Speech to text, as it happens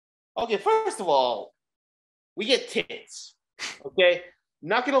Okay, first of all, we get tits. Okay,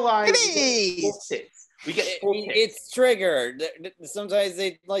 not gonna lie, we get full tits. We get full tits. It's triggered. Sometimes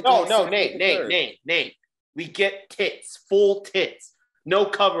they like. No, Nate. We get tits, full tits, no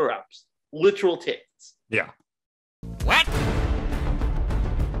cover-ups, literal tits. Yeah. What?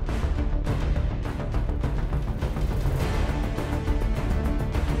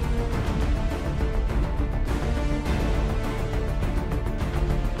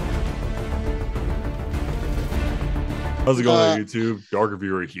 How's it going on YouTube? Dark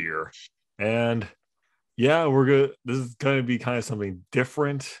Reviewer here. And yeah, we're good. This is going to be kind of something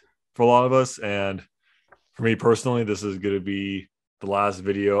different for a lot of us. And for me personally, this is going to be the last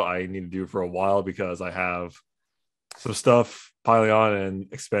video I need to do for a while because I have some stuff piling on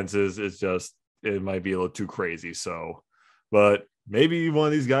and expenses. It might be a little too crazy. So, but maybe one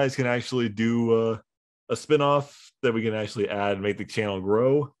of these guys can actually do a spin-off that we can actually add and make the channel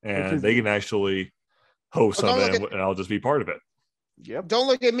grow. And they can actually host something and I'll just be part of it. Yep. Don't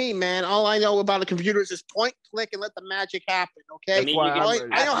look at me, man. All I know about a computer is just point, click, and let the magic happen. Okay. I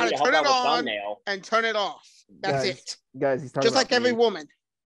know how to turn it on and turn it off. That's it, guys. He's just like every woman.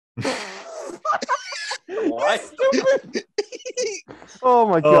 What? Oh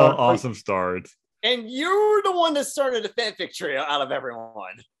my god! Awesome start. And you're the one that started a fanfic trio out of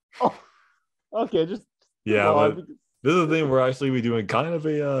everyone. Oh, okay. Just but this is the thing. We're actually doing kind of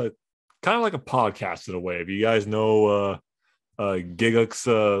like a podcast in a way. If you guys know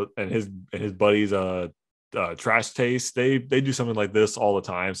Gigux and his buddies Trash Taste, they do something like this all the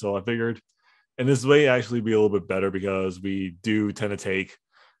time. So I figured in this way actually be a little bit better because we do tend to take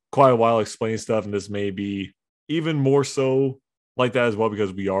quite a while explaining stuff, and this may be even more so like that as well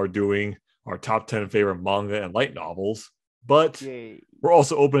because we are doing our top 10 favorite manga and light novels. But we're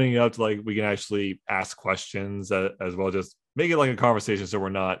also opening it up to like we can actually ask questions as well, just make it like a conversation so we're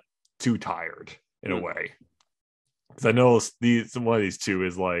not too tired in a way. Because I know one of these two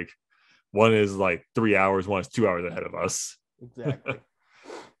is like one is like 3 hours, one is 2 hours ahead of us. Exactly.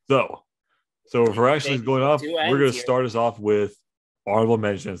 So if we're actually going off, we're going to start us off with honorable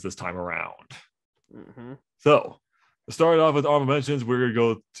mentions this time around. Mm-hmm. So to start off with honorable mentions, we're going to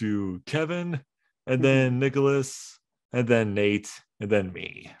go to Kevin, and then Nicholas, and then Nate, and then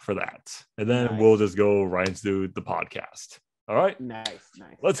me for that. And then we'll just go right into the podcast. All right? Nice.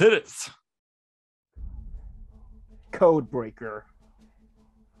 Let's hit it. Codebreaker.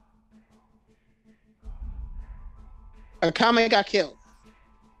 Akame got killed.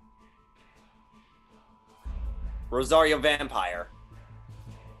 Rosario Vampire.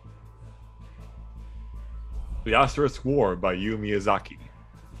 The Asterisk War by Yu Miyazaki.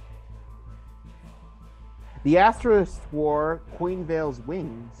 The Asterisk War, Queen Veil's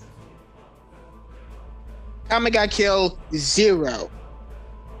Wings. Akame got killed. 0.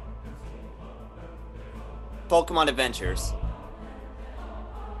 Pokemon Adventures.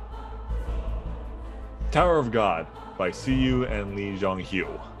 Tower of God by Siyu and Lee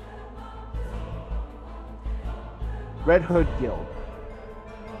Jong-hyo. Red Hood Guild.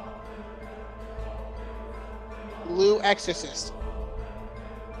 Blue Exorcist.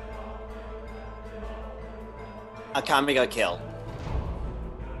 Akame got killed.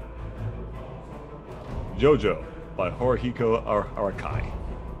 JoJo by Haruhiko Arakai.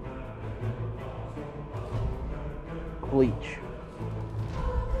 Bleach.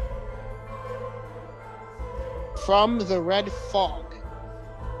 From the Red Fog.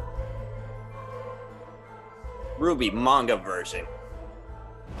 Ruby manga version.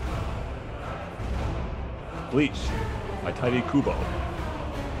 Bleach by Tairi Kubo.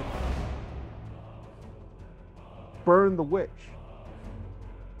 Burn the Witch.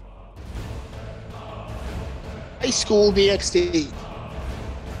 High School DxD.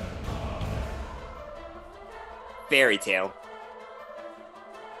 Fairy Tale.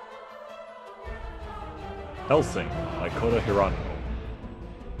 Hellsing by Kota Hirano.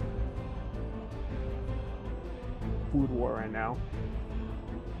 Food war right now.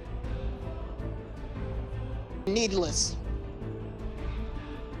 Needless.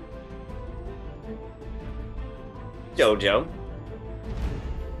 JoJo.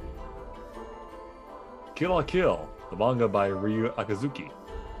 Kill la Kill, the manga by Ryu Akazuki.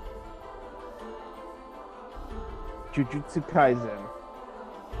 Jujutsu Kaisen.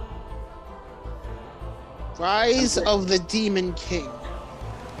 Rise of the Demon King.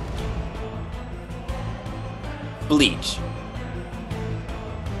 Bleach.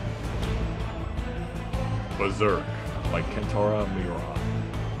 Berserk by Kentaro Miura.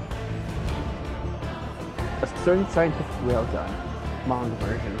 A Certain Scientific Railgun. Manga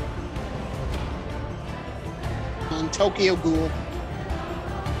version. On Tokyo Ghoul.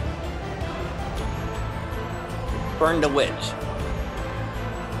 Burn the Witch.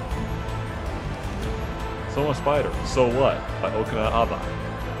 Soma Spider, So What? By Okina Aba.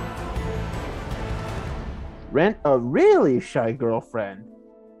 Rent a really shy girlfriend.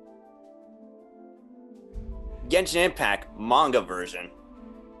 Genshin Impact manga version.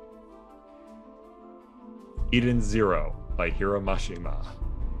 Eden Zero by Hiro Mashima.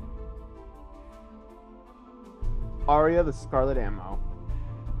 Arya the Scarlet Ammo.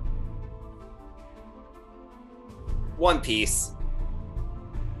 One Piece.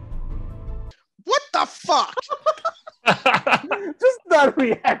 What the fuck? Just that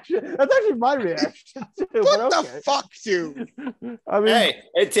reaction. That's actually my reaction too. What Okay. the fuck, dude? I mean, Hey,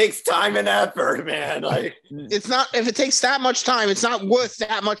 it takes time and effort, man. Like, It's not. If it takes that much time, it's not worth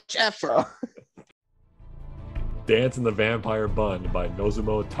that much effort. Dance in the Vampire Bun by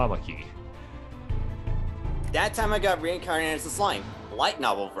Nozumo Tamaki. that time I got reincarnated as a slime. Light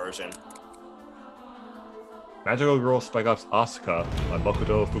novel version. Magical Girl Spec Ops Asuka by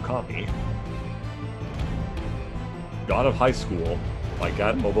Makoto Fukami. God of High School by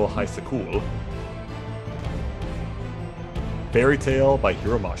Gat Mobile High School. Fairy Tale by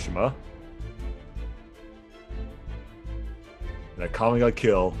Hiro Mashima. And A Kami Ga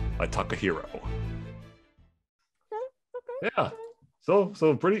Kill by Takahiro. Yeah.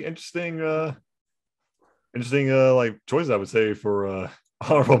 So pretty interesting like choices, I would say, for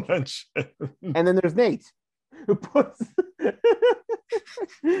honorable mention. and then there's Nate, who puts.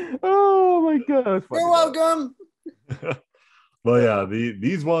 Oh my god! You're welcome. But yeah,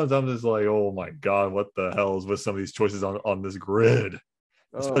 these ones I'm just like, oh my god, what the hell is with some of these choices on this grid?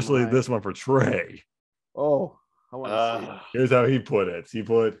 Especially this one for Trey. Oh, I want to see. Here's how he put it. He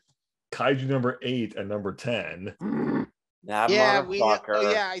put Kaiju number 8 and number 10. That Yeah,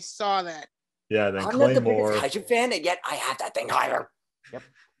 motherfucker. I saw that. Yeah, then I'm Claymore. not the biggest Kaiju fan, and yet I have that thing higher.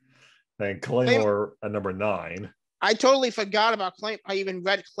 Then Claymore at number 9. I totally forgot about Claymore. I even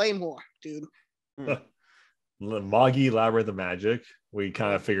read Claymore, dude. Magi Labyrinth of Magic. We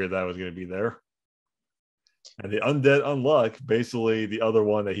kind of figured that was going to be there. And the Undead Unluck, basically the other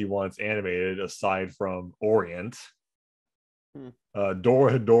one that he wants animated aside from Orient.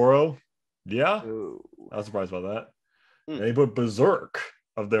 Dora Hidoro. Yeah. Ooh. I was surprised about that. And he put Berserk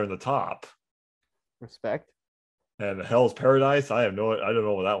up there in the top. Respect. And Hell's Paradise. I don't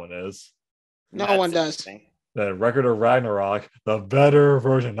know what that one is. No one does. Then Record of Ragnarok, the better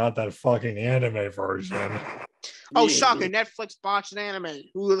version, not that fucking anime version. Oh, shocker. Netflix botched an anime.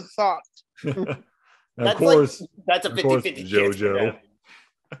 Who would have thought? And of course, that's a 50-50 chance for them.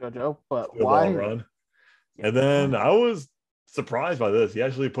 JoJo, but the why? long run. And then I was surprised by this. He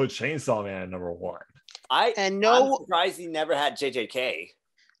actually put Chainsaw Man number 1. I'm surprised he never had JJK.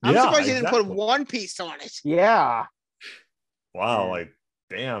 I'm surprised he didn't put One Piece on it. Yeah. Wow, like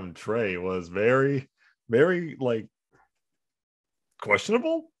damn, Trey was very, very like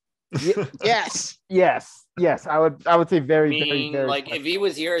questionable. Yes. Yes. I would say very, very like if he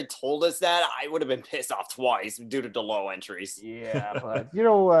was here and told us that, I would have been pissed off twice due to the low entries. Yeah, but you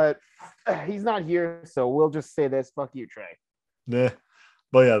know what? He's not here, so we'll just say this. Fuck you, Trey. Nah.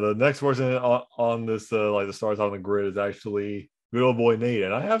 But yeah, the next person on this like the stars on the grid is actually good old boy Nate.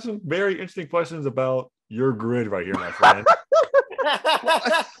 And I have some very interesting questions about your grid right here, my friend.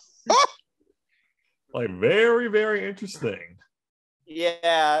 Like very, very interesting.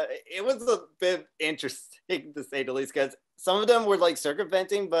 Yeah, it was a bit interesting to say the least, because some of them were like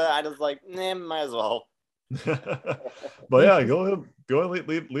circumventing, but I was like, nah, might as well. But yeah, go ahead,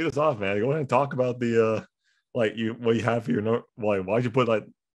 lead us off, man. Go ahead and talk about the what you have for your why'd you put like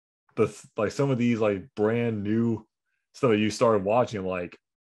some of these like brand new stuff that you started watching, like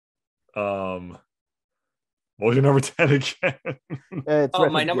what was your number 10 again?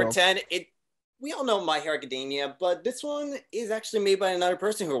 My number 10, we all know My Hero Academia, but this one is actually made by another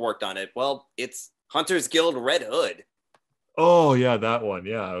person who worked on it. Well, it's Hunter's Guild Red Hood. Oh yeah, that one.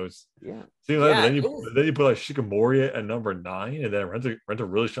 Yeah, I was. Yeah. See, then you put like Shikamori at number 9, and then rent a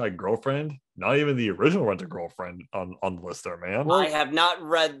really shy girlfriend. Not even the original Rent a Girlfriend on the list there, man. I have not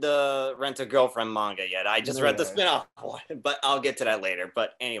read the Rent a Girlfriend manga yet. I just read the spin-off one, but I'll get to that later.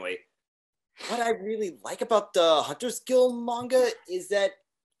 But anyway, what I really like about the Hunter's Guild manga is that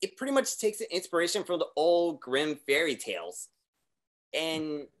it pretty much takes inspiration from the old grim fairy tales.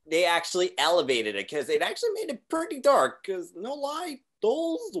 And they actually elevated it because it actually made it pretty dark. Because no lie,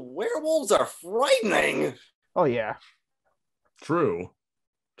 those werewolves are frightening. Oh yeah, true.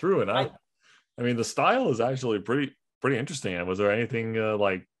 And I mean, the style is actually pretty interesting. And was there anything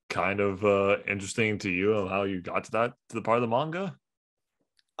like kind of interesting to you of how you got to the part of the manga?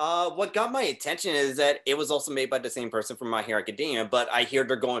 What got my attention is that it was also made by the same person from My Hero Academia, but I hear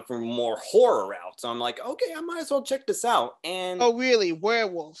they're going for more horror route. So I'm like, okay, I might as well check this out. And oh, really?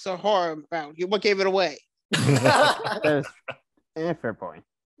 Werewolves are horror route. What gave it away? That is fair point.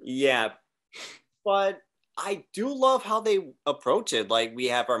 Yeah, but I do love how they approach it. Like we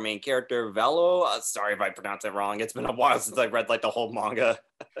have our main character, Velo. Sorry if I pronounce it wrong. It's been a while since I read like the whole manga.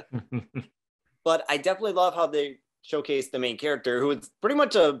 But I definitely love how they showcase the main character, who is pretty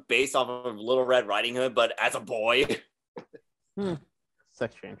much based off of Little Red Riding Hood, but as a boy.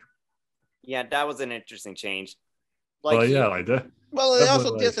 Sex change. Yeah, that was an interesting change. Like, yeah, like that. Well, it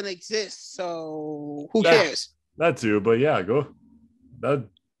also doesn't exist, so who cares? That too, but yeah, go. That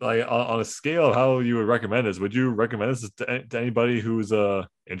like on a scale of how you would recommend this, would you recommend this to anybody who's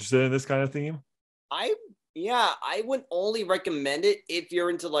interested in this kind of theme? I would only recommend it if you're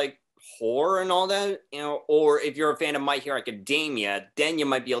into like horror and all that, or if you're a fan of My Hero Academia, then you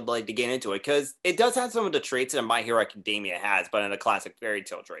might be able to like to get into it, because it does have some of the traits that My Hero Academia has, but in a classic fairy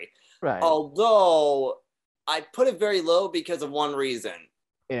tale trait. Right. Although I put it very low because of one reason.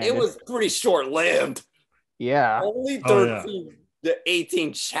 Yeah, it was pretty short-lived. Yeah. Only 13 to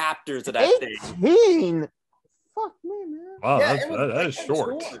 18 chapters of that 18? thing. Fuck me, man. Wow, yeah, that is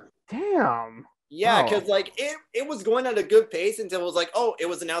short. Damn. Yeah, because like it was going at a good pace until it was like, oh, it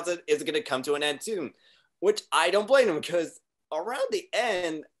was announced that it's going to come to an end soon, which I don't blame them, because around the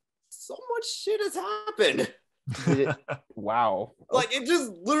end, so much shit has happened. Wow. Like it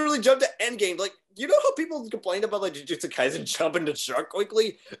just literally jumped to endgame. Like, you know how people complained about like Jujutsu Kaisen jumping to shark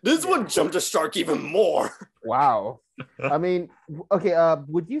quickly? This one jumped to shark even more. Wow. I mean, okay,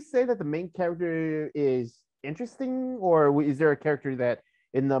 would you say that the main character is interesting, or is there a character that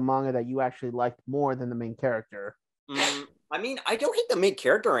in the manga that you actually liked more than the main character? I mean, I don't hate the main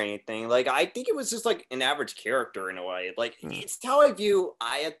character or anything. Like, I think it was just like an average character in a way. Like, it's how I view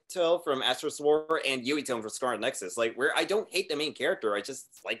Ayato from Astro Sword and Yuito from Scarlet Nexus. Like, where I don't hate the main character, I just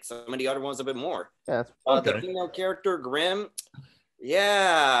like some of the other ones a bit more. Yeah, that's okay. The female character, Grim,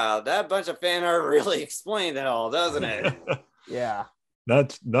 yeah, that bunch of fan art really explained it all, doesn't it? Yeah.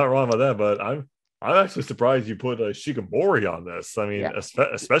 Not wrong about that, but I'm actually surprised you put Shikamori on this. I mean,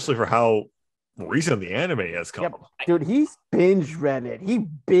 especially for how recent the anime has come. Yep. Dude, he's binge read it. He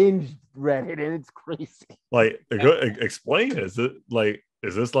binge read it, and it's crazy. Like, explain. Is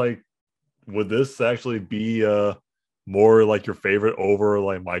this like, would this actually be more like your favorite over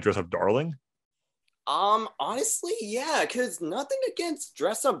like My Dress Up Darling? Honestly, yeah, because nothing against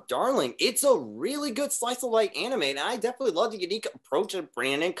Dress Up Darling. It's a really good slice of life anime, and I definitely love the unique approach of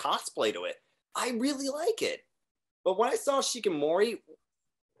brand and cosplay to it. I really like it. But when I saw Shikamori,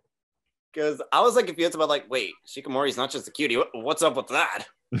 because I was like confused about like, wait, Shikamori's not just a cutie. What's up with that?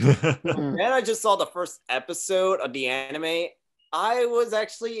 Then I just saw the first episode of the anime. I was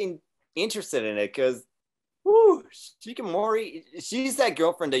actually interested in it because, Shikamori, she's that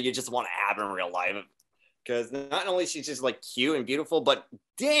girlfriend that you just want to have in real life. Because not only is she just like cute and beautiful, but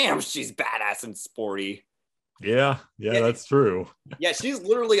damn, she's badass and sporty. Yeah, that's true. Yeah, she's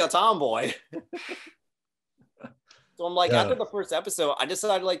literally a tomboy. So I'm like, after the first episode, I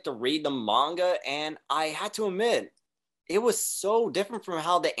decided like to read the manga, and I had to admit, it was so different from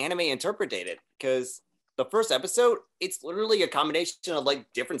how the anime interpreted it. Because the first episode, it's literally a combination of like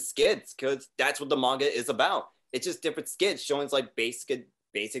different skits, because that's what the manga is about. It's just different skits showing like basic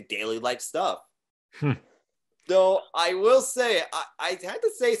daily life stuff. Though I will say, I had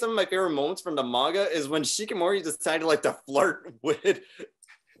to say some of my favorite moments from the manga is when Shikamori decided like to flirt with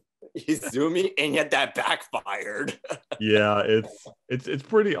Izumi, and yet that backfired. Yeah, it's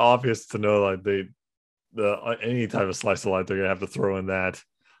pretty obvious to know like any type of slice of life, they're gonna have to throw in that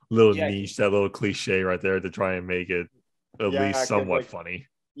little niche, that little cliche right there to try and make it at least somewhat funny.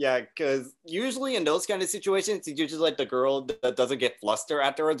 Yeah, because usually in those kind of situations, it's usually like the girl that doesn't get flustered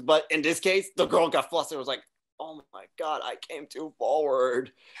afterwards. But in this case, the girl got flustered. It was like, oh my god, I came too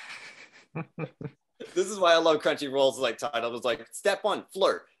forward. This is why I love Crunchyroll's like title. It was like, step 1,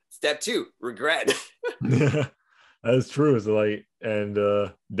 flirt. Step 2, regret. That's true. It's like, and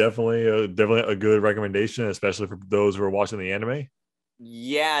definitely a good recommendation, especially for those who are watching the anime.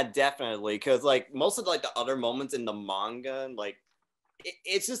 Yeah, definitely. Because like most of like the other moments in the manga, like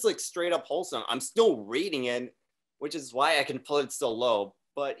it's just like straight up wholesome. I'm still reading it, which is why I can put it so low.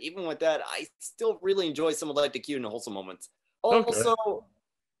 But even with that, I still really enjoy some of like the cute and wholesome moments. Also,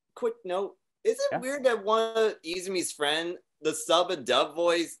 quick note: is it weird that one of Izumi's friend, the sub and dub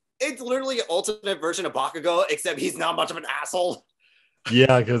voice, it's literally an alternate version of Bakugo, except he's not much of an asshole.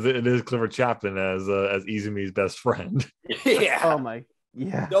 Yeah, because it is Clifford Chapman as Izumi's best friend. Yeah. Oh my.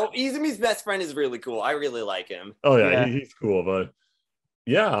 Yeah. No, Izumi's best friend is really cool. I really like him. Oh yeah. He's cool, but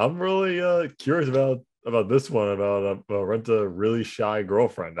Yeah, I'm really curious about this one about Rent a Really Shy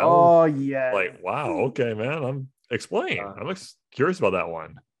Girlfriend. That was yeah. like, wow, okay, man. I'm curious about that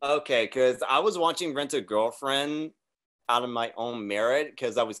one. Okay, because I was watching Rent a Girlfriend out of my own merit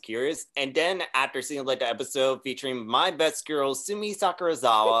because I was curious, and then after seeing like the episode featuring my best girl Sumi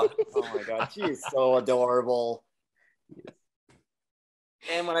Sakurazawa, oh my god, she is so adorable.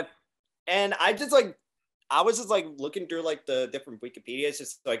 And I just like I was just like looking through like the different Wikipedias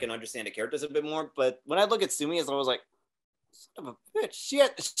just so I can understand the characters a bit more. But when I look at Sumi, I was like, son of a bitch, she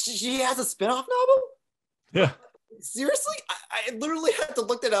has a spinoff novel? Yeah. Seriously? I literally had to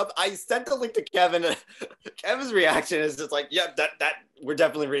look it up. I sent the link to Kevin. Kevin's reaction is just like, yeah, that we're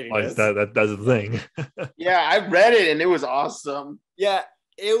definitely reading Like this. that's the thing. Yeah, I read it and it was awesome. Yeah,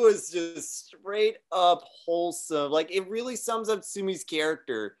 it was just straight up wholesome. Like it really sums up Sumi's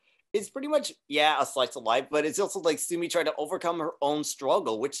character. It's pretty much, yeah, a slice of life, but it's also like Sumi trying to overcome her own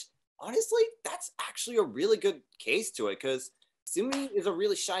struggle, which honestly, that's actually a really good case to it because Sumi is a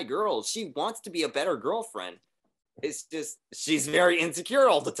really shy girl. She wants to be a better girlfriend. It's just she's very insecure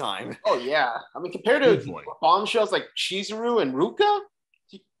all the time. Oh yeah, I mean compared to bombshells like Chizuru and Ruka,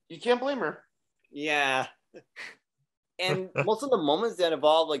 you can't blame her. Yeah. And most of the moments that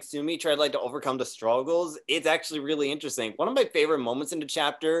involve like Sumi tried like to overcome the struggles, it's actually really interesting. One of my favorite moments in the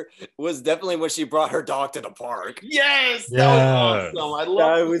chapter was definitely when she brought her dog to the park. Yes, that was awesome. I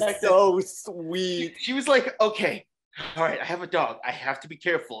love that. Was so sweet. She was like, okay, all right, I have a dog. I have to be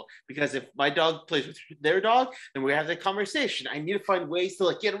careful because if my dog plays with their dog, then we have that conversation. I need to find ways to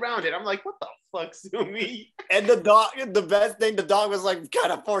like get around it. I'm like, what the fuck, Sumi? And the dog, the best thing, the dog was like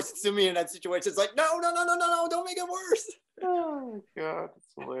kind of forced Sumi in that situation. It's like, no, don't make it worse. Oh my god,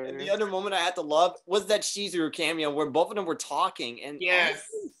 that's hilarious. And the other moment I had to love was that Chizuru cameo where both of them were talking, and yes,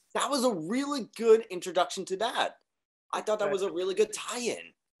 that was a really good introduction to that. I thought that was a really good tie-in.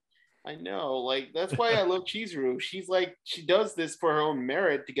 I know, like that's why I love Chizuru. She's like she does this for her own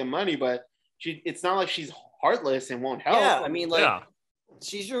merit to get money, but it's not like she's heartless and won't help. Yeah, I mean, like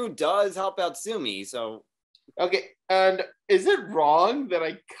Chizuru does help out Sumi, so okay. And is it wrong that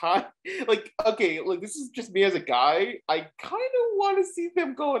I can't like okay, like this is just me as a guy. I kind of want to see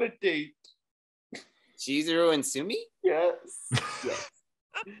them go on a date. Chizuru and Sumi? Yes. Yes.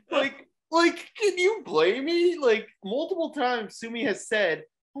 like, can you blame me? Like multiple times Sumi has said,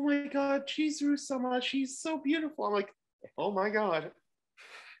 oh my god, Chizuru-sama, she's so beautiful. I'm like, oh my god.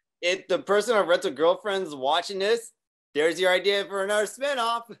 If the person on Rental Girlfriends watching this, there's your idea for another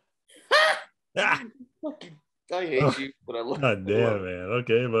spinoff. I hate you, but I love you. God damn, man.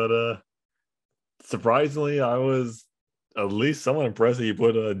 Okay, but surprisingly, I was at least somewhat impressed that you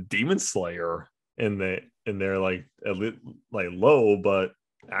put a Demon Slayer in there, like at least like low, but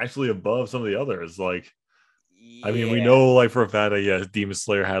actually above some of the others. Like, yeah. I mean, we know like for a fact that yes, Demon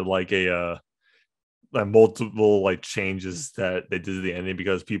Slayer had like a like multiple like changes that they did to the ending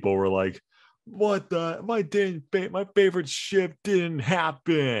because people were like, "What the my favorite ship didn't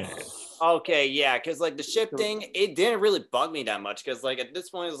happen." Okay, yeah, because like the ship thing, it didn't really bug me that much because like at this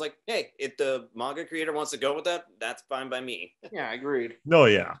point, it's like, hey, if the manga creator wants to go with that, that's fine by me. Yeah, I agreed. No,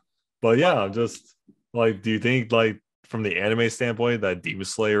 yeah, but yeah, just like, do you think like from the anime standpoint that Demon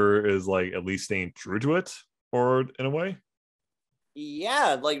Slayer is like at least staying true to it, or in a way?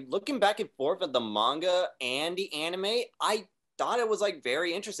 Yeah, like looking back and forth at the manga and the anime, I thought it was like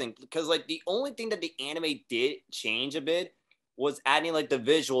very interesting because like the only thing that the anime did change a bit was adding like the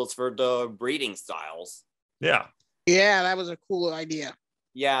visuals for the breeding styles. Yeah. Yeah, that was a cool idea.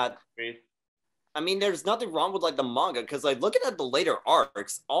 Yeah. I mean, there's nothing wrong with like the manga because like looking at the later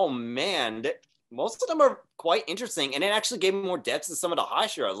arcs, oh man, most of them are quite interesting, and it actually gave me more depth to some of the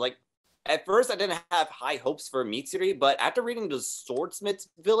Hashiras. Like at first, I didn't have high hopes for Mitsuri, but after reading the Swordsmith's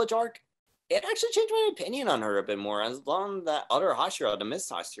Village arc, it actually changed my opinion on her a bit more. As long as that other Hashira, the Miss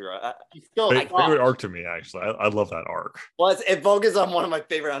Hashira, favorite arc to me, actually. I love that arc. Well, it focuses on one of my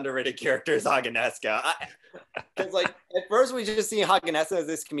favorite underrated characters, Haganeska. Because like at first we just see Haganeska as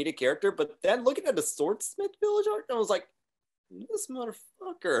this comedic character, but then looking at the Swordsmith Village arc, I was like, this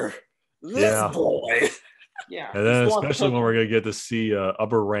motherfucker, this boy. Yeah, and then especially when we're gonna get to see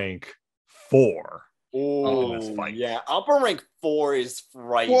upper rank 4. Oh, yeah. Upper rank 4 is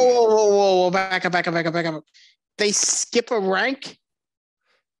frightening. Whoa. Back up. They skip a rank?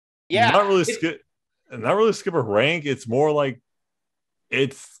 Yeah. Not really skip a rank. It's more like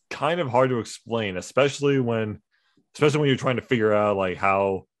it's kind of hard to explain, especially when you're trying to figure out like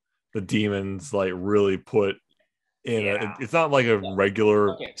how the demons like really put in it's not like a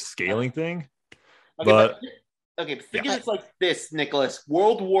regular scaling thing. Think of it's like this, Nicholas.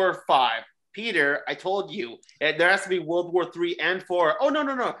 World War V. Peter, I told you there has to be World War III and IV. Oh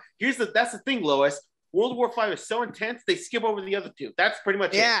no. That's the thing, Lois. World War V is so intense they skip over the other two. That's pretty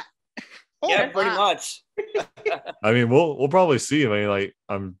much it. Yeah, pretty much. I mean, we'll probably see. I mean, like,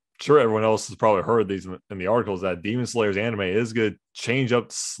 I'm sure everyone else has probably heard these in the articles that Demon Slayer's anime is going to change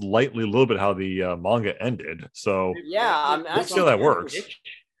up slightly a little bit how the manga ended. So yeah, let's see how that works.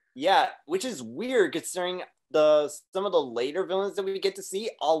 Yeah, which is weird considering some of the later villains that we get to see.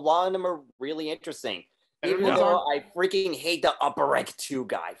 A lot of them are really interesting. Even though I freaking hate the Upper Rank 2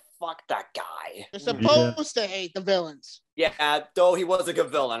 guy. Fuck that guy. You're supposed to hate the villains. Yeah, though he was a good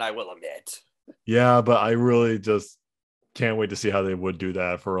villain, I will admit. Yeah, but I really just can't wait to see how they would do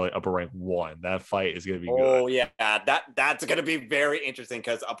that for like Upper Rank 1. That fight is going to be good. Oh, yeah. That's going to be very interesting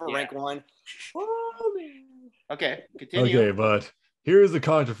because Upper Rank 1. Oh, man. Okay, continue. Okay, but here's the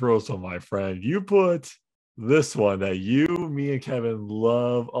controversial, my friend. You put this one that me and Kevin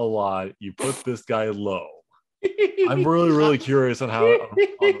love a lot. You put this guy low. I'm really curious on how on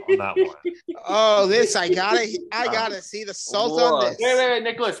that one. Oh, this I gotta see the salt on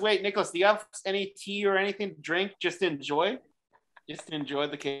this. Wait, Nicholas. Do you have any tea or anything to drink just to enjoy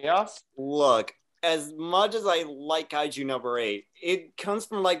the chaos? Look, as much as I like Kaiju number 8, it comes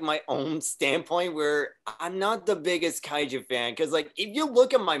from like my own standpoint where I'm not the biggest Kaiju fan. Because like if you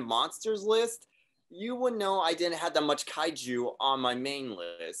look at my monsters list, you would know I didn't have that much Kaiju on my main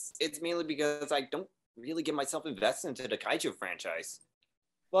list. It's mainly because I don't really get myself invested into the Kaiju franchise.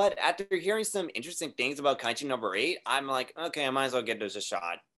 But after hearing some interesting things about Kaiju number 8, I'm like, okay, I might as well give this a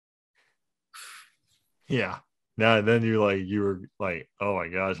shot. Yeah. Now then you were like, oh my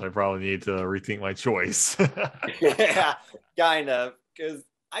gosh, I probably need to rethink my choice. Yeah, kind of. Because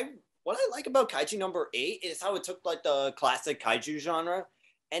what I like about Kaiju number 8 is how it took like the classic Kaiju genre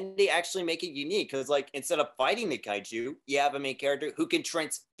and they actually make it unique. Because like instead of fighting the Kaiju, you have a main character who can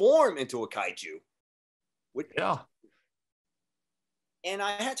transform into a Kaiju. Yeah. And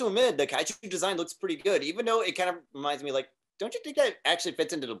I had to admit, the Kaiju design looks pretty good, even though it kind of reminds me, like, don't you think that actually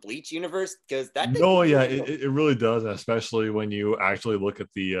fits into the Bleach universe? Because that. No, yeah, it really does, especially when you actually look at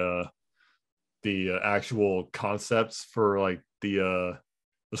the actual concepts for like the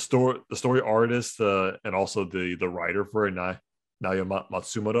story artist and also the writer for it, Naoya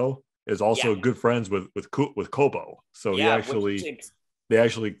Matsumoto is also good friends with Kobo, so they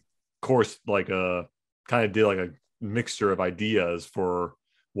actually course like kind of did like a mixture of ideas for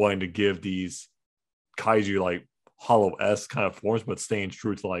wanting to give these kaiju like hollow-esque kind of forms, but staying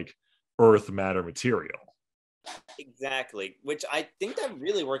true to like earth matter material. Exactly, which I think that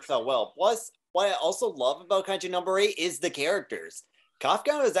really works out well. Plus, what I also love about Kaiju number 8 is the characters.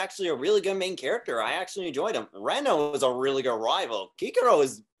 Kafka is actually a really good main character. I actually enjoyed him. Reno is a really good rival.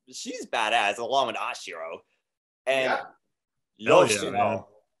 Kikoro she's badass along with Ashiro. And Yoshino.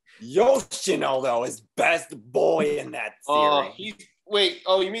 Yoshino, though, is best boy in that series.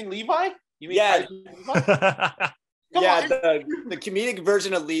 You mean Levi? You mean Levi? Yeah, the comedic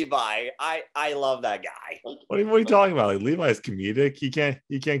version of Levi. I love that guy. What are you talking about? Like, Levi's comedic. He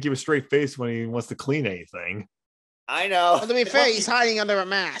can't keep a straight face when he wants to clean anything. I know. Well, to be fair, he's hiding under a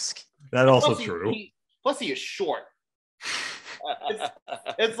mask. That's also true. Plus, he is short.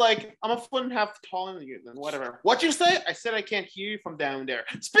 It's like I'm a foot and a half taller than you. Then whatever. What you say? I said I can't hear you from down there.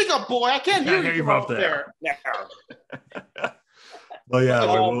 Speak up, boy. I can't hear you from up there. Well,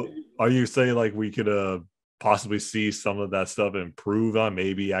 yeah. Are you saying like we could possibly see some of that stuff improve on?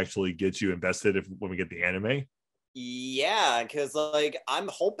 Maybe actually get you invested when we get the anime. Yeah, because like I'm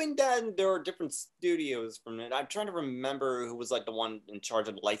hoping that there are different studios from it. I'm trying to remember who was like the one in charge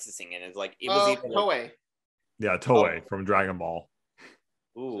of licensing it. It's like it was even Toei. Yeah, Toei from Dragon Ball.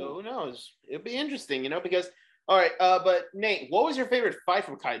 Ooh. So who knows? It'd be interesting, because all right. But Nate, what was your favorite fight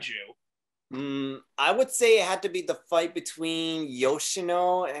from Kaiju? I would say it had to be the fight between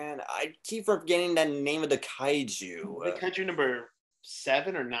Yoshino and I keep forgetting the name of the Kaiju. The Kaiju number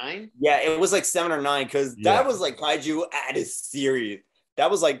 7 or 9? Yeah, it was like 7 or 9 because that was like Kaiju at his serious.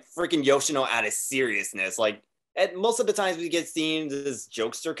 That was like freaking Yoshino at his seriousness. Like at most of the times we get seen this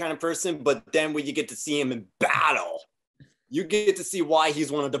jokester kind of person, but then when you get to see him in battle, you get to see why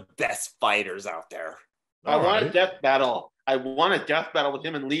he's one of the best fighters out there. I want a death battle. I want a death battle with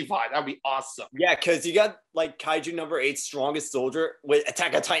him and Levi. That'd be awesome. Yeah, because you got like Kaiju number 8's strongest soldier with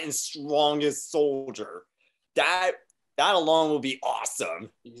Attack on Titan's strongest soldier. That alone will be awesome.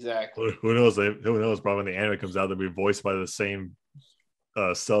 Exactly. Who knows? Who knows? Probably when the anime comes out, they'll be voiced by the same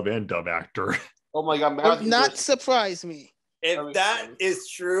sub and dub actor. Oh my god! Would not surprise me. If that is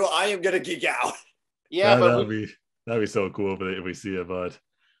true, I am gonna geek out. Yeah, that'd be so cool if we see it. But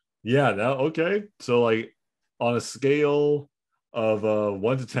yeah, now okay. So like on a scale of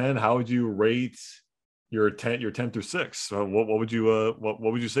 1 to 10, how would you rate your 10 through 6? What would you what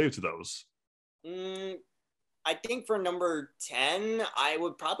would you say to those? I think for number 10, I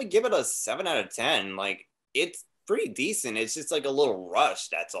would probably give it a 7 out of 10. Like, it's pretty decent. It's just like a little rush,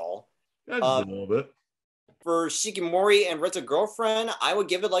 that's all. Yeah, just a little bit. For Shikimori and Rent a Girlfriend, I would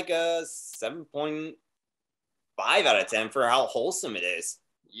give it like a 7.5 out of 10 for how wholesome it is.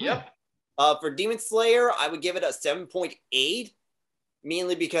 Yep. For Demon Slayer, I would give it a 7.8,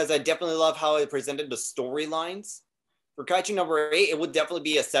 mainly because I definitely love how it presented the storylines. For Kaiju number 8, it would definitely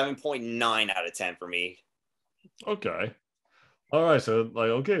be a 7.9 out of 10 for me. Okay. All right. So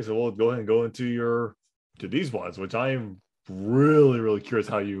we'll go ahead and go into these ones, which I'm really curious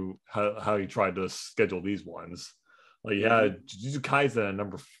how you tried to schedule these ones. Like you had Jujutsu Kaisen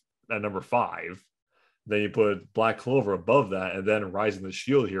at number 5, then you put Black Clover above that, and then Rising the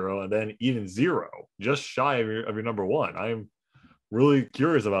Shield Hero, and then Eden Zero, just shy of your number 1. I'm really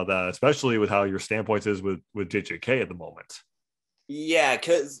curious about that, especially with how your standpoint is with JJK at the moment. Yeah,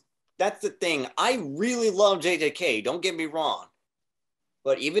 because that's the thing. I really love JJK. Don't get me wrong.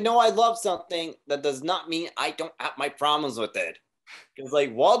 But even though I love something, that does not mean I don't have my problems with it. Because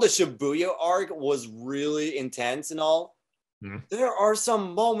like while the Shibuya arc was really intense and all, there are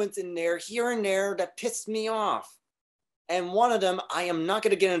some moments in there here and there that pissed me off. And one of them, I am not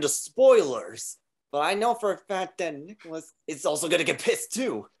going to get into spoilers, but I know for a fact that Nicholas is also going to get pissed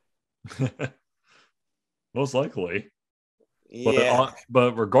too. Most likely. Yeah.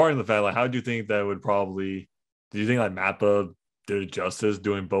 But regarding the fact, like, how do you think that would probably? Do you think like Mappa did justice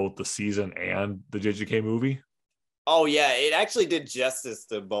doing both the season and the JJK movie? Oh yeah, it actually did justice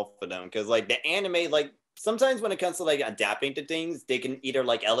to both of them because like the anime, like sometimes when it comes to like adapting to things, they can either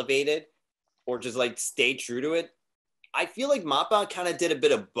like elevate it or just like stay true to it. I feel like Mappa kind of did a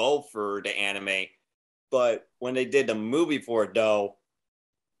bit of both for the anime, but when they did the movie for it though,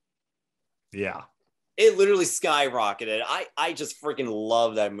 yeah, it literally skyrocketed. I just freaking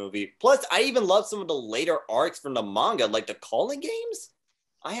love that movie. Plus, I even love some of the later arcs from the manga, like the Calling Games.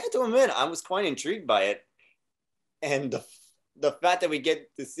 I had to admit, I was quite intrigued by it. And the fact that we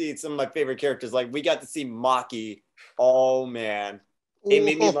get to see some of my favorite characters, like we got to see Maki. Oh, man. It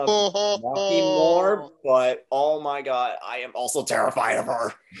made me love Maki more, but oh my God, I am also terrified of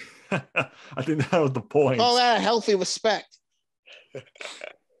her. I think that was the point. Call that a healthy respect.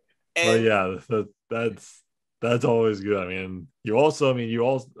 But yeah, that's always good. I mean, you also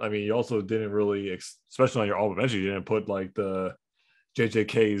didn't really, especially on your album, you didn't put like the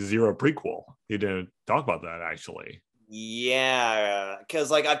JJK Zero prequel. You didn't talk about that actually. Yeah,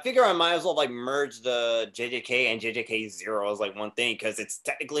 because like I figure I might as well like merge the JJK and JJK Zero as like one thing because it's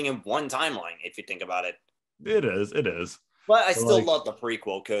technically in one timeline if you think about it. It is. But I still love the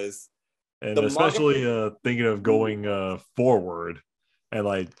prequel because, and especially thinking of going forward. And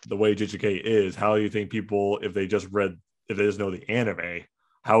like the way JJK is, how do you think people, if they just know the anime,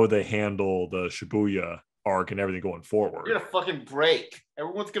 how would they handle the Shibuya arc and everything going forward? You're gonna fucking break.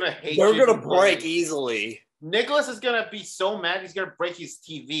 Everyone's gonna hate you. They're gonna JJK. break easily. Nicholas is gonna be so mad he's gonna break his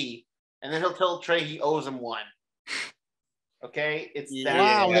TV, and then he'll tell Trey he owes him one. Okay, it's that.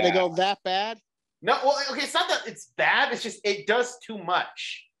 Wow, we're gonna go that bad? No, well, okay, it's not that it's bad. It's just it does too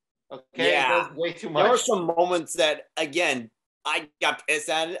much. Okay, yeah. It does way too much. There are some moments that again. I got pissed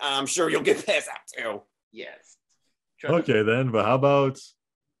at it, and I'm sure you'll get pissed at too. Yes. Okay, then. But how about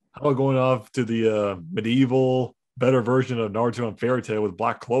going off to the medieval, better version of Naruto and Fairy Tail with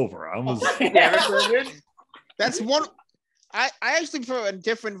Black Clover? That's one. I actually prefer a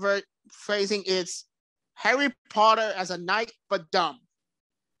different phrasing. It's Harry Potter as a knight, but dumb.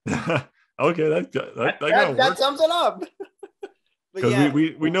 Okay, that sums it up. Because yeah.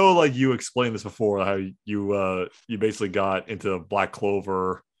 we know, like you explained this before, how you basically got into Black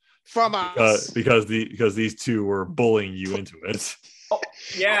Clover from us because these two were bullying you into it. Oh,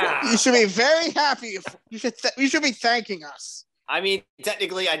 yeah, you should be very happy. You should be thanking us. I mean,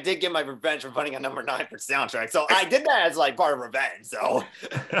 technically, I did get my revenge for putting a number 9 for soundtrack, so I did that as like part of revenge. So,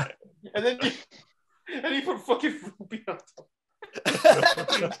 and then you put fucking Ruby on top.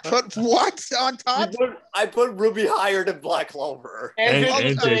 Put what on top? I put Ruby higher than Black Clover. And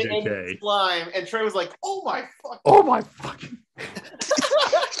JJK. And Slime. And Trey was like, oh my fucking.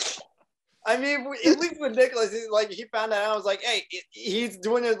 I mean, at least with Nicholas, he found out. I was like, hey, he's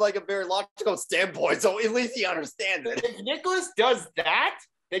doing it like a very logical standpoint, so at least he understands it. If Nicholas does that,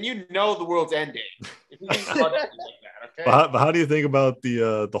 then you know the world's ending. If he does like that, okay? But how do you think about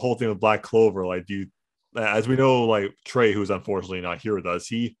the whole thing with Black Clover? Like, as we know, like Trey, who's unfortunately not here with us,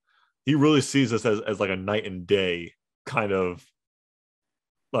 he really sees this as like a night and day kind of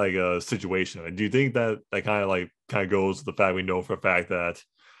like situation. And do you think that kind of goes to the fact we know for a fact that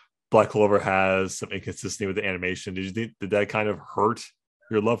Black Clover has some inconsistency with the animation? Did that kind of hurt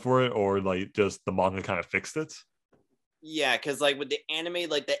your love for it, or like just the manga kind of fixed it? Yeah, because like with the anime,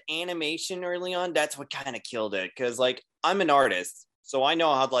 like the animation early on, that's what kind of killed it. Because like I'm an artist, so I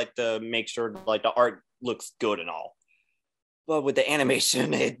know how like to make sure like the art looks good and all. But with the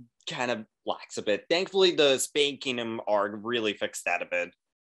animation, it kind of lacks a bit. Thankfully, the Spain Kingdom arc really fixed that a bit.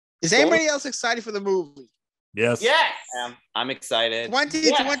 Is anybody else excited for the movie? Yes. Yes. I'm excited.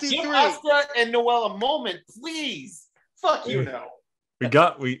 2023. Give Asta and Noel a moment, please. Fuck you, no. We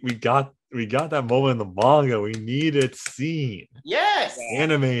got that moment in the manga. We need it seen. Yes.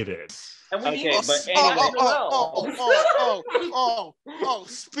 Animated. And we Okay, need but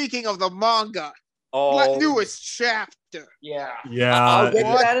Speaking of the manga, newest chapter. Yeah. I'll get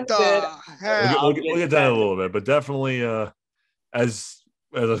to that in a bit. We'll get that in a little bit, but definitely, as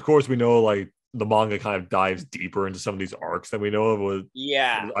of course we know, like the manga kind of dives deeper into some of these arcs that we know of.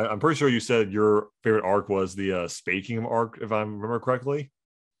 I'm pretty sure you said your favorite arc was the Space Kingdom arc, if I remember correctly.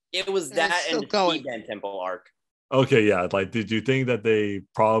 It was that and the Seaban Temple arc. Okay, yeah. Like, did you think that they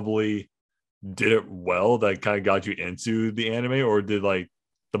probably did it well? That kind of got you into the anime, or did like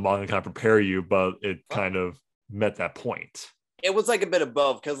the manga kind of prepare you, but it kind of met that point? It was like a bit of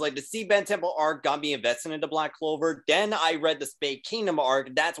both, because like the Seaban Temple arc got me invested into Black Clover. Then I read the Space Kingdom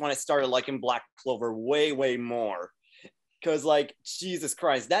arc. That's when I started liking Black Clover way, way more. Because like, Jesus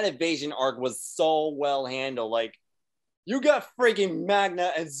Christ, that invasion arc was so well handled. Like, you got freaking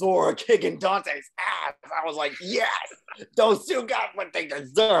Magna and Zora kicking Dante's ass. I was like, yes, those two got what they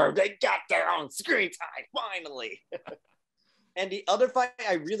deserved. They got their own screen time, finally. And the other fight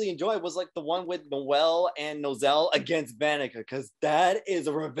I really enjoyed was like the one with Noel and Nozel against Vanica, because that is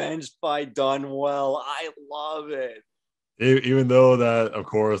a revenge fight done well. I love it. Even though that, of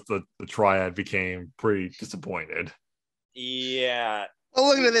course, the triad became pretty disappointed. Yeah. Well,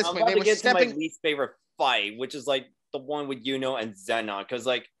 look at this. I'm about to get to my least favorite fight, which is like the one with Yuno and Zenon, because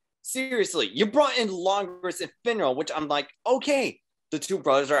like, seriously, you brought in Longris and Finral, which I'm like, okay, the two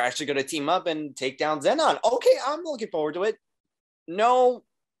brothers are actually going to team up and take down Zenon. Okay, I'm looking forward to it. No,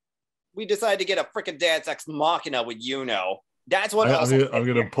 we decided to get a freaking Deus Ex Machina with Yuno. That's what I'm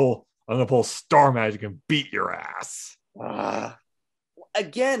gonna pull Star Magic and beat your ass.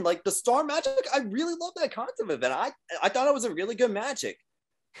 Again, like the Star Magic, I really love that concept of it. I thought it was a really good magic.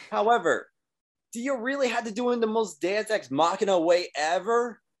 However, do you really have to do it in the most Deus Ex Machina way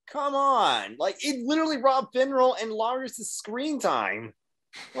ever? Come on. Like, it literally robbed Finral and Longris' screen time.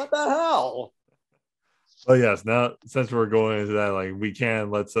 What the hell? Well, yes, now since we're going into that, like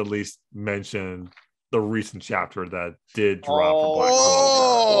let's at least mention the recent chapter that did drop from Black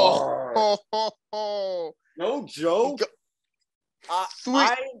Clover. No joke.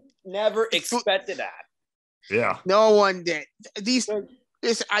 I never expected that. Yeah. No one did.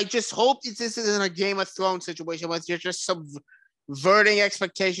 I just hope this isn't a Game of Thrones situation where you're just subverting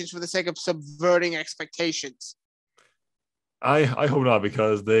expectations for the sake of subverting expectations. I hope not,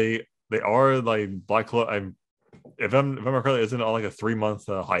 because they are like Black Clover. If I'm correctly, isn't it on like a 3-month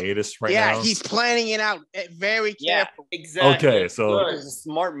hiatus right now? Yeah, he's planning it out very carefully. Exactly. Okay, so it's a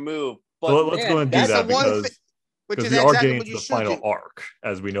smart move. But so let's go and do that because we are getting to the final arc,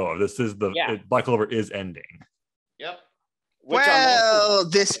 as we know of. This is Black Clover is ending. Yep.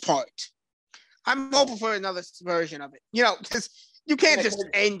 This part, I'm hoping for another version of it. You know, because you can't just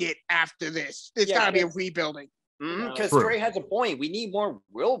end it after this. It's got to be a rebuilding. Because Stray has a point. We need more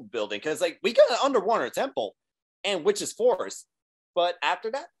world building, because like we got an underwater temple and Witch's Forest, but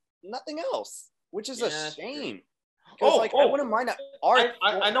after that, nothing else, which is a shame. I wouldn't mind that art.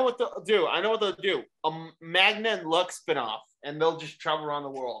 I know what they'll do. A Magna and Lux spinoff, and they'll just travel around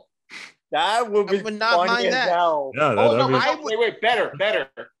the world. That would be funny as hell. Yeah, wait, better.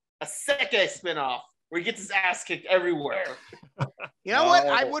 A Seke spinoff where he gets his ass kicked everywhere. You know what?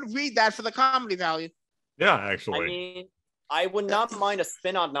 I would read that for the comedy value. Yeah, actually. I mean, I would not mind a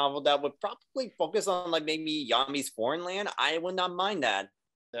spin-off novel that would probably focus on like maybe Yami's foreign land. I would not mind that.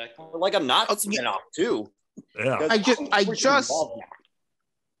 Or like a not spin-off too. Yeah. I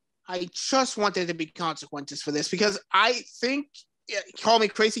just want there to be consequences for this, because I think, call me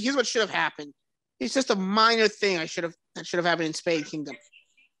crazy, here's what should have happened. It's just a minor thing that should have happened in Space Kingdom.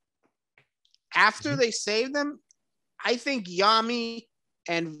 After they saved them, I think Yami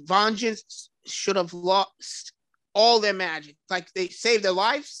and Vengeance should have lost all their magic. Like, they saved their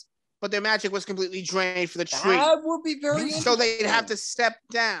lives, but their magic was completely drained for the tree. That would be very interesting. So they'd have to step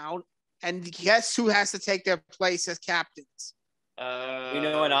down, and guess who has to take their place as captains?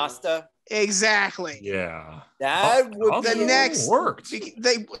 and Asta. Exactly. Yeah. That would The be next worked.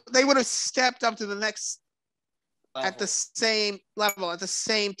 They would have stepped up to the next at the level. same level at the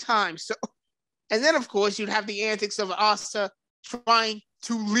same time. So, and then of course you'd have the antics of Asta trying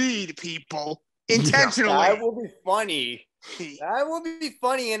to lead people intentionally. That would be funny. That would be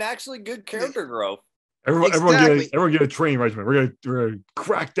funny and actually good character growth. Everyone get a training regimen. We're gonna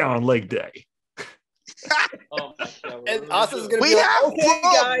crack down on leg day. Oh my God. And Asta's gonna We be like, have okay,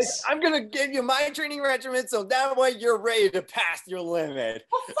 books. guys, I'm gonna give you my training regimen so that way you're ready to pass your limit.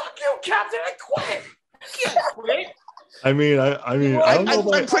 Well, fuck you, Captain. I quit. I can't quit. I mean, I don't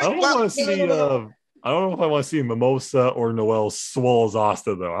know if I want to see. No. I don't know if I want to see Mimosa or Noel swallow as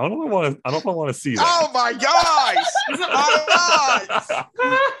Asta though. I don't know if I want to see that. Oh my gosh!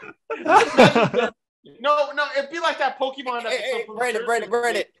 No, it'd be like that Pokemon episode. Hey, from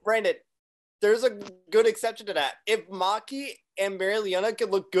Brandon. There's a good exception to that. If Maki and Mary Leona could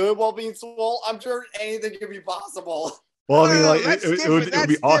look good while being swole, I'm sure anything could be possible. Well, I mean, like That's it would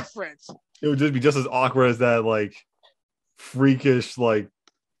be different. it would just be just as awkward as that like freakish like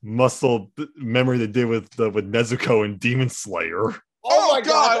muscle memory they did with Nezuko and Demon Slayer. Oh my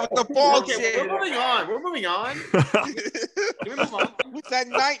God! With the ball Okay, chair. we're moving on. Can we move on? With that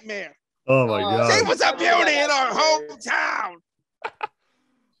nightmare. Oh my God! She was a beauty in our hometown.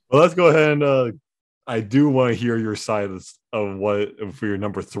 Well, let's go ahead and I do want to hear your side of what for your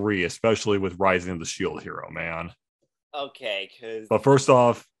number 3, especially with Rising of the Shield Hero, man. Okay, because But first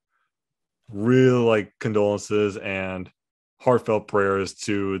off, really like condolences and heartfelt prayers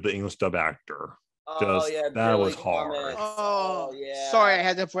to the English dub actor. That Billy was hard. Thomas. Oh, yeah. sorry, I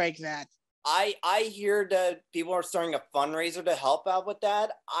had to break that. I hear that people are starting a fundraiser to help out with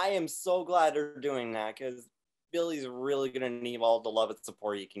that. I am so glad they're doing that because Billy's really gonna need all the love and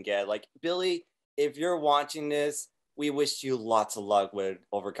support you can get. Like Billy, if you're watching this, we wish you lots of luck with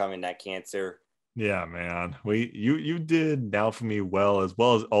overcoming that cancer. Yeah, man. You did Now For Me well as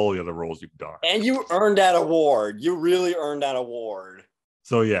all the other roles you've done. And you earned that award. You really earned that award.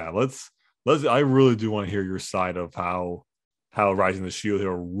 So yeah, let's I really do want to hear your side of how Rising the Shield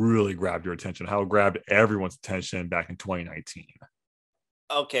Hero really grabbed your attention, how it grabbed everyone's attention back in 2019.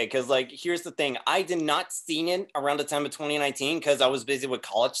 Okay, because like here's the thing. I did not see it around the time of 2019 because I was busy with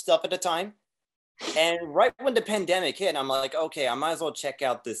college stuff at the time. And right when the pandemic hit, I'm like, okay, I might as well check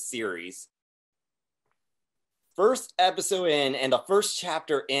out this series. First episode in and the first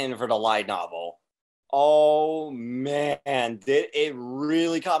chapter in for the light novel. Oh man, did it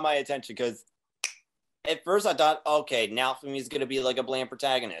really caught my attention because at first I thought, okay, now for me is gonna be like a bland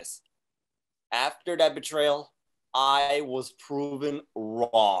protagonist. After that betrayal, I was proven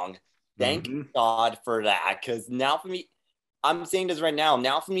wrong. Thank God for that. Because now for me, I'm saying this right now.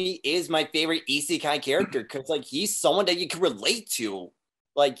 Now for me is my favorite isekai character because like he's someone that you can relate to.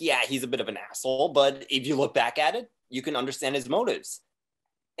 Like, yeah, he's a bit of an asshole, but if you look back at it, you can understand his motives.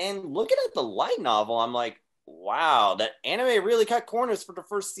 And looking at the light novel, I'm like, wow, that anime really cut corners for the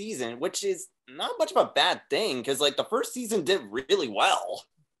first season, which is not much of a bad thing because like the first season did really well.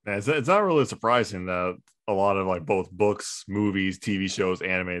 It's not really surprising that a lot of like both books, movies, TV shows,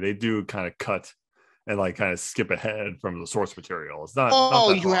 anime, they do kind of cut and like kind of skip ahead from the source material. It's not.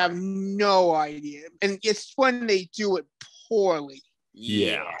 Oh, you have no idea, and it's when they do it poorly.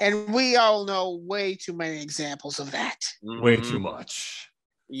 Yeah. And we all know way too many examples of that. Way too much.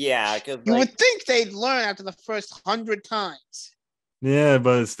 Yeah, because you would think they'd learn after the first 100 times. Yeah,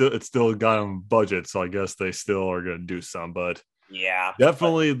 but it's still got them budget, so I guess they still are gonna do some. But yeah,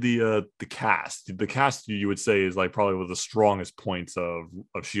 definitely the cast. The cast you would say is like probably one of the strongest points of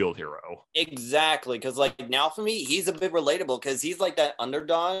Shield Hero. Exactly, because like now for me, he's a bit relatable because he's like that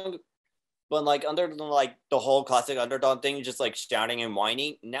underdog. But like under like the whole classic underdog thing, just like shouting and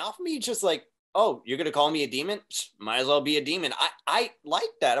whining. Now for me, just like, oh, you're gonna call me a demon? Might as well be a demon. I like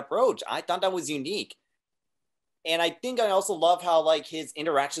that approach. I thought that was unique. And I think I also love how like his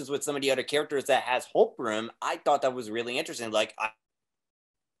interactions with some of the other characters that has hope for him. I thought that was really interesting. Like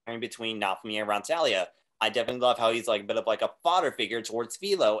in between Naofumi and Rantalia. I definitely love how he's like a bit of like a father figure towards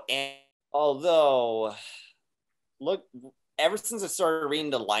Philo. And although look, ever since I started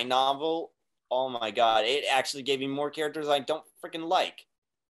reading the light novel, oh my God, it actually gave me more characters I don't freaking like.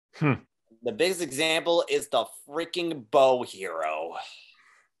 The biggest example is the freaking bow hero.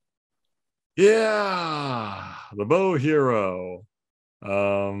 Yeah, the bow hero.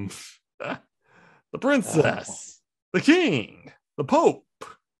 The princess, the king, the pope.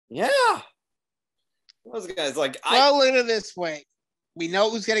 Yeah. Those guys like well, look at it this way. We know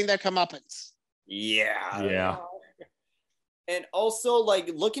who's getting their comeuppance. Yeah. Yeah. And also, like,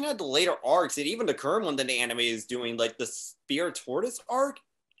 looking at the later arcs, and even the current one that the anime is doing, like the Spear Tortoise arc,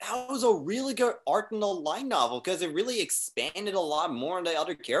 that was a really good arc in the light novel because it really expanded a lot more on the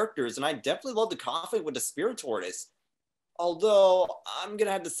other characters. And I definitely love the conflict with the Spear Tortoise. Although, I'm going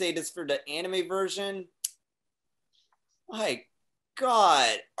to have to say this for the anime version. My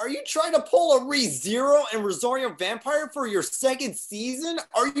God, are you trying to pull a ReZero and Rosario Vampire for your second season?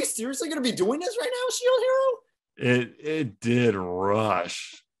 Are you seriously going to be doing this right now, Shield Hero? It did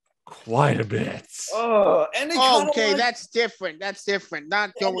rush quite a bit. Oh, and okay, that's different. That's different.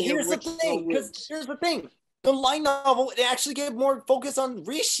 Not going. Here's the thing, because here's the thing. The light novel, it actually gave more focus on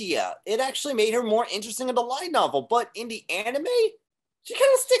Rishia. It actually made her more interesting in the light novel, but in the anime, she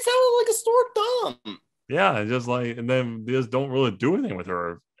kind of sticks out like a sore thumb. Yeah, and then they just don't really do anything with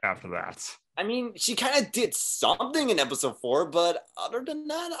her after that. I mean, she kind of did something in episode 4, but other than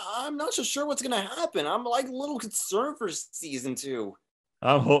that, I'm not so sure what's gonna happen. I'm like a little concerned for season 2.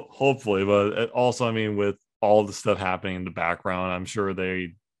 Hopefully, but also, I mean, with all the stuff happening in the background, I'm sure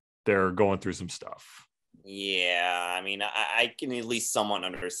they're going through some stuff. Yeah, I mean, I can at least somewhat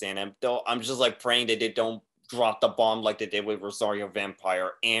understand it. Though I'm just like praying that they don't drop the bomb like they did with Rosario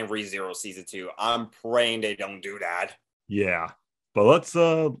Vampire and ReZero season 2. I'm praying they don't do that. Yeah, but let's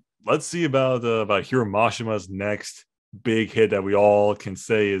see about Hiromashima's next big hit that we all can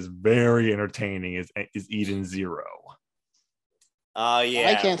say is very entertaining is Eden Zero.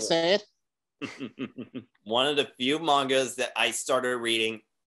 Yeah, I can't say it. One of the few mangas that I started reading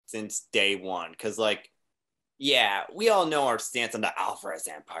since day one, because like, yeah, we all know our stance on the Alvarez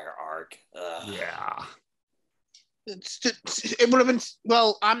Empire arc. Ugh. Yeah. It would have been,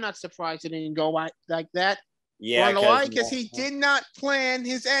 well, I'm not surprised it didn't go like that. Yeah, you know why? Because he did not plan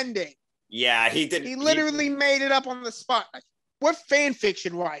his ending. Yeah, he did. He literally made it up on the spot. We're fan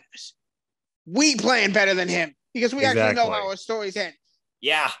fiction writers. We plan better than him because we actually know how our stories end.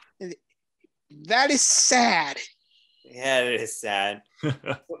 Yeah. That is sad. Yeah, it is sad.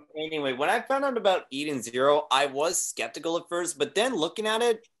 Anyway, when I found out about Eden Zero, I was skeptical at first, but then looking at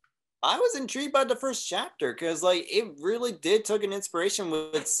it, I was intrigued by the first chapter because like it really did took an inspiration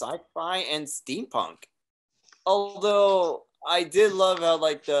with sci-fi and steampunk. Although I did love how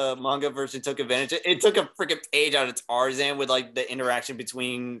like the manga version took advantage. It took a freaking page out of Tarzan with like the interaction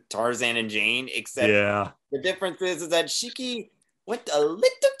between Tarzan and Jane, except the difference is that Shiki went a little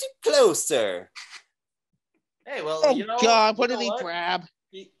too closer. Hey, well, oh God, what did he grab?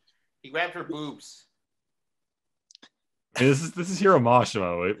 He grabbed her boobs. This is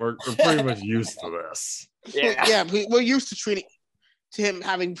Hiromashima. We're pretty much used to this. Yeah, we're used to him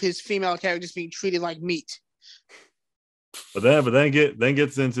having his female characters being treated like meat. But then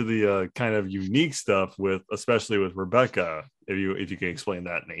gets into the kind of unique stuff especially with Rebecca. If you can explain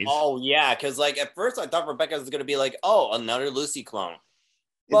that, Nate. Oh yeah, because like at first I thought Rebecca was gonna be like, oh, another Lucy clone.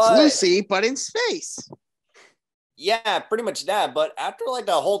 It's Lucy, but in space. Yeah, pretty much that. But after like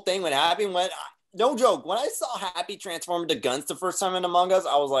the whole thing went happening, no joke, when I saw Happy transform into guns the first time in the mangas,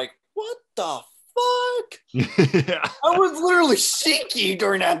 I was like, what the fuck? Yeah. I was literally shaking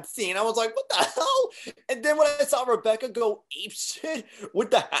during that scene. I was like, what the hell? And then when I saw Rebecca go apeshit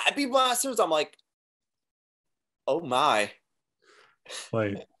with the Happy Blasters, I'm like, oh my.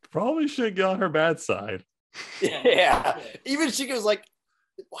 Like, probably should get on her bad side. Yeah. Even she was like,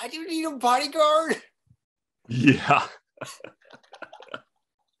 why do you need a bodyguard? Yeah.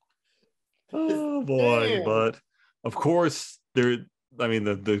 Oh boy. Damn. But of course the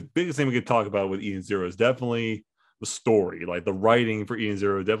biggest thing we could talk about with Eden Zero is definitely the story. Like the writing for Eden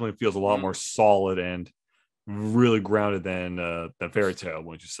Zero definitely feels a lot more solid and really grounded than Fairy Tail,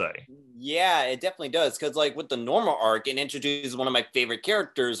 wouldn't you say? Yeah, it definitely does. Because like with the normal arc, it introduces one of my favorite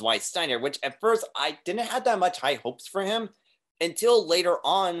characters, White Steiner, which at first I didn't have that much high hopes for him until later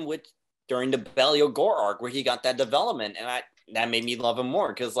on, during the Bellio Gore arc, where he got that development, and that made me love him more.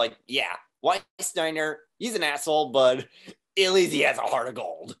 Because like, yeah, White Steiner, he's an asshole, but at least he has a heart of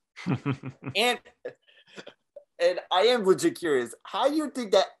gold. and I am legit curious, how do you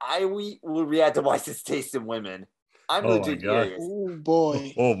think that Iwi will react to White's taste in women? I'm legit curious. Oh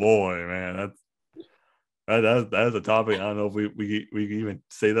boy. Oh boy, man. That's a topic. I don't know if we can even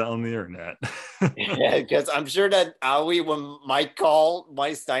say that on the internet. Yeah, because I'm sure that Aoi might call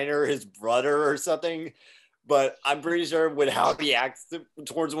Mike Steiner his brother or something, but I'm pretty sure with how he acts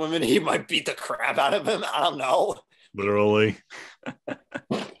towards women, he might beat the crap out of him. I don't know. Literally.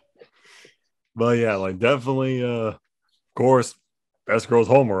 But yeah, like definitely, of course, best girl's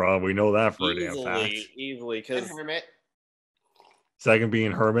Homura. We know that for a damn fact. Easily, because Hermit. Second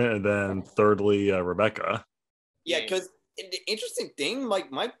being Hermit, and then thirdly Rebecca. Yeah, because the interesting thing,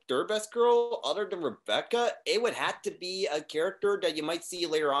 like my third best girl, other than Rebecca, it would have to be a character that you might see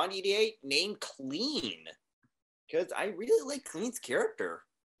later on EDA named Clean. Because I really like Clean's character.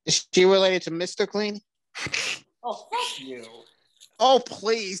 Is she related to Mr. Clean? Oh, fuck you. Oh,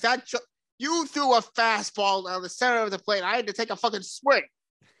 please. You threw a fastball down the center of the plate. I had to take a fucking swing.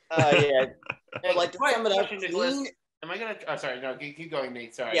 Yeah. Hey, like, to sum it up, Clean. Am I gonna? Oh, sorry. No, keep going,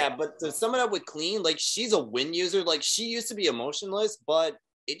 Nate. Sorry. Yeah, but to sum it up with Clean, like she's a win user. Like she used to be emotionless, but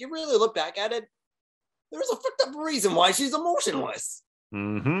if you really look back at it, there's a fucked up reason why she's emotionless.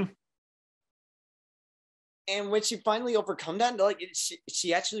 Mm-hmm. And when she finally overcome that, like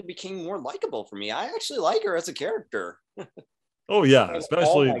she actually became more likable for me. I actually like her as a character. Oh yeah, And,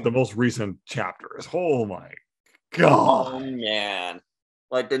 especially the most recent chapters. Oh my god. Oh man.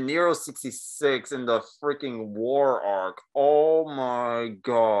 Like the Nero 66 in the freaking war arc. Oh my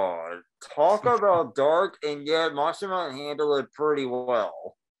god. Talk about dark, and yet Mashima handled it pretty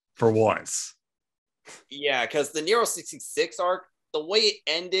well. For once. Yeah, because the Nero 66 arc, the way it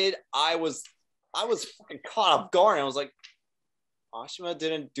ended, I was fucking caught off guard. And I was like, Mashima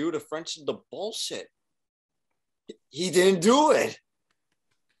didn't do the friendship, the bullshit. He didn't do it.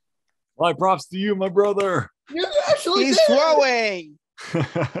 My props to you, my brother. You actually He's did. throwing.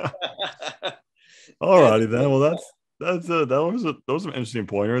 Alrighty then. Well, those are some interesting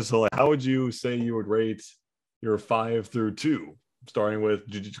pointers. So, like, how would you say you would rate your 5 through 2, starting with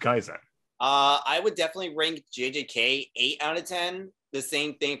Jujutsu Kaisen? I would definitely rank JJK 8 out of 10. The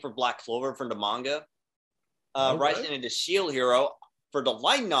same thing for Black Clover from the manga. Okay. Rising into Shield Hero for the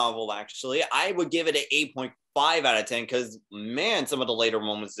light novel, actually, I would give it an 8.5 out of 10 because, man, some of the later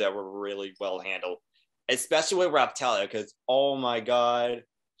moments that were really well handled, especially with Raptalia, because, oh my god,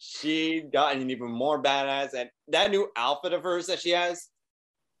 she gotten even more badass. And that new outfit of hers that she has,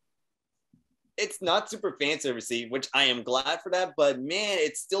 it's not super fancy to see, which I am glad for that, but man,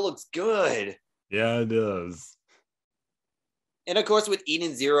 it still looks good. Yeah, it does. And of course, with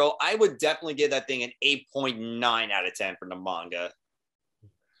Eden Zero, I would definitely give that thing an 8.9 out of 10 for the manga.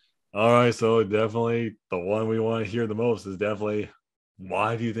 All right, so definitely the one we want to hear the most is definitely,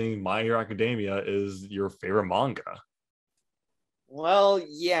 why do you think My Hero Academia is your favorite manga? Well,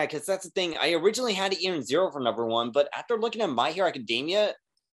 yeah, because that's the thing. I originally had Eden Zero for number 1, but after looking at My Hero Academia,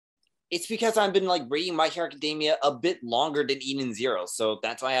 it's because I've been like reading My Hero Academia a bit longer than Eden Zero, so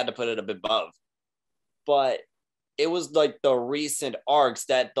that's why I had to put it a bit above. But it was like the recent arcs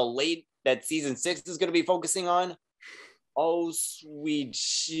that that season 6 is going to be focusing on. Oh, sweet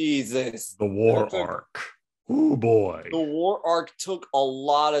Jesus. The war arc. Oh boy. The war arc took a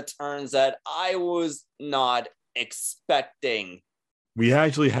lot of turns that I was not expecting. We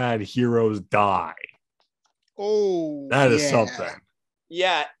actually had heroes die. Oh, That is something.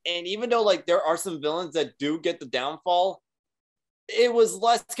 Yeah, and even though like there are some villains that do get the downfall, it was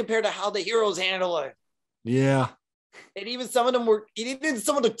less compared to how the heroes handle it. Yeah. And even some of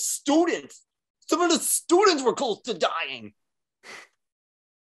the students were close to dying.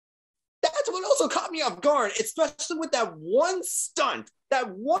 That's what also caught me off guard, especially with that one stunt. I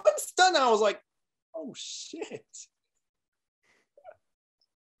was like, oh shit.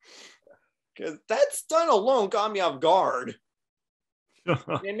 Because that stunt alone got me off guard.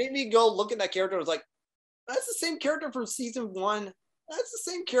 It made me go look at that character. I was like, that's the same character from season 1. That's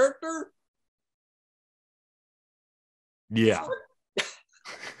the same character. Yeah.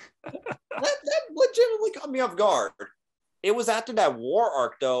 that legitimately caught me off guard. It was after that war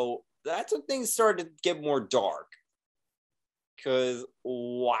arc, though, that's when things started to get more dark. Because,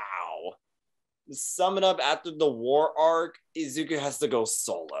 wow. To sum it up, after the war arc, Izuku has to go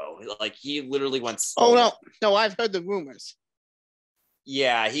solo. Like, he literally went solo. Oh, no, I've heard the rumors.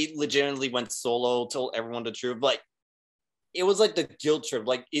 Yeah, he legitimately went solo, told everyone the truth. Like, it was like the guilt trip.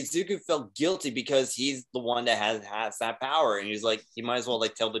 Like, Izuku felt guilty because he's the one that has that power. And he's like, he might as well,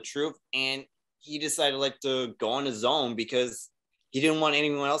 like, tell the truth. And he decided, like, to go on his own because he didn't want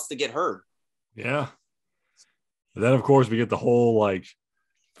anyone else to get hurt. Yeah. And then, of course, we get the whole, like,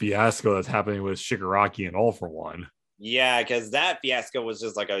 fiasco that's happening with Shigaraki and All for One. Yeah, because that fiasco was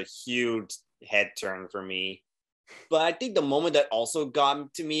just, like, a huge head turn for me. But I think the moment that also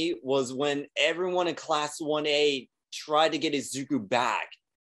got to me was when everyone in Class 1A tried to get Izuku back.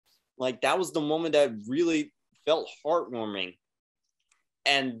 Like, that was the moment that really felt heartwarming.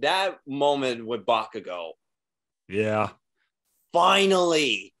 And that moment with Bakugo. Yeah.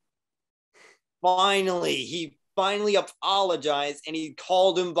 Finally, he finally apologized and he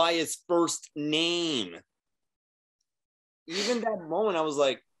called him by his first name. Even that moment, I was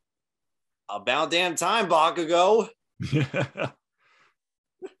like, about damn time, Bakugo. Yeah.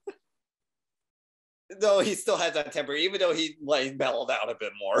 though he still has that temper, even though he like mellowed out a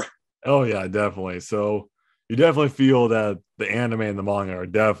bit more. Oh yeah, definitely. So you definitely feel that the anime and the manga are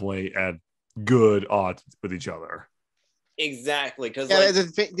definitely at good odds with each other. Exactly, because Yeah,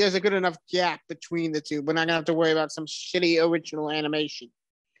 there's a good enough gap between the two. We're not gonna have to worry about some shitty original animation.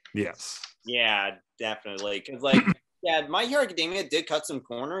 Yes. yeah, definitely. Because like, yeah, My Hero Academia did cut some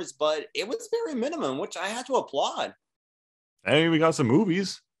corners, but it was very minimum, which I had to applaud. Hey, we got some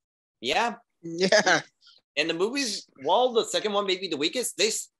movies. Yeah, Yeah. and the movies, while the second one may be the weakest,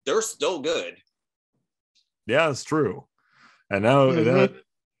 they're still good. Yeah, it's true. And now,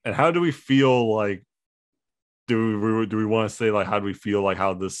 and how do we feel like? Do we want to say like how do we feel like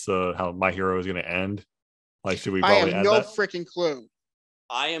how this how My Hero is going to end? Like, should we I probably have add no that? freaking clue.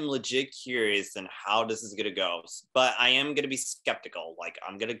 I am legit curious on how this is gonna go, but I am gonna be skeptical. Like,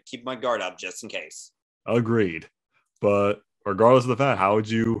 I'm gonna keep my guard up just in case. Agreed. But regardless of the fact, how would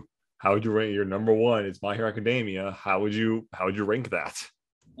you rate your number one? It's My Hero Academia. How would you rank that?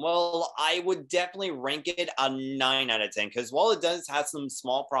 Well, I would definitely rank it a 9 out of 10 because while it does have some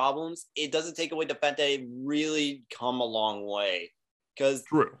small problems, it doesn't take away the fact that it really come a long way. Because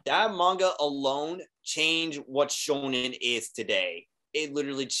True. that manga alone changed what shonen is today. It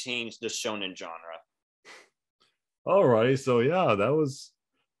literally changed the shonen genre. All right. So yeah,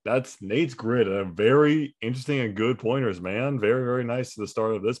 that's Nate's grid. A very interesting and good pointers, man. Very, very nice to the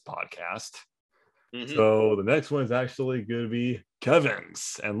start of this podcast. Mm-hmm. So the next one is actually going to be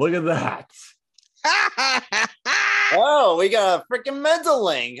Kevin's. And look at that. Oh, we got a freaking mental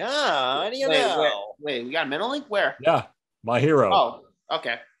link, huh? How do you know? Wait, we got a mental link? Where? Yeah, My Hero. Oh,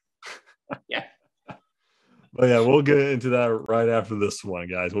 okay. Yeah. But yeah, we'll get into that right after this one,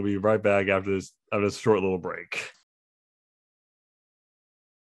 guys. We'll be right back after this short little break.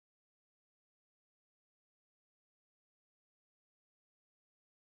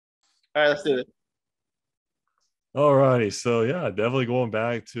 All right, let's do it. All righty. So yeah, definitely going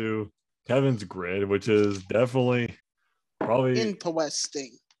back to Kevin's grid, which is definitely probably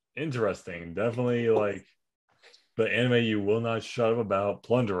Interesting. Definitely like the anime you will not shut up about,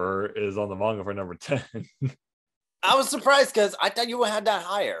 Plunderer, is on the manga for number 10. I was surprised because I thought you had that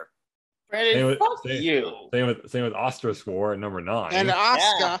higher. Brandon, fuck you. Same with Ostrich War at number 9. And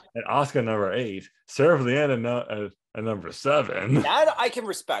Oscar. And Oscar number 8. Seraph of the End at number 7. That I can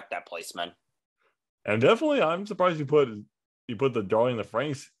respect that placement. And definitely, I'm surprised you put the Darling in the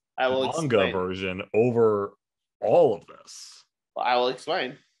Franxx manga version over all of this. Well, I will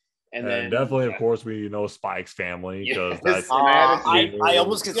explain. And then definitely, of course, we know Spike's family because that's. I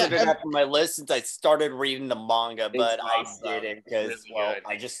almost considered that for my list since I started reading the manga, but I didn't because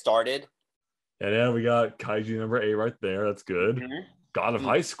I just started. And then we got Kaiju number 8 right there. That's good. Mm-hmm. God of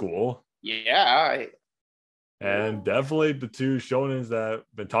High School. Yeah. And definitely the two shonens that have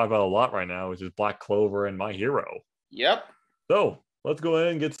been talked about a lot right now, which is Black Clover and My Hero. Yep. So let's go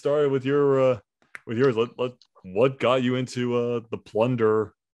ahead and get started with yours. What got you into the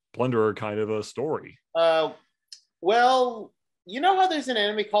plunderer kind of a story? Well, you know how there's an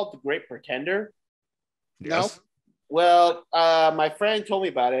anime called The Great Pretender? Yes. No. Well, my friend told me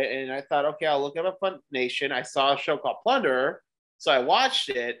about it, and I thought, okay, I'll look up Funimation. I saw a show called Plunderer, so I watched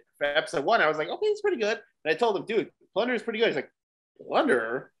it for episode 1. I was like, okay, it's pretty good. And I told him, dude, Plunderer is pretty good. He's like,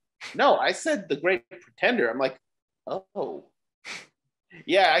 Plunderer? No, I said The Great Pretender. I'm like, oh.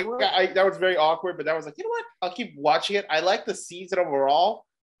 Yeah, I that was very awkward, but that was like, you know what? I'll keep watching it. I like the season overall.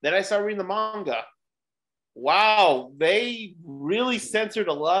 Then I started reading the manga. Wow, they really censored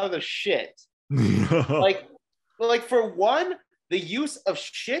a lot of the shit. Like for one, the use of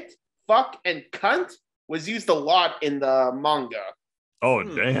shit, fuck, and cunt was used a lot in the manga. Oh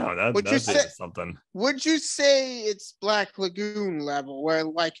damn, that's something. Would you say it's Black Lagoon level, where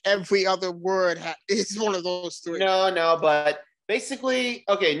like every other word is one of those 3? No, but basically,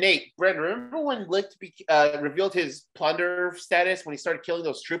 okay, Nate, Brent, remember when Licht revealed his plunder status when he started killing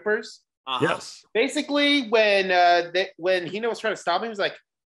those troopers? Yes. Basically, when Hina was trying to stop him, he was like,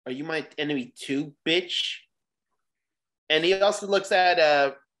 "Are you my enemy too, bitch?" And he also looks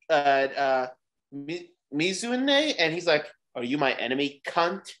at Mizune, and he's like, "Are you my enemy,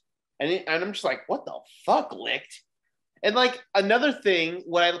 cunt?" And I'm just like, "What the fuck, Licht?" And like another thing,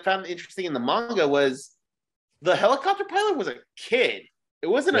 what I found interesting in the manga was the helicopter pilot was a kid. It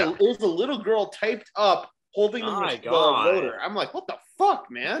wasn't it was a little girl typed up holding the rotor. I'm like, what the fuck,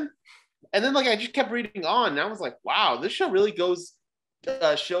 man? And then like I just kept reading on, and I was like, wow, this show really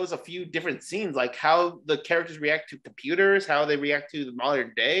shows a few different scenes, like how the characters react to computers, how they react to the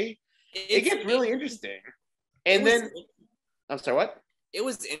modern day. It gets really interesting. And then I'm sorry, what? It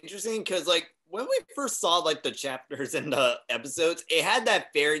was interesting because like when we first saw like the chapters and the episodes, it had that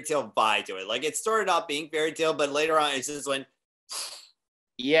fairy tale vibe to it. Like it started out being fairy tale, but later on it just went.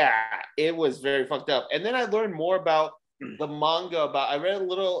 Yeah, it was very fucked up. And then I learned more about the manga. I read a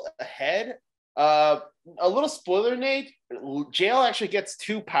little ahead. A little spoiler, Nate. Jail actually gets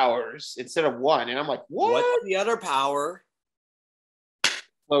 2 powers instead of 1, and I'm like, what? What's the other power?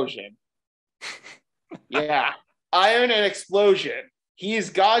 Explosion. Yeah, iron and explosion. He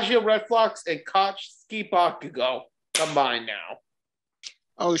is Gajia Red Fox and Kochski Bakugo combined now.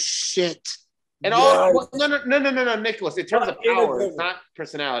 Oh shit! And all no, Nicholas. In terms of power, it's not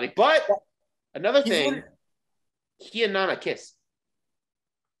personality. But another thing, he and Nana kiss.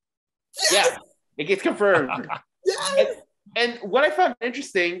 Yeah, it gets confirmed. And what I found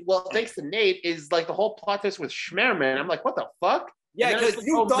interesting, well, thanks to Nate, is like the whole plot twist with Schmerman. I'm like, what the fuck? Yeah, because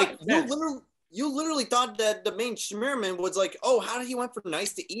you literally thought that the main Schmerman was like, oh, how did he went from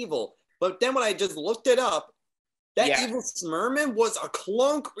nice to evil? But then when I just looked it up, that evil Schmerman was a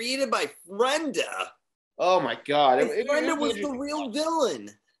clone created by Frenda. Oh my god. Frenda was the real villain.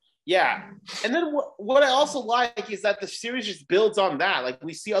 Yeah. And then what I also like is that the series just builds on that. Like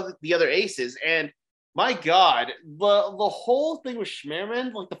we see the other aces, and my god, the whole thing with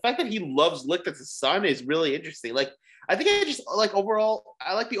Schmerman, like the fact that he loves Licht as his son is really interesting. Like I think I just like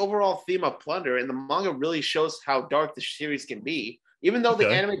I like the overall theme of plunder, and the manga really shows how dark the series can be, even though the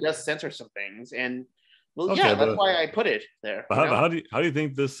anime does censor some things. And that's why I put it there. How do you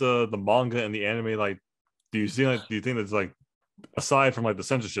think this the manga and the anime, like, do you think that's like, aside from like the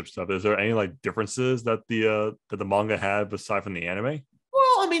censorship stuff, is there any like differences that the manga had aside from the anime?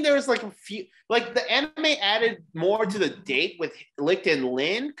 Well, I mean, there was like a few, like the anime added more to the date with Licht and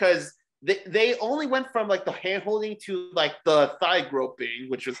Lin, because they only went from like the hand holding to like the thigh groping,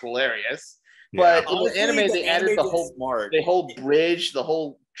 which was hilarious. But in the anime, they added the whole bridge, the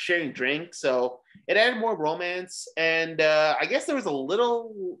whole sharing drink. So it added more romance. And I guess there was a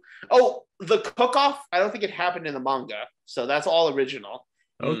little, the cook-off, I don't think it happened in the manga. So that's all original.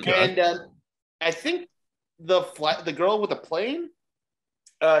 Okay. And I think the girl with the plane,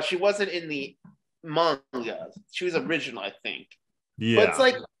 she wasn't in the manga. She was original, I think. Yeah.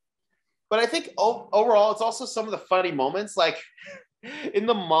 But I think overall, it's also some of the funny moments. Like in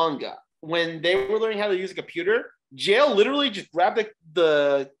the manga, when they were learning how to use a computer, Jail literally just grabbed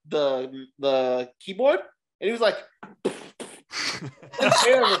the keyboard, and he was like,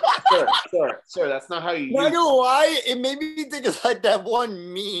 sir, that's not how you use it. Not gonna lie, it made me think of like that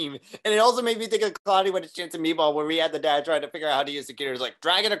one meme, and it also made me think of Cloudy with a Chance of Meatball, where we had the dad trying to figure out how to use the computer. It's like,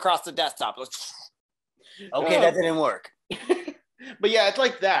 drag it across the desktop. Okay, that didn't work. But yeah, it's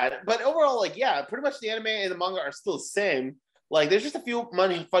like that. But overall, like, yeah, pretty much the anime and the manga are still the same. Like, there's just a few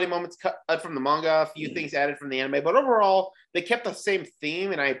funny moments cut from the manga, a few things added from the anime. But overall, they kept the same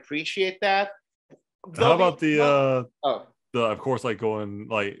theme, and I appreciate that. How about of course, like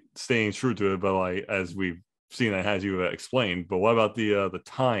staying true to it, but like as we've seen, that has you explained. But what about the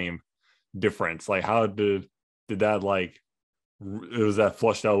time difference? Like, how did that was that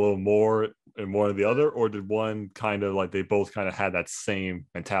flushed out a little more in one or the other, or did one kind of like they both kind of had that same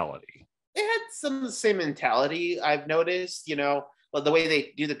mentality? It had some of the same mentality, I've noticed, the way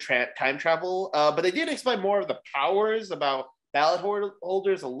they do the time travel. But they did explain more of the powers about ballot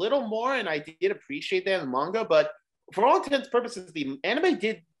holders a little more, and I did appreciate that in the manga. But for all intents and purposes, the anime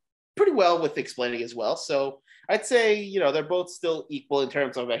did pretty well with explaining as well. So I'd say, they're both still equal in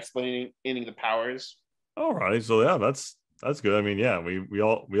terms of explaining the powers. All right. So yeah, that's good. I mean, yeah, we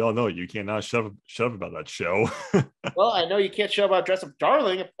all know you cannot shove about that show. Well, I know you can't shove about Dress Up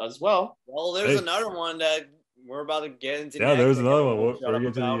Darling as well. Well, there's another one that we're about to get into. Yeah, there's another one. We're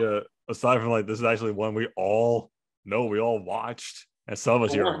getting to the aside from like this is actually one we all know, we all watched, and some of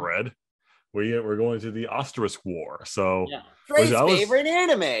us here have read. We're going to the Asterisk War. So Trey's favorite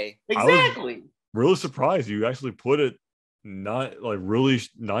anime. Exactly. I was really surprised you actually put it not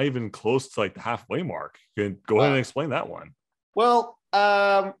even close to like the halfway mark. Go ahead and explain that one. Well,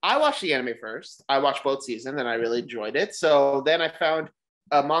 I watched the anime first. I watched both seasons and I really enjoyed it. So then I found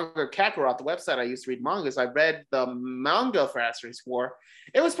a manga Kakarot, the website I used to read mangas. I read the manga for Asterisk War.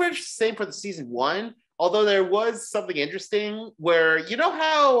 It was pretty much the same for the season 1, although there was something interesting where,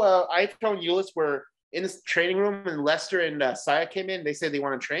 how Aito and Euless were in this training room and Lester and Saya came in. They said they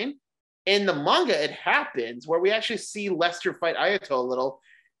want to train. In the manga, it happens where we actually see Lester fight Ayato a little,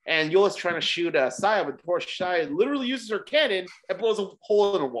 and Euless trying to shoot Saya, but poor Saya literally uses her cannon and blows a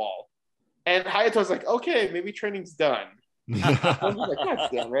hole in the wall. And Hayato's like, okay, maybe training's done. I'm just like, God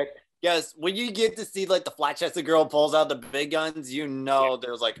damn it. Yes, when you get to see like the flat chested girl pulls out the big guns,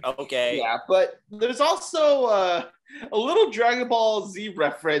 there's like, okay. Yeah, but there's also a little Dragon Ball Z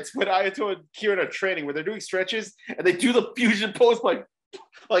reference when Ayato and Kieran are training where they're doing stretches and they do the fusion pose like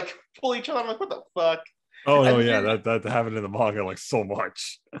pull each other. I'm like, what the fuck? Oh no, yeah, that happened in the manga like so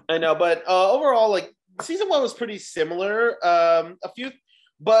much. I know, but overall, like season 1 was pretty similar.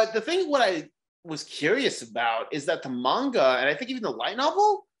 But the thing what I was curious about is that the manga and I think even the light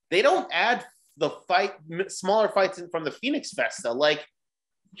novel, they don't add the smaller fights from the Phoenix Festa. Like,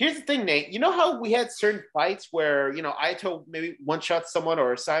 here's the thing, Nate. You know how we had certain fights where Ayato maybe one shot someone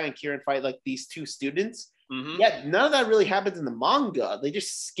or Sai and Kieran fight like these two students. Mm-hmm. Yeah, none of that really happens in the manga. They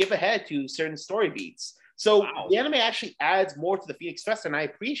just skip ahead to certain story beats. So the anime actually adds more to the Phoenix Fest, and I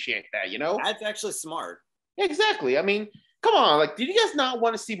appreciate that, That's actually smart. Exactly. I mean, come on. Like, did you guys not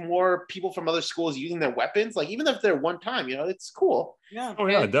want to see more people from other schools using their weapons? Like, even if they're one time, it's cool. Yeah. Oh,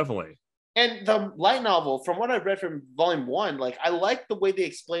 yeah, definitely. And the light novel, from what I've read from volume 1, like, I like the way they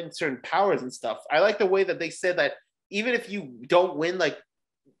explain certain powers and stuff. I like the way that they said that even if you don't win, like,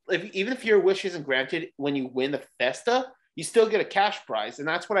 even if your wish isn't granted when you win the Festa, you still get a cash prize. And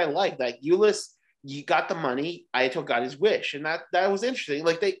that's what I like. Like, Euless, you got the money, Ayato got his wish, and that was interesting.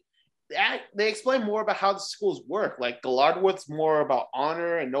 Like they explain more about how the schools work. Like Galardworth's more about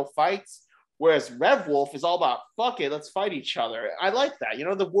honor and no fights, whereas Rev Wolf is all about fuck it, let's fight each other. I like that.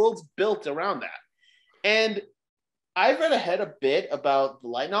 The world's built around that. And I read ahead a bit about the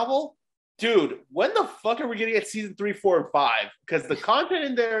light novel. Dude, when the fuck are we gonna get season 3, 4, and 5? Because the content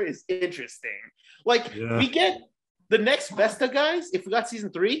in there is interesting. Like we get. The next Festa, guys, if we got season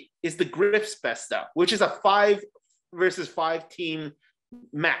 3, is the Griff's Festa, which is a 5 versus 5 team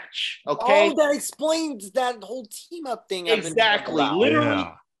match. Okay. Oh, that explains that whole team up thing. Exactly. Literally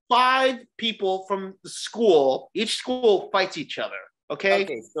 5 people from the school. Each school fights each other. Okay.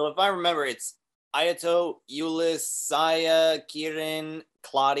 Okay. So if I remember, it's Ayato, Euless, Saya, Kieran,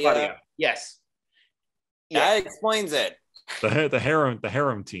 Claudia. Yes. That explains it. The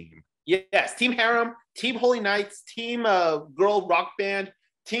harem team. Yes, Team Harem, Team Holy Knights, Team Girl Rock Band,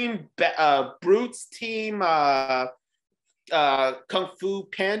 Team Brutes, Team Kung Fu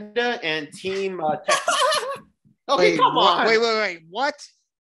Panda, and Team Okay, come on. Wait. What?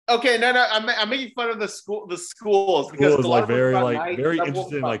 Okay, no, I'm making fun of the schools because it's like very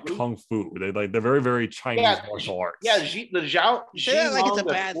interested in like kung fu. They're very very Chinese martial arts. Yeah, the Zhao. Like it's a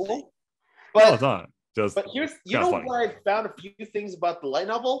bad thing. But no, it's not. But here's what I found a few things about the light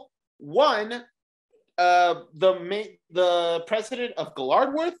novel. One, the president of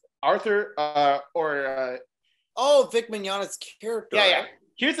Galardworth, Arthur, Vic Mignogna's character. Yeah.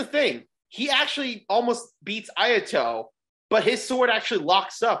 Here's the thing: he actually almost beats Ayato, but his sword actually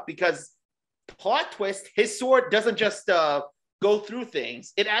locks up because plot twist: his sword doesn't just go through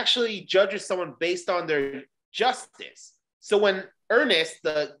things; it actually judges someone based on their justice. So when Ernest,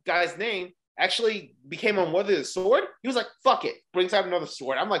 the guy's name, actually became unworthy of the sword, he was like, fuck it, brings out another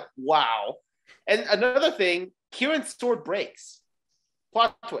sword. I'm like, wow. And another thing, Kieran's sword breaks.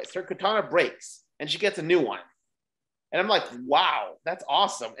 Plot twist, her katana breaks, and she gets a new one. And I'm like, wow, that's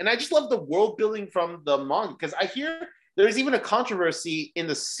awesome. And I just love the world building from the manga, because I hear there's even a controversy in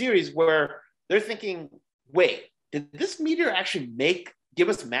the series where they're thinking, wait, did this meteor actually give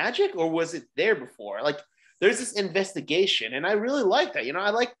us magic, or was it there before? Like, there's this investigation, and I really like that. I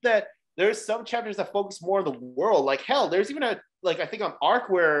like that there's some chapters that focus more on the world. Like, hell, there's even I think an arc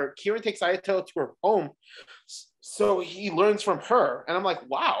where Kieran takes Ayato to her home so he learns from her. And I'm like,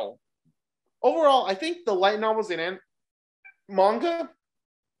 wow. Overall, I think the light novels and manga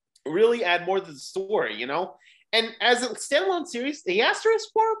really add more to the story, And as a standalone series, the Asterisk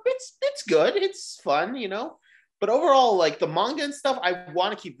War, it's good. It's fun, But overall, like the manga and stuff, I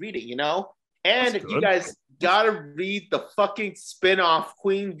want to keep reading, And if you guys gotta read the fucking spin-off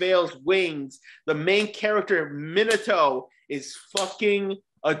Queen Veil's Wings. The main character, Minato, is fucking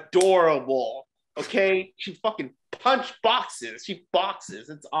adorable. Okay? She fucking punch boxes. She boxes.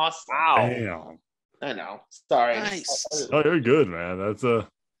 It's awesome. Wow. Damn. I know. Sorry. Nice. Oh, you're good, man. That's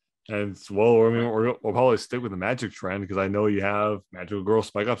and we'll probably stick with the magic trend because I know you have Magical Girl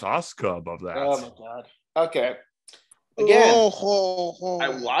Spike Up's Asuka above that. Oh my god. Okay. Again, I I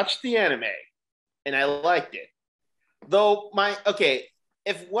watched the anime and I liked it. Though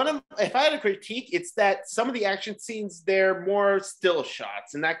if I had a critique, it's that some of the action scenes, they're more still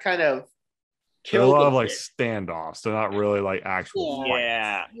shots, and that kind of killed a lot of like standoffs. They're not really like actual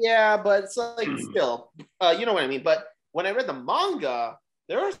fights. Yeah, but it's like still, you know what I mean. But when I read the manga,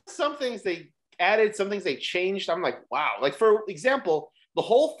 there are some things they added, some things they changed. I'm like, wow. Like for example, the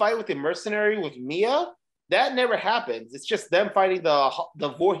whole fight with the mercenary with Mia, that never happens. It's just them fighting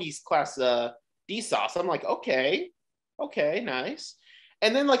the Voorhees class D-Sauce. I'm like, okay, nice.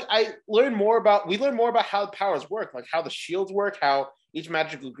 And then like we learn more about how the powers work, like how the shields work, how each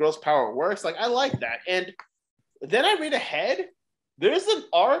magical girl's power works. Like I like that. And then I read ahead. There's an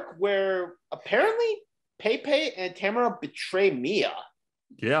arc where apparently Pepe and Tamara betray Mia.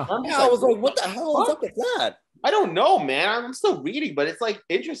 Yeah. I was like, what the hell is up with that? I don't know, man. I'm still reading, but it's like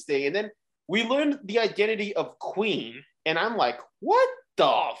interesting. And then we learned the identity of Queen, and I'm like, what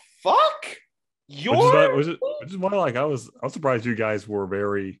the fuck? Which is why, like, I was surprised you guys were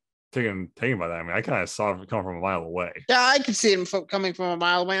very taken by that. I mean, I kind of saw it come from a mile away. Yeah, I could see him coming from a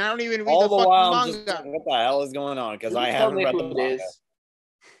mile away. I don't even read All the the fucking while, I'm manga. just like, what the hell is going on? Because I Should haven't we read tell the Nate who it manga. is?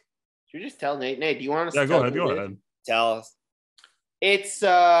 Should we just tell Nate? Nate, do you want us Yeah, to go tell ahead. who Go it is? ahead. Tell us. It's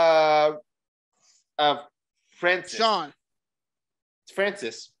Francis. Sean. It's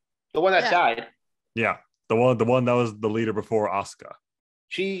Francis, the one that died. Yeah, the one that was the leader before Asuka.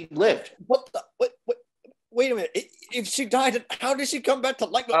 She lived. What the? Wait a minute. If she died, how did she come back to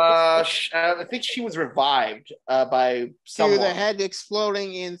life? I think she was revived by someone. To the head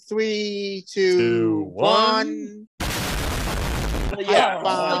exploding in 3, 2, 1. Yeah,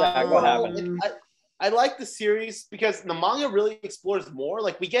 what happened? I like the series because the manga really explores more.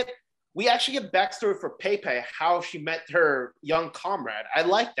 Like we actually get backstory for Pepe, how she met her young comrade. I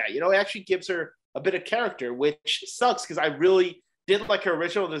like that. You know, it actually gives her a bit of character, which sucks because I really did like her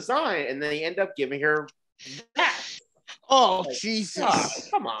original design, and then they end up giving her that. Oh, like, Jesus. God,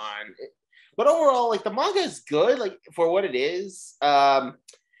 come on. But overall, like the manga is good, like for what it is. What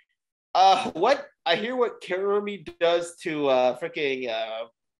I hear what Karumi does to freaking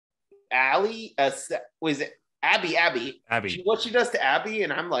Allie, was it Abby? What she does to Abby,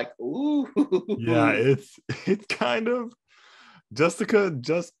 and I'm like, ooh. Yeah, it's kind of just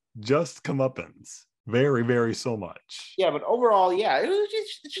comeuppance. Very, very so much. Yeah, but overall, yeah,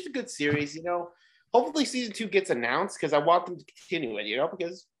 it's just a good series, you know. Hopefully season 2 gets announced because I want them to continue it, you know,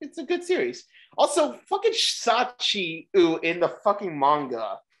 because it's a good series. Also, fucking Sachi in the fucking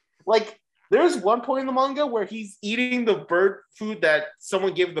manga. Like, there's one point in the manga where he's eating the bird food that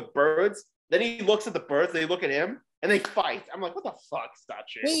someone gave the birds. Then he looks at the birds, they look at him, and they fight. I'm like, what the fuck,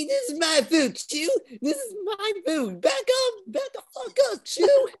 Sachi? Hey, this is my food, Chew. This is my food. Back the fuck up,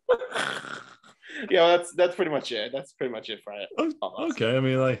 Chew. Yeah, that's pretty much it. That's pretty much it for it. Okay, I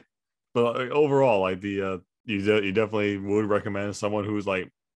mean, like, but like, overall, like you definitely would recommend someone who's like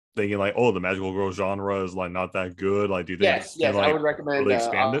thinking like, oh, the magical girl genre is like not that good. Like, do you think? Yes, like, I would recommend really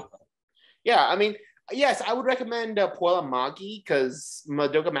expand it. Yeah, I mean, yes, I would recommend Poila Magi because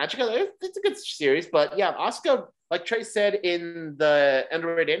Madoka Magica. It's a good series, but yeah, Asuka, like Trey said in the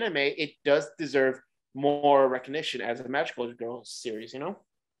underrated anime, it does deserve more recognition as a magical girl series. You know?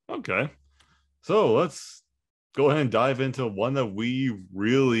 Okay, so let's go ahead and dive into one that we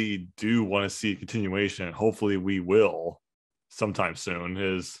really do want to see a continuation. Hopefully, we will sometime soon.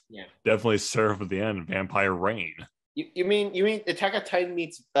 Is definitely Seraph of the End, Vampire Reign. You mean Attack on Titan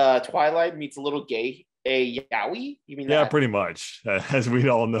meets Twilight meets a little gay yaoi? You mean yeah, that? pretty much. As we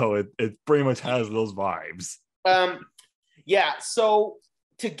all know, it pretty much has those vibes. Yeah. So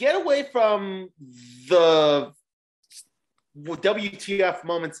to get away from the WTF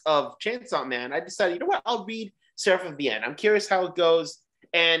moments of Chainsaw Man, I decided, you know what? I'll read Seraph of the End. I'm curious how it goes.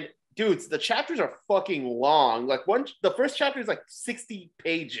 And dudes, the chapters are fucking long. Like the first chapter is like 60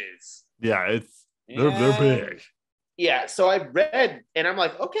 pages. Yeah, they're big. Yeah, so I read and I'm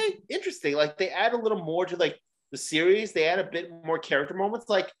like, okay, interesting. Like they add a little more to like the series. They add a bit more character moments.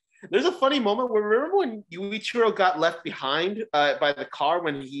 Like there's a funny moment where remember when Yuichiro got left behind by the car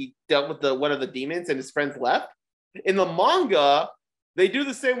when he dealt with one of the demons and his friends left? In the manga, they do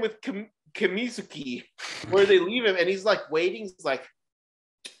the same with Kamizuki, where they leave him and he's like waiting. He's like,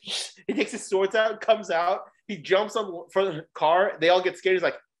 he takes his swords out, comes out, he jumps on front of the car. They all get scared. He's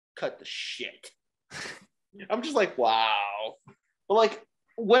like, cut the shit. I'm just like, wow. But like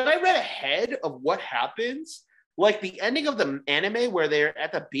when I read ahead of what happens, like the ending of the anime where they're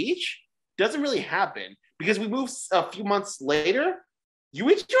at the beach doesn't really happen because we move a few months later.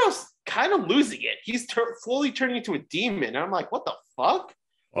 Yuichiro's kind of losing it. He's slowly turning into a demon. And I'm like, what the fuck?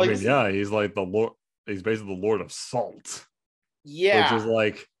 I mean, yeah, he's like the Lord. He's basically the Lord of Salt. Yeah. Which is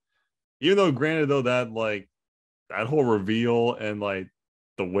like, even though granted though that like that whole reveal and like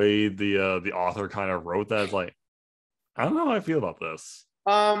the way the author kind of wrote that is like, I don't know how I feel about this.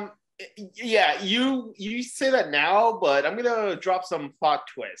 Yeah, you say that now, but I'm gonna drop some plot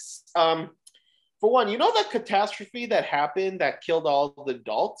twists. For one, you know that catastrophe that happened that killed all the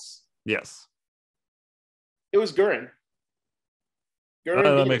adults? Yes. It was Gurren.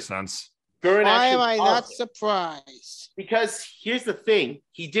 That makes sense. Gurren Why am actually I not caused it. surprised? Because here's the thing: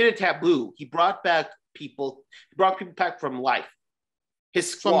 he did a taboo. He brought people back from life. His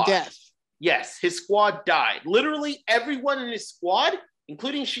squad. From death. Yes, his squad died. Literally everyone in his squad,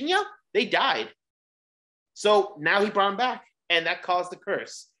 including Shinya, they died. So now he brought them back, and that caused the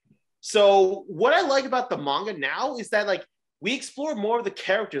curse. So what I like about the manga now is that like we explore more of the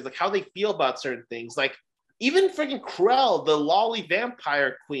characters, like how they feel about certain things. Like even freaking Krell, the lolly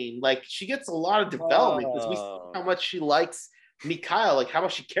vampire queen, like she gets a lot of development because we see how much she likes Mikhail, like how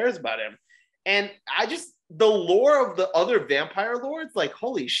much she cares about him. And the lore of the other vampire lords, like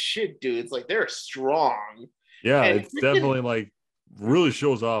holy shit, dudes, like they're strong. Yeah, And it's definitely like really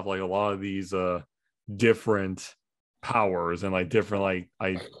shows off like a lot of these different powers and like different like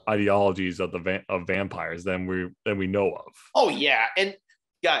ideologies of of vampires than we know of. Oh yeah, and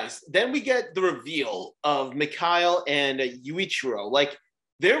guys, then we get the reveal of Mikhail and Yuichiro, like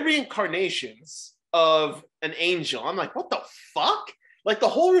they're reincarnations of an angel. I'm like, what the fuck? Like the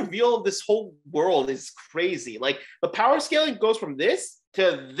whole reveal of this whole world is crazy. Like the power scaling goes from this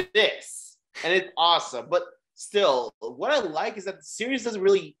to this, and it's awesome. But still, what I like is that the series doesn't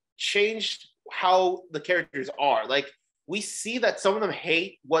really change how the characters are. Like we see that some of them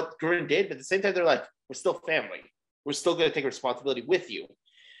hate what Gurren did, but at the same time, they're like, we're still family. We're still going to take responsibility with you.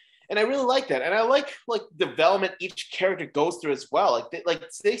 And I really like that. And I like development each character goes through as well. Like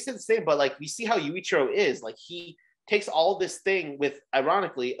they said the same, but like we see how Yuichiro is. Like he takes all this thing with,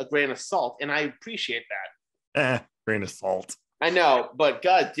 ironically, a grain of salt. And I appreciate that. Grain of salt. I know, but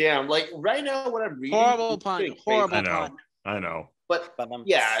goddamn, like right now what I'm reading. Horrible pun. Horrible pun. I know. But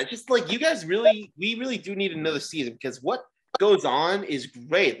yeah, it's just like you guys we really do need another season because what goes on is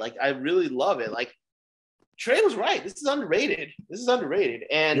great. Like I really love it. Like Trey was right. This is underrated.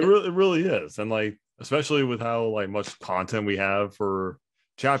 And it really is. And like, especially with how like much content we have for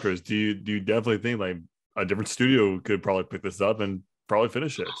chapters, do you definitely think like a different studio could probably pick this up and probably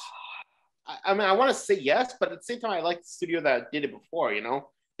finish it? I mean, I want to say yes, but at the same time, I like the studio that did it before. You know,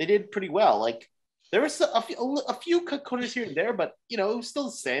 they did pretty well. Like there was a few corners here and there, but you know, it was still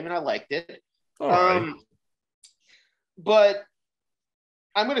the same, and I liked it. All right. But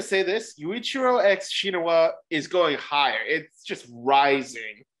I'm gonna say this: Yuichiro X Shinawa is going higher. It's just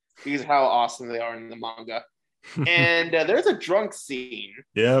rising because of how awesome they are in the manga. And there's a drunk scene.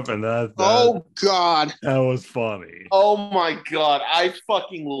 Yep, and that oh god, that was funny. Oh my god, I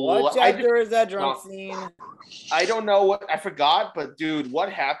fucking what chapter is that drunk scene? I don't know what I forgot, but dude,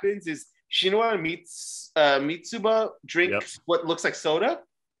 what happens is Shinoa and Mitsuba drink what looks like soda.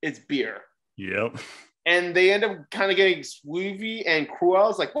 It's beer. Yep. And they end up kind of getting swoovy, and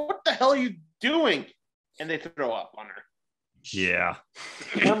Cruel's like, "What the hell are you doing?" And they throw up on her. Yeah.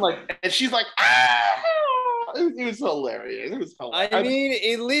 And I'm like, and she's like, "Ah!" It was hilarious. It was hilarious. I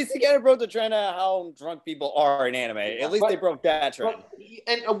mean, at least he kind of broke the trend of how drunk people are in anime. At least they broke that trend.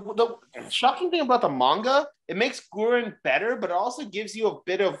 And the shocking thing about the manga, it makes Gurren better, but it also gives you a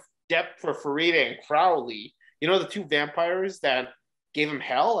bit of depth for Farida and Crowley. You know, the two vampires that gave him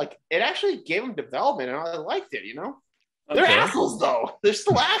hell? Like, it actually gave him development, and I liked it, you know? They're assholes, though. They're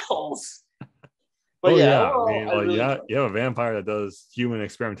still assholes. But you have a vampire that does human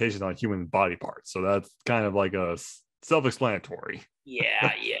experimentation on human body parts, so that's kind of like a self-explanatory.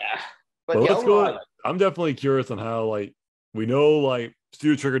 Yeah. But let's go. I'm definitely curious on how like we know like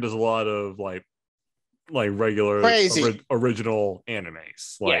Studio Trigger does a lot of like regular original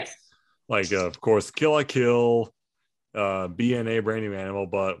animes, like of course Kill la Kill, BNA Brand New Animal,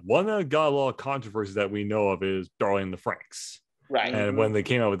 but one that got a lot of controversy that we know of is Darling in the Franxx. Right. And when they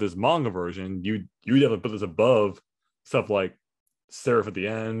came out with this manga version, you definitely put this above stuff like Seraph at the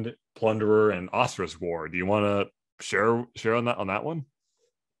End, Plunderer, and Ostrich War. Do you want to share on that one?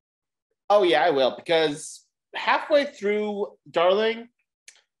 Oh yeah, I will, because halfway through Darling,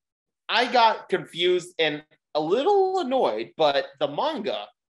 I got confused and a little annoyed, but the manga.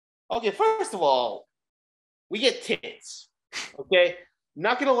 Okay, first of all, we get tits. Okay,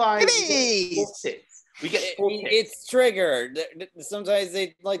 not gonna lie, tits. We get full tits. It's triggered. Sometimes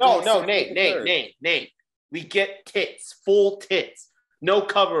they like. No, Nate. We get tits, full tits, no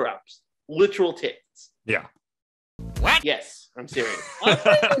cover-ups, literal tits. Yeah. What? Yes, I'm serious.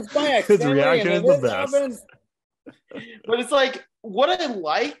 His reaction is the best. But it's like, what I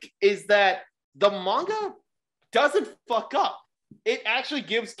like is that the manga doesn't fuck up. It actually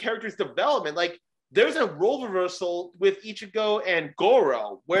gives characters development. Like, there's a role reversal with Ichigo and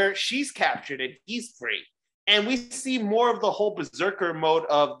Goro where she's captured and he's free. And we see more of the whole berserker mode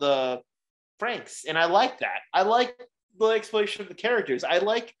of the Franxx. And I like that. I like the exploration of the characters. I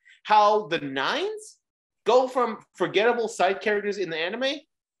like how the Nines go from forgettable side characters in the anime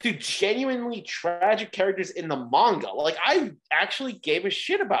to genuinely tragic characters in the manga. Like, I actually gave a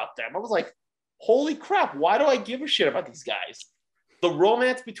shit about them. I was like, holy crap, why do I give a shit about these guys? The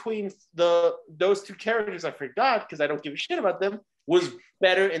romance between those two characters, I forgot because I don't give a shit about them, was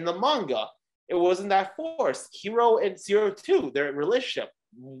better in the manga. It wasn't that forced. Hero and Zero Two, their relationship,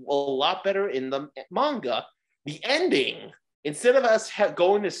 a lot better in the manga. The ending, instead of us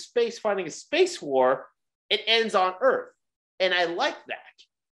going to space, fighting a space war, it ends on Earth. And I like that.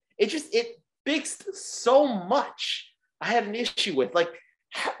 It fixed so much I had an issue with. Like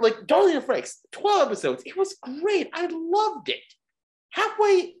Darling and Franks, 12 episodes. It was great. I loved it.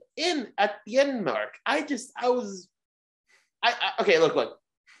 Halfway in at the end mark, okay, look.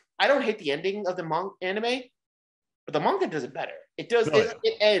 I don't hate the ending of the anime, but the manga does it better. It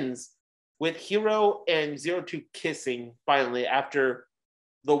ends with Hero and Zero Two kissing finally after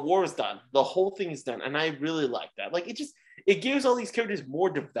the war's done. The whole thing is done, and I really like that. Like, it gives all these characters more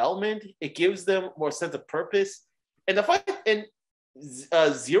development. It gives them more sense of purpose. And the fight in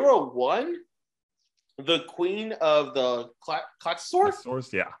 01, the queen of the clock source,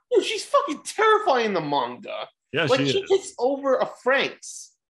 yeah. Dude, she's fucking terrifying in the manga. Yeah, like she takes over a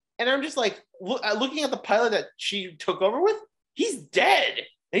Franks, and I'm just like looking at the pilot that she took over with. He's dead,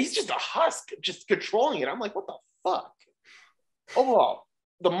 and he's just a husk, just controlling it. I'm like, what the fuck? Overall,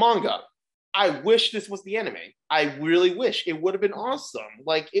 the manga, I wish this was the anime. I really wish it would have been awesome.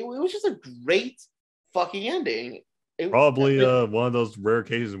 Like, it was just a great fucking ending. Probably one of those rare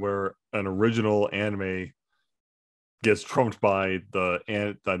cases where an original anime gets trumped by the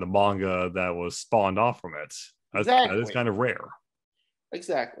manga that was spawned off from it. That is kind of rare.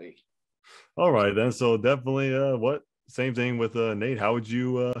 Exactly. All right, then. So definitely, same thing with Nate. How would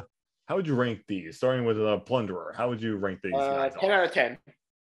you rank these? Starting with Plunderer. How would you rank these guys? 10 out of 10.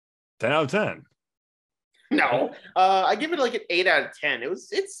 10 out of 10. No, I give it like an 8 out of 10.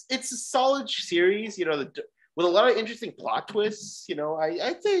 It's a solid series, with a lot of interesting plot twists.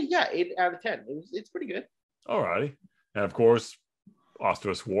 I'd say 8 out of 10. It's pretty good. All righty, and of course,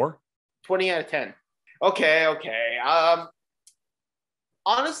 Osterous War. 20 out of 10. Okay.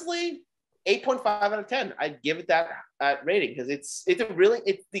 Honestly, 8.5 out of 10. I'd give it that rating because it's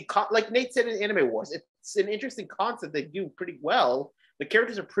like Nate said in Anime Wars. It's an interesting concept. They do pretty well. The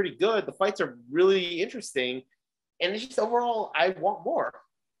characters are pretty good. The fights are really interesting, and it's just overall, I want more.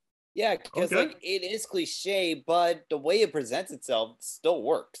 Yeah, because like it is cliche, but the way it presents itself still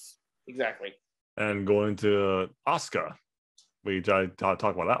works. Exactly. And going to Asuka, we talk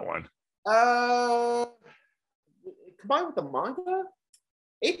about that one. Combined with the manga,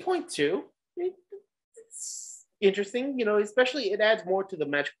 8.2. It's interesting, especially it adds more to the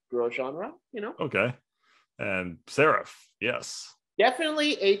magic girl genre, Okay. And Seraph, yes.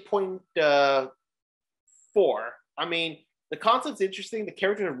 Definitely 8.4. I mean, the concept's interesting. The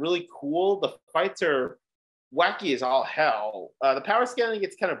characters are really cool. The fights are wacky as all hell. The power scaling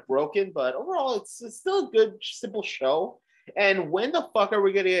gets kind of broken, but overall, it's still a good, simple show. And when the fuck are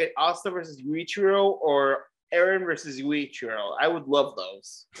we going to get Asta versus Yuichiro or Eren versus Yuichiro? I would love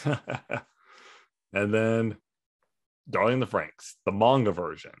those. And then Darling in the Franxx, the manga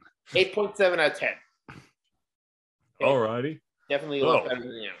version. 8.7 out of 10. All righty. Definitely a lot better than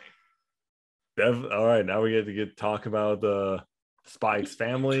the anime. All right, now we get to talk about the Spy X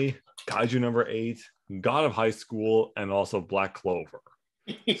Family, Kaiju number 8, God of High School, and also Black Clover.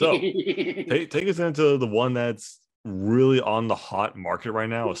 So take us into the one that's really on the hot market right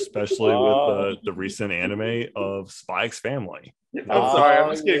now, especially with the recent anime of Spy X Family. I'm sorry, I'm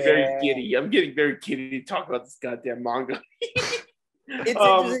just getting very giddy. I'm getting very giddy to talk about this goddamn manga. It's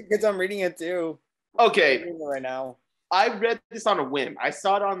interesting because I'm reading it too. Okay. I'm reading it right now. I read this on a whim. I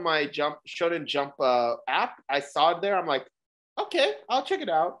saw it on my Shonen Jump app. I saw it there. I'm like, okay, I'll check it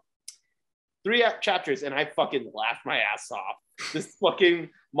out. 3 chapters, and I fucking laughed my ass off. This fucking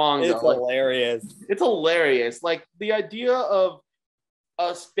manga. It's hilarious. It's hilarious. Like, the idea of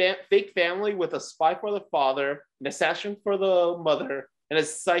a fake family with a spy for the father, an assassin for the mother, and a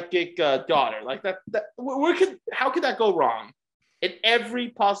psychic daughter. Like, how could that go wrong? In every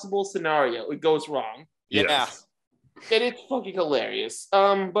possible scenario, it goes wrong. Yes. And it's fucking hilarious.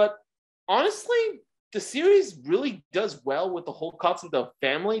 But honestly, the series really does well with the whole concept of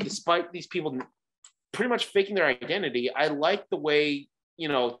family, despite these people pretty much faking their identity. I like the way,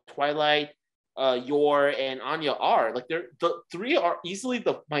 Twilight, Yor, and Anya are. Like, the 3 are easily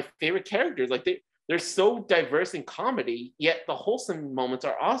my favorite characters. Like, they're so diverse in comedy, yet the wholesome moments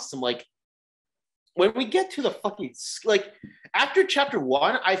are awesome. Like, when we get to the fucking, like, after chapter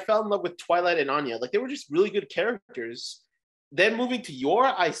 1, I fell in love with Twilight and Anya. Like, they were just really good characters. Then moving to Yor,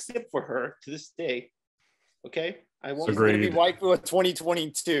 I sip for her to this day. Okay, I won't. She's gonna be Agreed. waifu of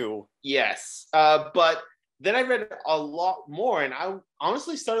 2022. Yes, but then I read a lot more, and I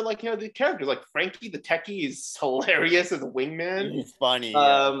honestly started liking the characters. Like Frankie the techie is hilarious as a wingman. He's funny.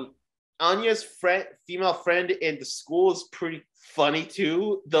 Yeah. Anya's female friend in the school is pretty funny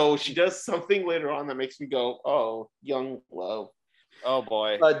too, though she does something later on that makes me go, "Oh, young love." Oh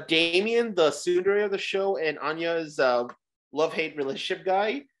boy. Damien, the tsundere of the show, and Anya's love-hate relationship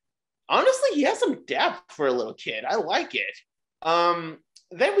guy. Honestly, he has some depth for a little kid. I like it.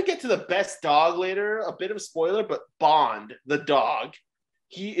 Then we get to the best dog later. A bit of a spoiler, but Bond, the dog,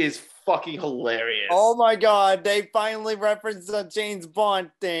 he is fucking hilarious. Oh my god, they finally referenced the James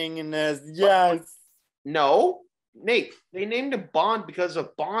Bond thing in this. Yes. No, Nate, they named him Bond because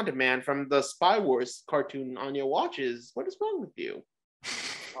of Bond Man from the Spy Wars cartoon Anya watches. What is wrong with you?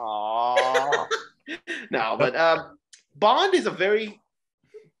 Aww. No, but Bond is a very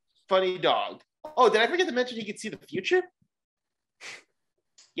funny dog. Oh, did I forget to mention he can see the future?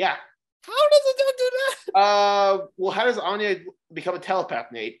 Yeah. How does it do that? Well, how does Anya become a telepath,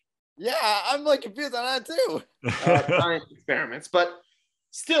 Nate? Yeah, I'm like confused on that too. Science experiments, but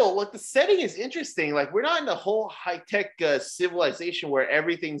still, like the setting is interesting. Like we're not in the whole high-tech civilization where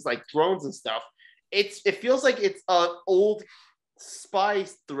everything's like drones and stuff. It feels like it's an old spy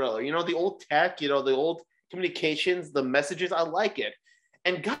thriller. You know, the old tech. You know, the old communications, the messages. I like it.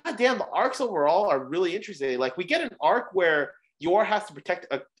 And goddamn, the arcs overall are really interesting. Like we get an arc where Yor has to protect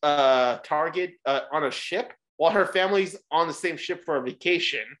a target on a ship while her family's on the same ship for a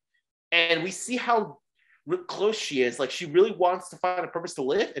vacation. And we see how close she is. Like she really wants to find a purpose to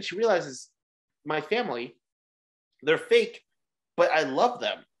live. And she realizes my family, they're fake, but I love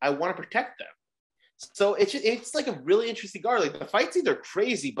them. I want to protect them. So it's like a really interesting arc. Like the fight scenes are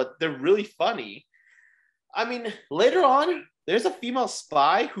crazy, but they're really funny. I mean, later on, there's a female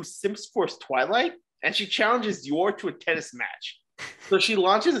spy who simps for Twilight, and she challenges Yor to a tennis match. So she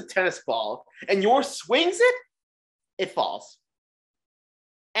launches a tennis ball, and Yor swings it, it falls,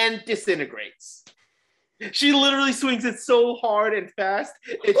 and disintegrates. She literally swings it so hard and fast,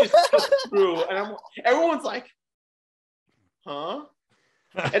 it just goes through. And everyone's like, huh?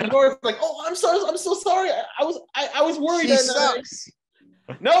 And Yor's like, oh, I'm so sorry. I was worried. She sucks.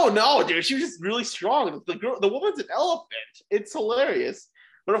 No, dude. She was just really strong. The woman's an elephant. It's hilarious.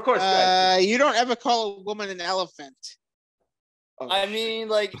 But of course, you don't ever call a woman an elephant. I mean,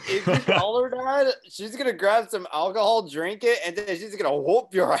 like, if you call her that, she's gonna grab some alcohol, drink it, and then she's gonna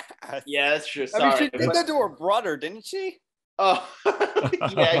whoop your ass. Yeah, that's true. I mean, she did that to her brother, didn't she? Oh,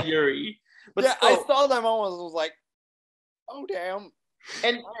 yeah, Yuri. But yeah, I saw that moment. Was like, oh damn.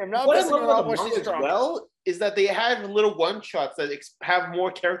 And I am not what I messing love around about when the she's manga as drunk. well is that they have little one shots that have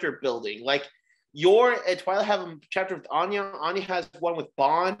more character building. Like Yor and Twilight have a chapter with Anya. Anya has one with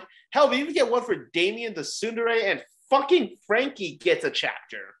Bond. Hell, we even get one for Damien the tsundere, and fucking Frankie gets a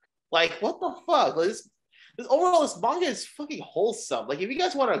chapter. Like, what the fuck? Like, this overall, this manga is fucking wholesome. Like, if you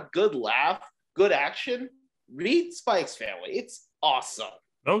guys want a good laugh, good action, read Spy X Family. It's awesome.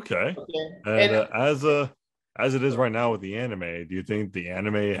 Okay. And as it is right now with the anime, do you think the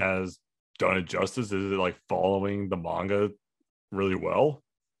anime has done it justice? Is it like following the manga really well?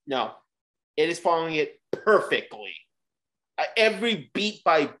 No, it is following it perfectly. Every beat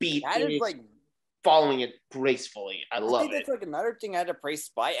by beat, That is like following it gracefully. I love think it. that's like another thing I had to praise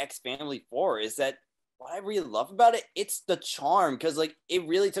Spy X Family for is that what I really love about it, it's the charm, because like it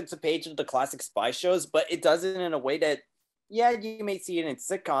really took the page of the classic spy shows, but it does it in a way that, yeah, you may see it in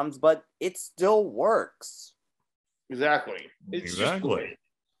sitcoms, but it still works. Exactly. It's exactly.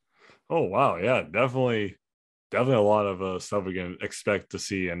 Oh wow, yeah, definitely a lot of stuff we can expect to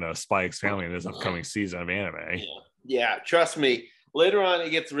see in Spy X Family in this upcoming season of anime. Yeah, trust me. Later on,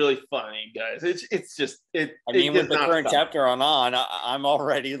 it gets really funny, guys. It's just it. I mean, with the current stop. chapter I'm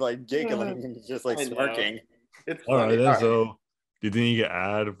already like giggling and just like smirking. It's all funny. right, then. So, do you think you can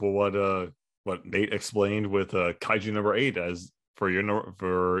add for what Nate explained with Kaiju number 8 as for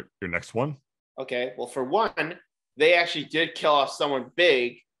your next one? Okay, well, for one, they actually did kill off someone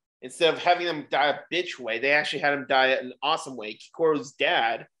big. Instead of having them die a bitch way, they actually had him die an awesome way. Kikoru's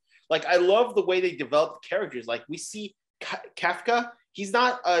dad. Like, I love the way they developed characters. Like, we see Kafka. He's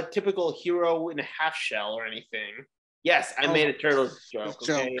not a typical hero in a half shell or anything. Yes, I made a turtle joke.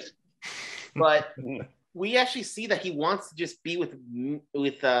 Okay, but we actually see that he wants to just be with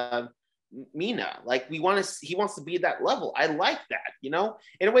Mina. Like he wants to be at that level. I like that, you know.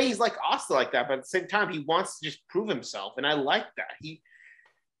 In a way, he's like Asta like that, but at the same time, he wants to just prove himself, and I like that. He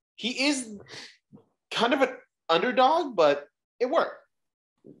is kind of an underdog, but it works.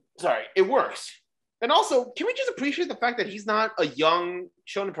 Sorry, it works. And also, can we just appreciate the fact that he's not a young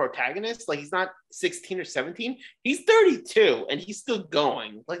shonen protagonist? Like, he's not 16 or 17. He's 32 and he's still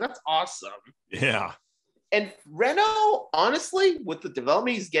going. Like, that's awesome. Yeah. And Reno, honestly, with the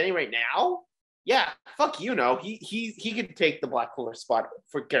development he's getting right now, yeah, fuck you know. He could take the Black Clover spot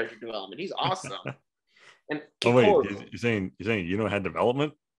for character development. He's awesome. And Oh wait, Kikoru, you're saying you know had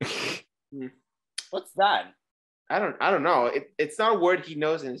development? What's that? I don't know. It's not a word he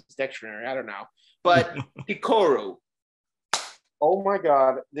knows in his dictionary. I don't know. But Hikaru, oh my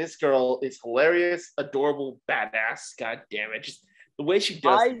god, this girl is hilarious, adorable, badass. God damn it. Just the way she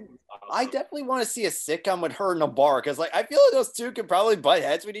does it. I definitely want to see a sitcom with her and Nabar, because like I feel like those two could probably butt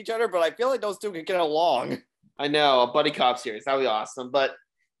heads with each other, but I feel like those two could get along. I know, a buddy cop series. That would be awesome. But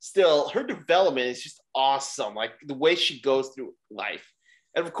still, her development is just awesome. Like the way she goes through life.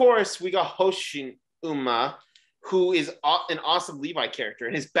 And of course, we got Hoshin Uma, who is an awesome Levi character.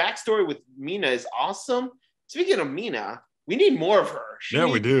 And his backstory with Mina is awesome. Speaking of Mina, we need more of her.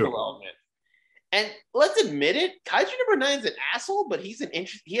 We do. Development. And let's admit it, Kaiju number 9 is an asshole, but he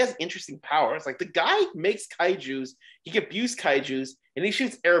has interesting powers. Like the guy makes kaijus, he can abuse kaijus, and he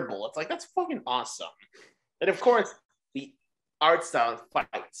shoots air bullets. Like that's fucking awesome. And of course, the art style and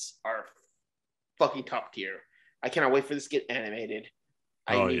fights are fucking top tier. I cannot wait for this to get animated.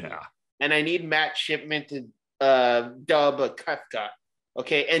 And I need Matt Shipman to dub Kafka.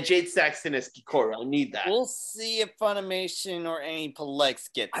 Okay, and Jade Saxton as Kikoru. I need that. We'll see if Funimation or any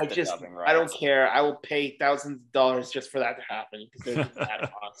Plex gets the dubbing right. I don't care. I will pay thousands of dollars just for that to happen because they're just that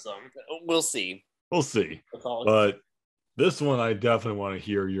awesome. We'll see. But this one, I definitely want to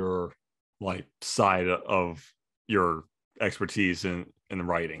hear your like side of your expertise in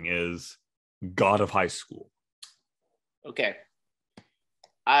writing is God of High School. Okay.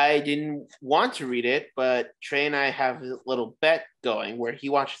 I didn't want to read it, but Trey and I have a little bet going where he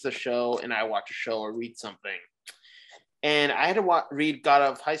watches a show and I watch a show or read something. And I had to read God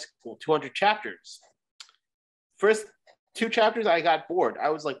of High School, 200 chapters. First 2 chapters, I got bored. I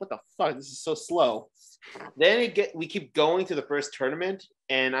was like, what the fuck? This is so slow. Then we keep going to the first tournament,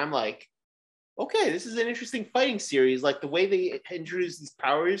 and I'm like, okay, this is an interesting fighting series. Like the way they introduce these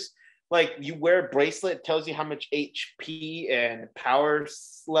powers, like you wear a bracelet, it tells you how much HP and power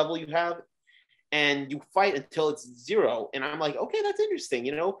level you have, and you fight until it's 0. And I'm like, okay, that's interesting.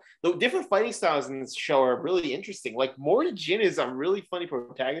 You know, the different fighting styles in this show are really interesting. Like Mori Jin is a really funny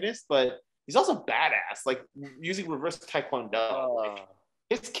protagonist, but he's also badass, like using reverse taekwondo. Like,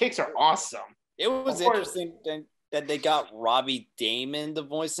 his kicks are awesome. It was interesting that they got Robbie Damon to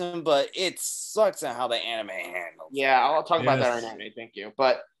voice him, but it sucks at how the anime handles. Yeah, I'll talk about that right now. Thank you.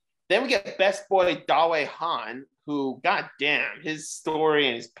 But then we get Best Boy Dawei Han, who, goddamn, his story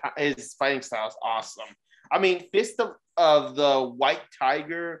and his fighting style is awesome. I mean, Fist of the White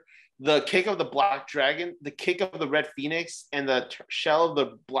Tiger, the kick of the Black Dragon, the kick of the Red Phoenix, and the shell of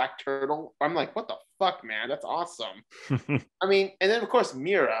the Black Turtle. I'm like, what the fuck, man? That's awesome. I mean, and then, of course,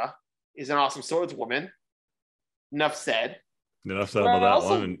 Mira is an awesome swordswoman. Enough said. Enough said about that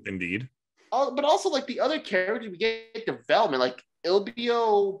one, indeed. But also, like, the other characters, we get development, like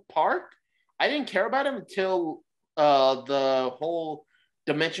Ilbio Park. I didn't care about him until the whole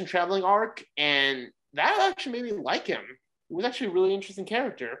dimension traveling arc, and that actually made me like him. It was actually a really interesting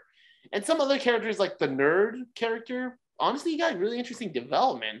character. And some other characters, like the nerd character, honestly, he got really interesting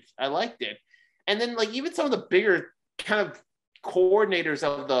development. I liked it. And then, like, even some of the bigger kind of coordinators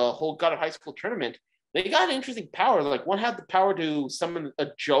of the whole God of High School tournament, they got an interesting power. Like, one had the power to summon a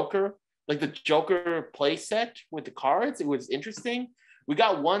Joker, like the Joker play set with the cards. It was interesting. We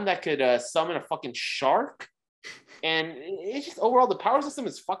got one that could summon a fucking shark. And it's just overall, the power system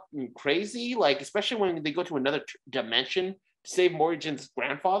is fucking crazy. Like, especially when they go to another dimension to save Morijin's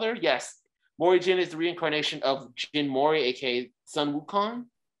grandfather. Yes, Morijin is the reincarnation of Jin Mori, aka Sun Wukong,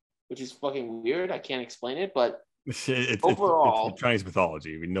 which is fucking weird. I can't explain it, but overall, it's Chinese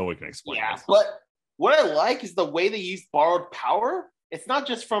mythology. We know we can explain it. But what I like is the way they use borrowed power. It's not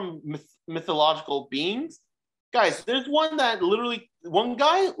just from mythological beings. Guys, there's one guy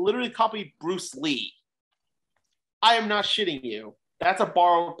literally copied Bruce Lee. I am not shitting you. That's a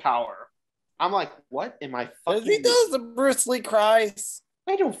borrowed power. I'm like, what am I fucking... He does the Bruce Lee cries.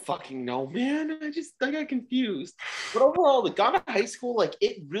 I don't fucking know, man. I got confused. But overall, the God of High School, like,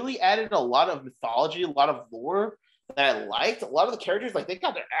 it really added a lot of mythology, a lot of lore that I liked. A lot of the characters, like, they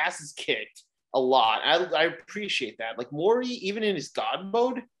got their asses kicked a lot. I appreciate that. Like, Mori, even in his God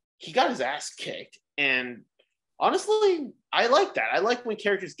mode, he got his ass kicked. And honestly, I like that. I like when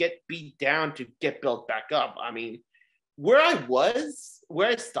characters get beat down to get built back up. I mean, where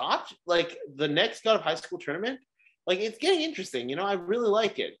I stopped, like, the next God of High School tournament, like it's getting interesting. I really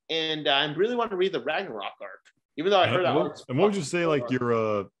like it, and I really want to read the Ragnarok arc. Even though I heard that. And what would you say, like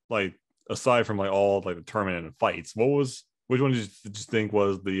your like aside from like all like the tournament and fights, which one did you just think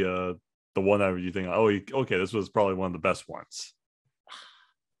was the one that you think, oh, okay, this was probably one of the best ones?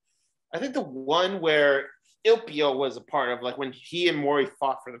 I think the one where Ilpio was a part of, like when he and Mori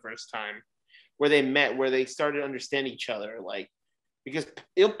fought for the first time, where they met, where they started understanding each other, like because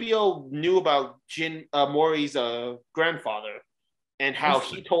Ilpio knew about Mori's grandfather and how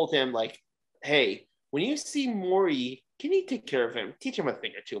he told him like, hey, when you see Mori, can you take care of him? Teach him a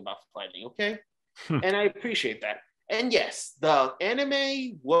thing or two about fighting, okay? And I appreciate that. And yes, the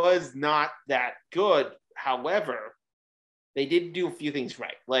anime was not that good. However, they did do a few things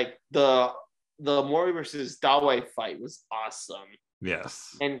right. Like the Mori versus Dawei fight was awesome.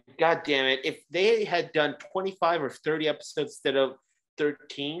 Yes. And god damn it, if they had done 25 or 30 episodes instead of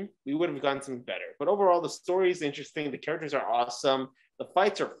 13, we would have gotten something better. But overall, the story is interesting. The characters are awesome. The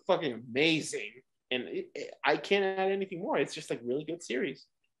fights are fucking amazing. And I can't add anything more. It's just like really good series.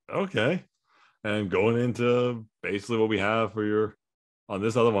 Okay. And going into basically what we have for your on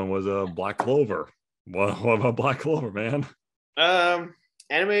this other one was Black Clover. What about Black Clover, man?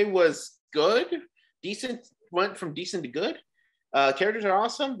 Anime was good, decent. Went from decent to good. Characters are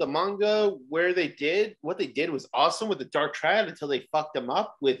awesome. The manga what they did was awesome with the Dark Triad until they fucked them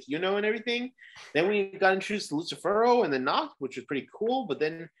up with and everything. Then we got introduced to Lucifero and the Noct, which was pretty cool. But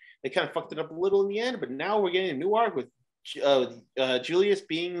then they kind of fucked it up a little in the end. But now we're getting a new arc with Julius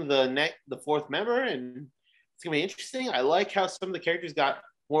being the fourth member, and it's gonna be interesting. I like how some of the characters got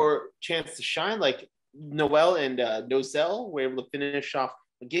more chance to shine, like Noelle and Nozel were able to finish off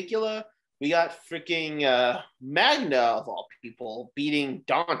Magicula. We got freaking Magna of all people beating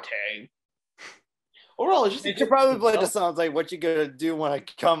Dante. Overall, it's just they should probably play the sounds like "What You Gonna Do When I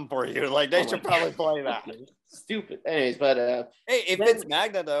Come For You." Like they should probably play that. Stupid. Anyways, but hey, if it's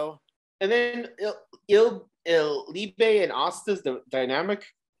Magna though, and then Libe and Asta's dynamic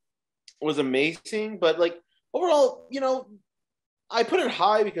was amazing, but like overall, I put it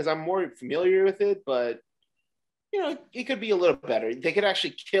high because I'm more familiar with it, but it could be a little better. They could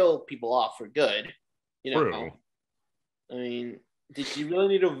actually kill people off for good. True. I mean, did you really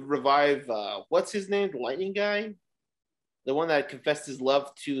need to revive what's his name? The lightning guy? The one that confessed his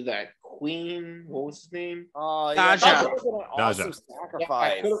love to that queen. What was his name? Yeah, that would have been an awesome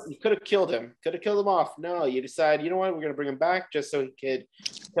sacrifice. Yeah, you could have killed him. Could have killed him off. No, you decide, you know what, we're gonna bring him back just so he could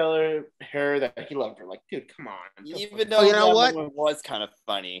tell her that he loved her. Like, dude, come on. Even though that one was kind of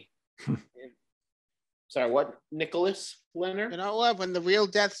funny. Sorry, what? Nicholas Leonard? You know what? When the real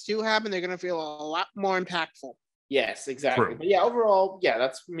deaths do happen, they're gonna feel a lot more impactful. Yes, exactly. True. But yeah, overall, yeah,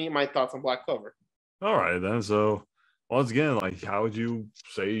 that's my thoughts on Black Clover. All right, then. So once again, like, how would you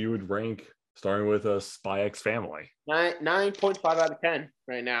say you would rank starting with a Spy X Family? 9.5 out of 10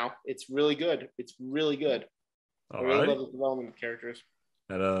 right now. It's really good. It's really good. All I really right. love the development of characters.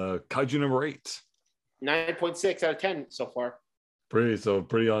 And Kaiju number 8. 9.6 out of 10 so far.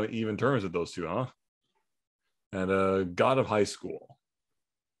 Pretty on even terms with those two, huh? And God of High School.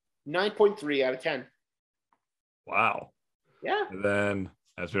 9.3 out of 10. Wow. Yeah. And then,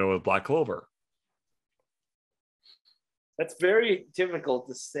 as we know, with Black Clover. That's very difficult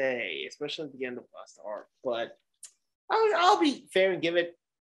to say, especially at the end of last arc. But I'll be fair and give it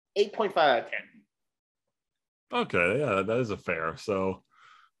 8.5 out of 10. Okay, yeah, that is a fair. So,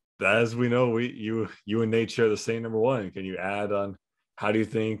 as we know, you and Nate share the same number 1. Can you add on how do you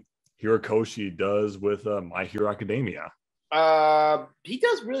think Hirokoshi does with My Hero Academia? He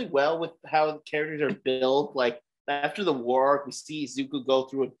does really well with how the characters are built. Like after the war, we see Izuku go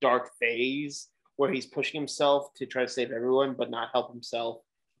through a dark phase where he's pushing himself to try to save everyone, but not help himself,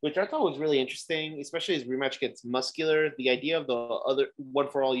 which I thought was really interesting, especially as Rematch gets muscular. The idea of the other One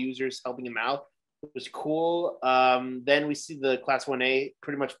For All users helping him out was cool. Then we see the Class 1A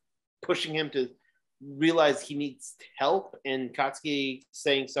pretty much pushing him to realize he needs help, and Katsuki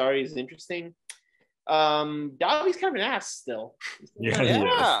saying sorry is interesting. Davi's kind of an ass still.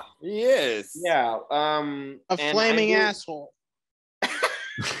 Yeah, he is. Yeah. A flaming asshole.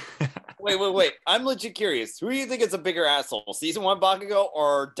 Wait. I'm legit curious. Who do you think is a bigger asshole? Season 1 Bakugo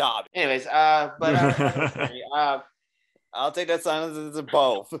or Dabi? Anyways, I'll take that silence as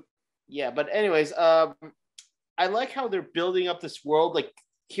both. Yeah, but anyways, I like how they're building up this world. Like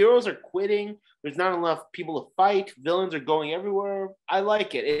heroes are quitting. There's not enough people to fight. Villains are going everywhere. I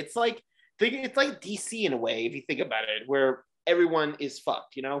like it. It's like DC in a way, if you think about it, where everyone is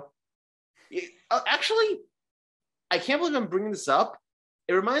fucked. Actually, I can't believe I'm bringing this up.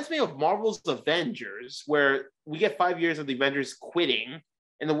 It reminds me of Marvel's Avengers, where we get 5 years of the Avengers quitting,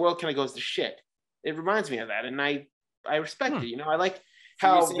 and the world kind of goes to shit. it reminds me of that, and I respect it. You know, I like So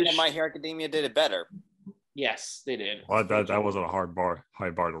how you're saying that My Hero Academia did it better. Yes, they did. Well, that wasn't a high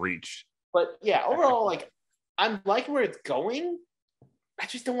bar to reach. But yeah, overall, like I'm liking where it's going. I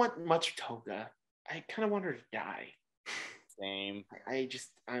just don't want much Toga. I kind of want her to die. Same.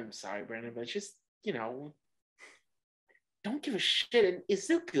 I'm sorry, Brandon, but it's just, don't give a shit. And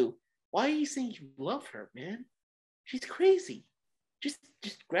Izuku, why are you saying you love her, man? She's crazy. Just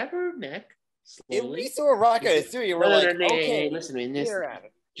grab her neck slowly. If we saw Rocket Azuri, we're like, okay, listen to me.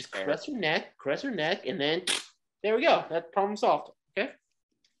 Just caress her neck, and then there we go. That problem solved. Okay,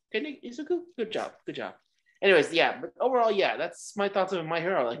 Izuku, good job. Anyways, yeah, but overall, yeah, that's my thoughts of My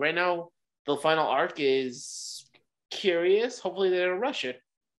Hero. Like right now, the final arc is curious. Hopefully, they don't rush it.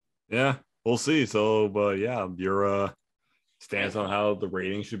 Yeah, we'll see. So, but yeah, your stance on how the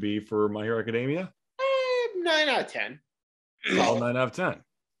rating should be for My Hero Academia? 9 out of 10. All 9 out of 10.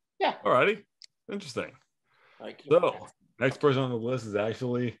 Yeah. Alrighty. Interesting. So, next person on the list is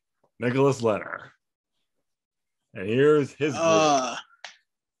actually Nicholas Lenner. And here's his group.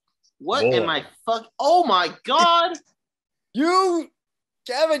 What am I Oh my god!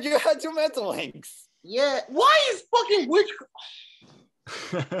 Kevin, you had 2 mental links. Yeah. Why is fucking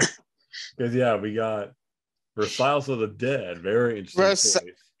Because yeah, we got Versailles of the Dead, very interesting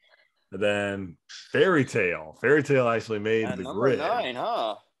choice. And then Fairy Tale. Fairy Tale actually made the number grid. 9,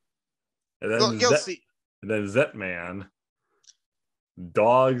 huh? And then Zetman.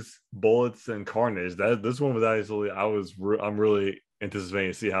 Dogs, Bullets, and Carnage. This one was actually I'm really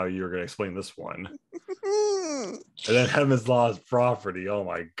anticipating to see how you're going to explain this one. And then Heaven's Lost Property. Oh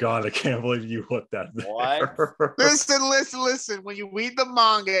my god, I can't believe you put that there. What? Listen. When you read the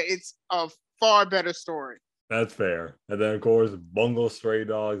manga, it's a far better story. That's fair. And then of course, Bungo Stray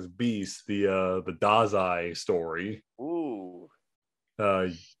Dogs Beast, the Dazai story. Ooh.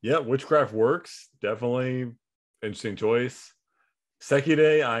 Yeah, Witchcraft Works. Definitely interesting choice.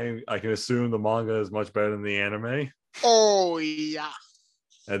 Sekide, I can assume the manga is much better than the anime. Oh yeah.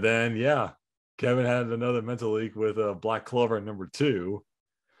 And then yeah, Kevin had another mental leak with Black Clover at number 2.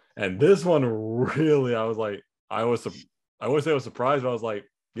 And this one really, I wouldn't say I was surprised, but I was like,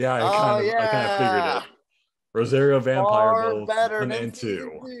 yeah, I kind of figured it. Rosario Vampire both 1 and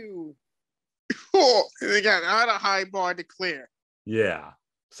 2. Oh, they got not a high bar to clear. Yeah.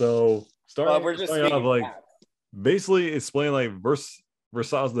 So starting off like basically explain like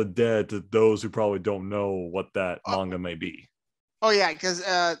Versailles of the Dead to those who probably don't know what that manga may be. Oh yeah, because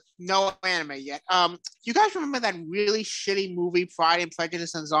no anime yet. You guys remember that really shitty movie Pride and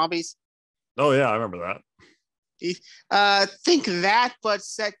Prejudice and Zombies? Oh yeah, I remember that. Think that, but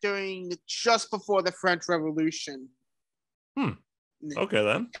set during just before the French Revolution. Okay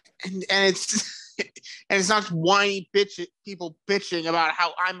then. And it's not whiny people bitching about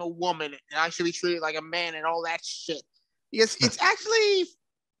how I'm a woman and I should be treated like a man and all that shit. Because it's actually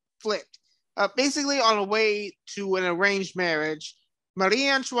flipped. Basically, on a way to an arranged marriage, Marie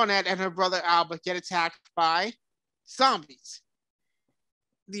Antoinette and her brother Albert get attacked by zombies.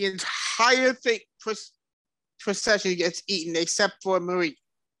 The entire procession gets eaten except for Marie.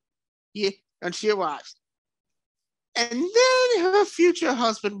 Yeah, and she arrives. And then her future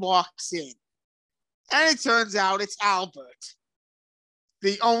husband walks in. And it turns out it's Albert,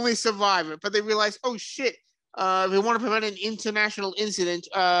 the only survivor. But they realize, oh shit, if we want to prevent an international incident,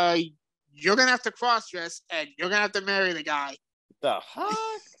 you're going to have to cross-dress and you're going to have to marry the guy. The heck?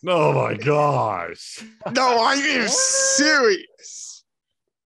 Oh my gosh. No, I am serious.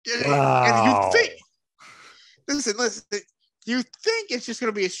 Wow. And you think, listen, you think it's just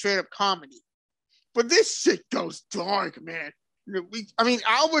going to be a straight-up comedy. But this shit goes dark, man.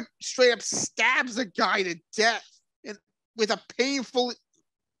 Albert straight up stabs a guy to death with a painful,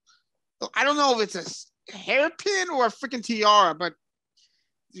 I don't know if it's a hairpin or a freaking tiara, but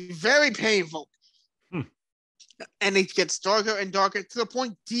very painful. And it gets darker and darker to the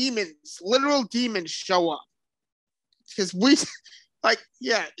point literal demons show up. Because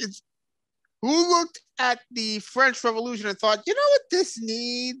who looked at the French Revolution and thought, you know what this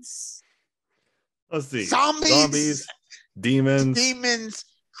needs? Let's see. Zombies, demons,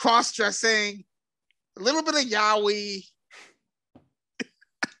 cross-dressing, a little bit of yaoi.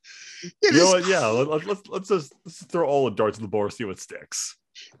 You know what? Yeah, let's just throw all the darts in the board, see what sticks.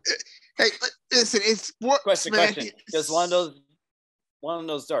 Hey, listen, it's question. Does one of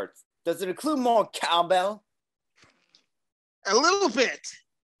those darts, does it include more cowbell? A little bit.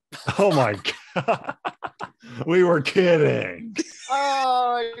 Oh my god. We were kidding.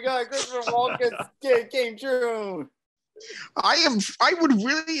 Oh my god, Christopher Walken came true. I would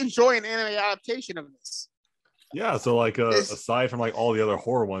really enjoy an anime adaptation of this. Yeah, so like aside from like all the other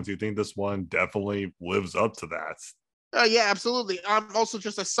horror ones, you think this one definitely lives up to that? Yeah, absolutely. I'm also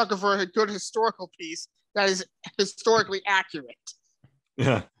just a sucker for a good historical piece that is historically accurate.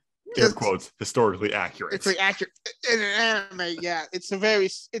 Yeah, air quotes, historically accurate. It's accurate in an anime. Yeah, it's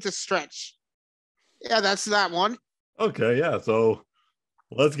a stretch. Yeah, that's that one. Okay, yeah. So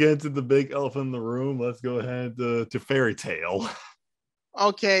let's get into the big elephant in the room. Let's go ahead to Fairy Tale.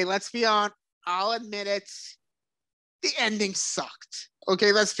 Okay, let's be on. I'll admit it. The ending sucked.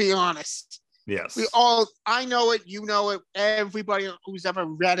 Okay, let's be honest. Yes. I know it, you know it, everybody who's ever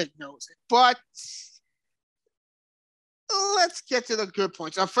read it knows it. But let's get to the good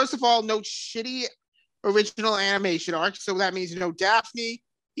points. First of all, no shitty original animation arc. So that means no Daphne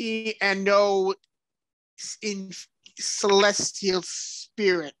and no in Celestial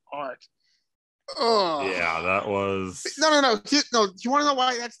Spirit arc. Oh. Yeah, that was... No. Do you want to know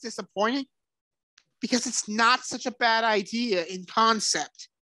why that's disappointing? Because it's not such a bad idea in concept.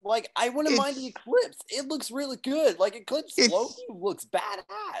 Like, I wouldn't mind the Eclipse. It looks really good. Like, Eclipse Loki looks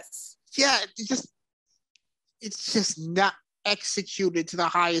badass. Yeah, it's just not executed to the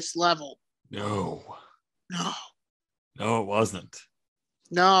highest level. No, it wasn't.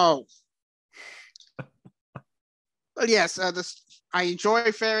 No. But yes, I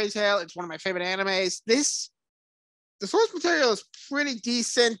enjoy Fairy Tail. It's one of my favorite animes. The source material is pretty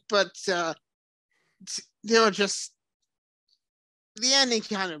decent, but the ending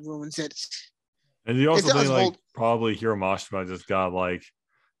kind of ruins it. And you also think like probably Hiromashima just got like,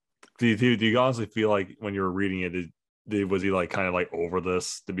 do you honestly feel like when you were reading it, was he like kind of like over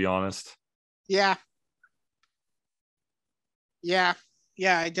this, to be honest? Yeah,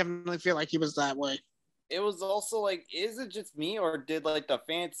 I definitely feel like he was that way. It was also like, is it just me, or did like the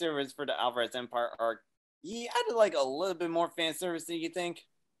fan service for the Alvarez Empire arc, he added like a little bit more fan service than you think?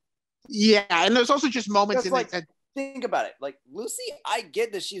 Yeah, and there's also just moments in like, it that... Think about it. Like, Lucy, I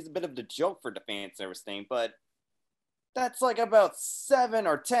get that she's a bit of the joke for the fan service thing, but that's like about 7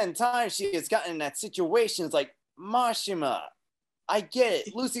 or 10 times she has gotten in that situation. It's like, Mashima, I get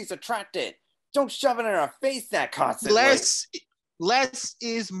it. Lucy's attracted. Don't shove it in her face that constantly. Less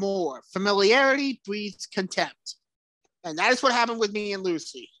is more. Familiarity breeds contempt. And that is what happened with me and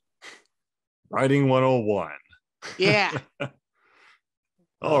Lucy. Writing 101. Yeah.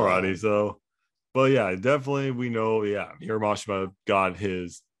 Alrighty, so... But yeah, definitely we know, Hiromashima got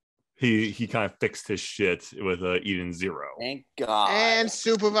his... He kind of fixed his shit with Eden Zero. Thank God. And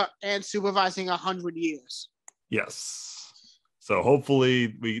supervising 100 years. Yes. So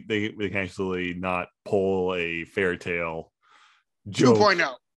hopefully they can actually not pull a Fairy Tale joke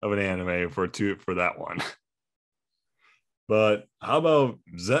 2.0 of an anime for that one. But how about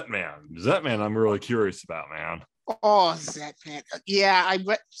Zetman? Zetman, I'm really curious about, man. Oh, Zetman. Yeah, I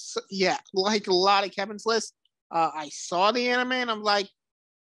read. Yeah, like a lot of Kevin's list. I saw the anime and I'm like,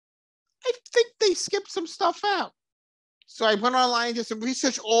 I think they skipped some stuff out. So I went online and did some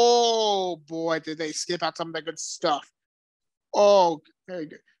research. Oh boy, did they skip out some of the good stuff. Oh, very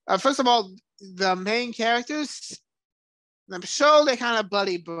good. First of all, the main characters, in the show, they're kind of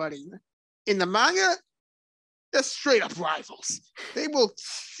buddy. In the manga, they're straight up rivals. They will,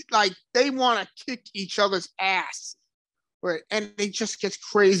 they want to kick each other's ass. And it just gets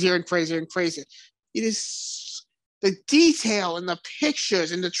crazier and crazier and crazier. It is the detail and the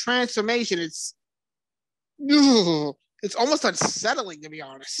pictures and the transformation. It's almost unsettling, to be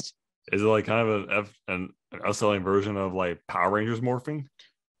honest. Is it like kind of an unsettling version of like Power Rangers morphing?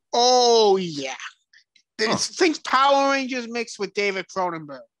 Oh yeah, think Power Rangers mixed with David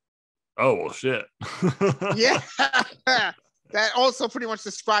Cronenberg. Oh well, shit. Yeah, that also pretty much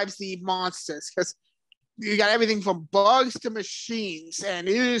describes the monsters, because you got everything from bugs to machines, and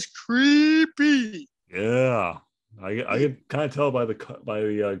it is creepy. Yeah, I can kind of tell by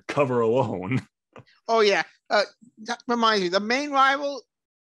the cover alone. Oh yeah, that reminds me, the main rival.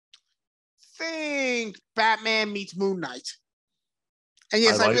 Think Batman meets Moon Knight. And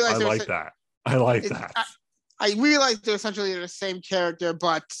yes, I realize that. I like that. I realize they're essentially the same character,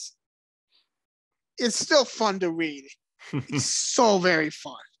 but it's still fun to read. It's so very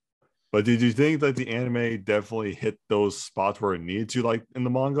fun. But did you think that the anime definitely hit those spots where it needed to, like in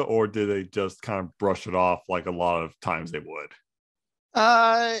the manga, or did they just kind of brush it off like a lot of times they would?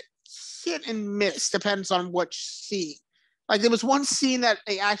 Hit and miss, depends on which scene. Like there was one scene that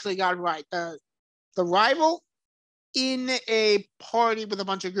they actually got right. The rival in a party with a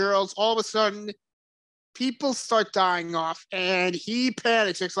bunch of girls, all of a sudden, people start dying off, and he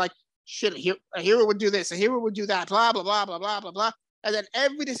panics. It's like, shit, a hero would do this, a hero would do that, blah, blah, blah, blah, blah, blah, blah. And then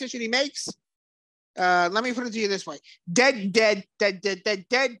every decision he makes, let me put it to you this way. Dead,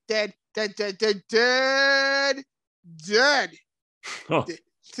 dead, dead. Oh,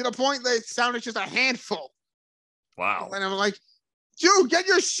 To the point that it sounded just a handful. wow. And I'm like, dude, get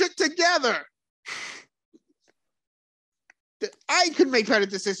your shit together. I could make better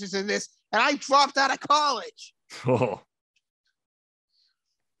decisions than this, and I dropped out of college. Oh.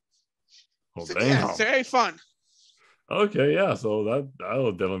 Well, So, damn. yeah, it's very fun. Okay, yeah. So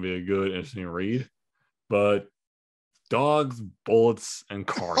that'll definitely be a good, interesting read. But dogs, bullets, and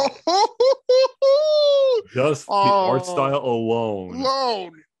carnage. Just the art style alone.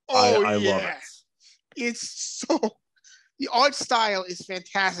 I love it. It's so the art style is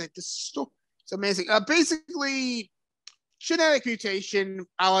fantastic. It's amazing. Basically, genetic mutation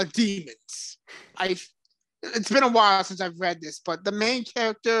a la demons. It's been a while since I've read this, but the main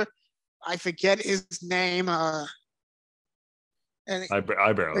character, I forget his name. And I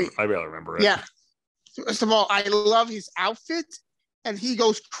barely remember it. Yeah. First of all, I love his outfit, and he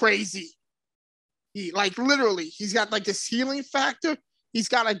goes crazy. He literally, he's got like this healing factor. He's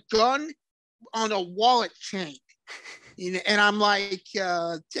got a gun on a wallet chain, and I'm like,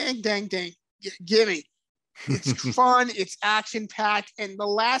 dang, gimme. It's fun. It's action packed, and the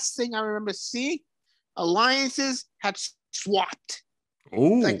last thing I remember seeing, alliances had swapped.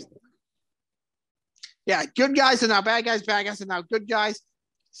 Ooh. Yeah, good guys are now bad guys. Bad guys are now good guys.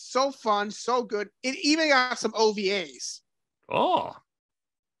 So fun, so good. It even got some OVAs. Oh.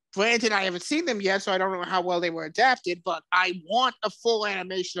 Granted, I haven't seen them yet, so I don't know how well they were adapted, but I want a full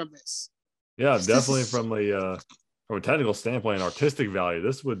animation of this. Yeah, definitely from a technical standpoint and artistic value,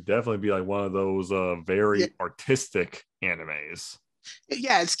 this would definitely be like one of those very artistic animes.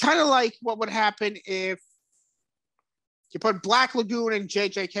 Yeah, it's kind of like what would happen if you put Black Lagoon and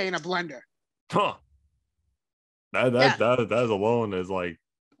JJK in a blender. Huh. That alone is like,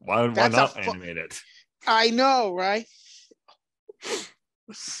 why not animate it? I know, right?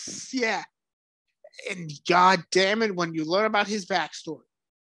 Yeah. And god damn it, when you learn about his backstory.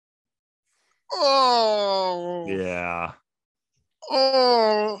 Oh. Yeah.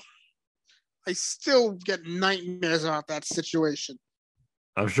 Oh. I still get nightmares about that situation.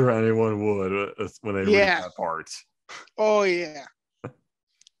 I'm sure anyone would when they read that part. Oh yeah.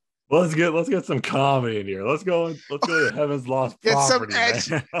 Let's get some comedy in here. Let's go to Heaven's Lost Property.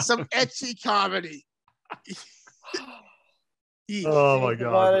 Some etchy comedy. Oh my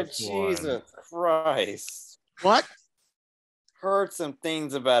god! Jesus Christ! What? Heard some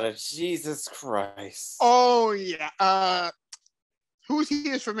things about it. Jesus Christ! Oh yeah. Who's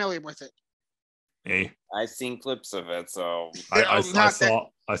here is familiar with it? Hey, I've seen clips of it, so I saw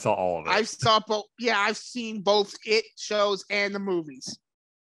all of it. I saw both. Yeah, I've seen both it shows and the movies.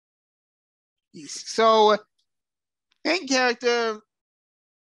 So, main character,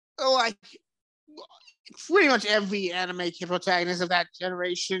 like pretty much every anime protagonist of that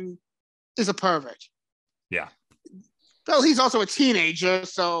generation, is a pervert. Yeah. Well, he's also a teenager,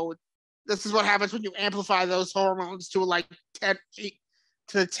 so this is what happens when you amplify those hormones to like to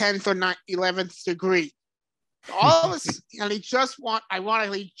the 10th or 11th degree. All of this, and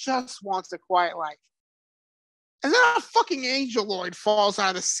ironically, just wants a quiet life. And then a fucking angeloid falls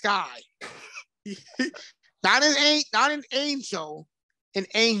out of the sky. Not an angel, an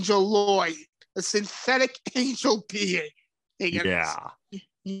angeloid, a synthetic angel being. Yeah.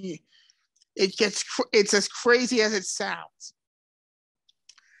 It's as crazy as it sounds.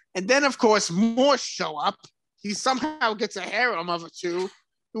 And then, of course, more show up. He somehow gets a harem of a two.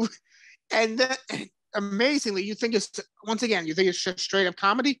 And then, amazingly, you think it's just straight up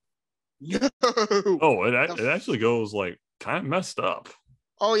comedy? No. Oh, it actually goes like kind of messed up.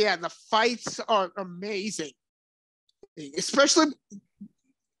 Oh yeah, the fights are amazing, especially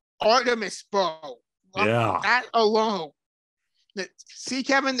Artemis Bow. Yeah, that alone. See,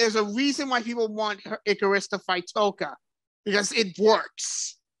 Kevin, there's a reason why people want Icarus to fight Toka, because it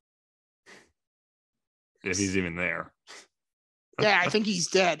works. If he's even there. Yeah, I think he's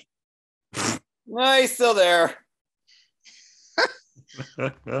dead. No, he's still there.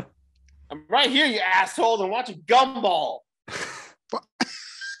 I'm right here, you asshole, and watching Gumball.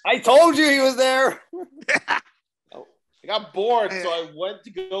 I told you he was there. I got bored, so I went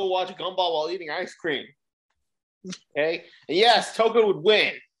to go watch Gumball while eating ice cream. Okay? And yes, Toka would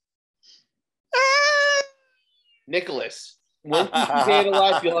win. Nicholas, when you see Data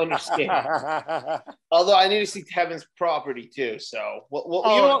Life, you'll understand. Although I need to see Heaven's Property too, so you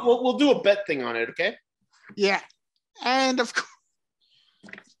know what? We'll do a bet thing on it, okay? Yeah, and of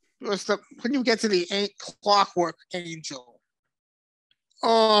course, when you get to the Clockwork Angel,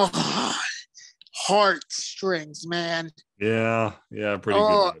 oh, heartstrings, man. Yeah, pretty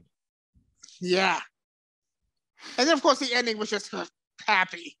good. Yeah, and then of course the ending was just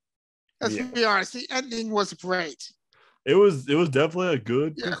happy. Let's be honest. The ending was great. It was definitely a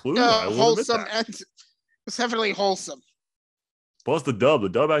good conclusion. I will wholesome admit that. end. It's definitely wholesome. Plus the dub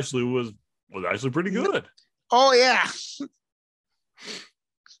actually was actually pretty good. Oh yeah.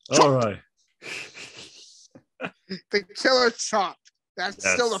 All right. The killer chop. That's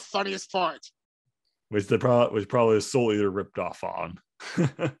still the funniest part. Which probably is solely they're ripped off on.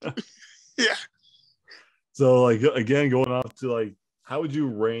 Yeah. So like again, going off to like, how would you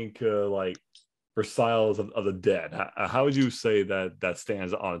rank like for Styles of the Dead? How would you say that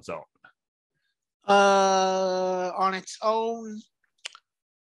stands on its own? On its own,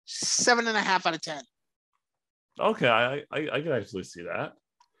 7.5 out of 10. Okay, I can actually see that.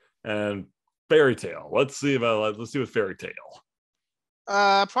 And Fairy Tale. Let's see with Fairy Tale.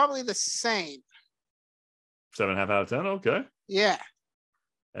 Probably the same. 7.5 out of 10. Okay. Yeah.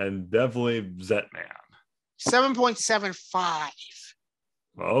 And definitely Zetman. 7.75.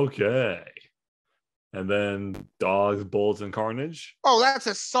 Okay. And then Dogs, Bullets, and Carnage. Oh, that's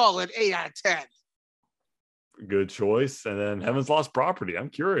a solid 8 out of 10. Good choice. And then Heaven's Lost Property. I'm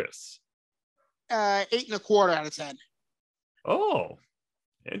curious. 8.25 out of 10. Oh,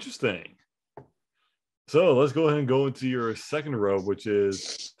 interesting. So let's go ahead and go into your second row, which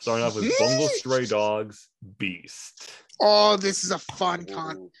is starting off with Bungo Stray Dogs Beast. Oh, this is a fun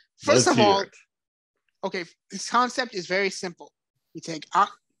con. First of all, okay, this concept is very simple. We take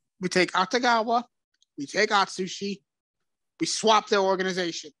Atagawa, we take Atsushi, we swap their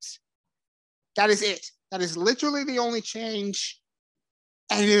organizations. That is it. That is literally the only change,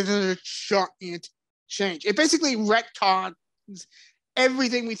 and it is a giant change. It basically retcons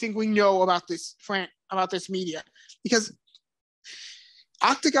everything we think we know about this media, because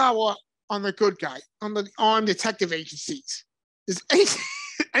Atagawa on the good guy, on the armed detective agencies. Does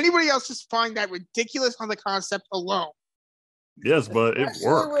anybody else just find that ridiculous on the concept alone? Yes, but it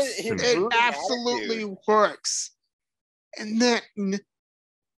works. It absolutely works. And then,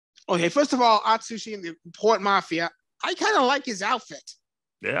 okay, first of all, Atsushi and the Port Mafia, I kind of like his outfit.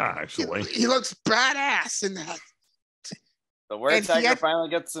 Yeah, actually. He looks badass in that. The Word Tiger finally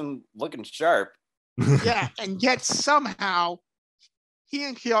gets him looking sharp. Yeah, and yet somehow he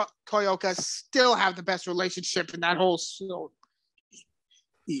and Koyoka still have the best relationship in that whole story.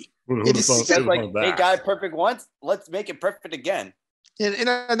 Like, they got it perfect once, let's make it perfect again. In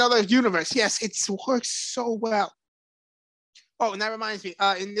another universe, yes, it works so well. Oh, and that reminds me,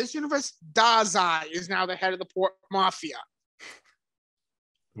 in this universe, Dazai is now the head of the Port Mafia.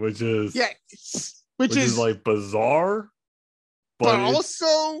 Which is like bizarre, but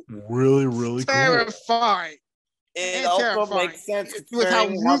also really, really terrifying. Cool. It also makes sense with how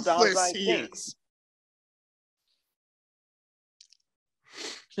ruthless he is.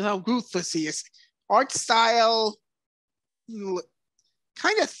 With how ruthless he is. Art style,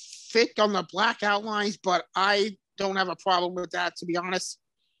 kind of thick on the black outlines, but I don't have a problem with that, to be honest.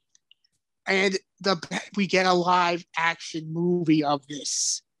 And we get a live action movie of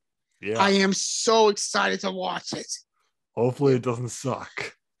this. Yeah. I am so excited to watch it. Hopefully it doesn't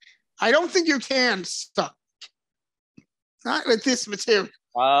suck. I don't think you can suck. Not with this material.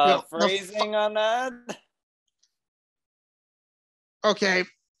 Phrasing on that? Okay,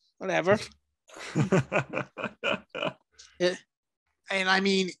 whatever. And I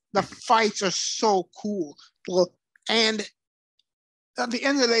mean, the fights are so cool. Well, and at the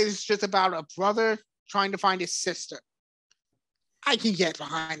end of the day, it's just about a brother trying to find his sister. I can get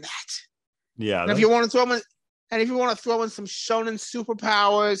behind that. Yeah. And if you want to throw in some shonen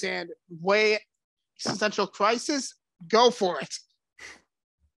superpowers and way existential crisis, go for it.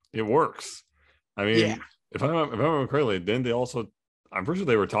 It works. I mean, if I remember correctly, then they also, I'm pretty sure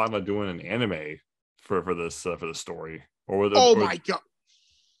they were talking about doing an anime for this story. My god!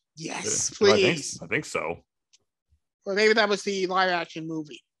 Yes, please. I think so. Or maybe that was the live action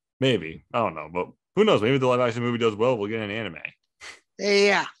movie. Maybe, I don't know, but who knows? Maybe the live action movie does well. We'll get an anime.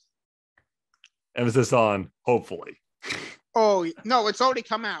 Yeah. Emphasis on hopefully. Oh no, it's already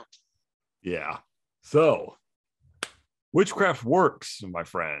come out. Yeah. So, Witchcraft Works, my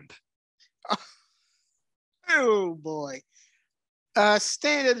friend. Oh boy.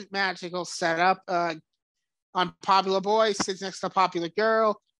 Standard magical setup. Unpopular boy sits next to a popular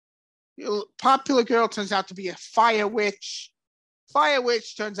girl. Popular girl turns out to be a fire witch. Fire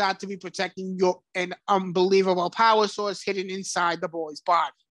witch turns out to be protecting an unbelievable power source hidden inside the boy's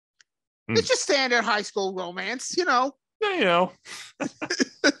body. It's just standard high school romance, you know. Yeah, you know. And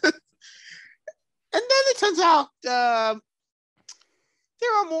then it turns out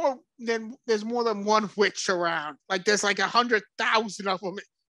there's more than one witch around. Like there's like 100,000 of them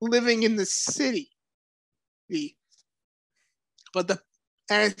living in the city.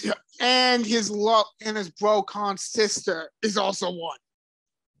 and his bro-con sister is also one.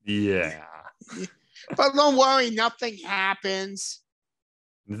 Yeah. But don't worry, nothing happens.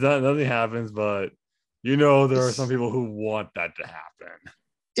 Nothing happens, but there are some people who want that to happen.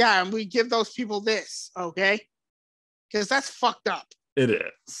 Yeah, and we give those people this, okay? Because that's fucked up. It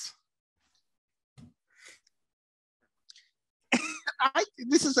is.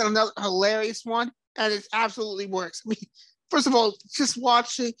 This is another hilarious one, and it absolutely works. I mean, first of all, just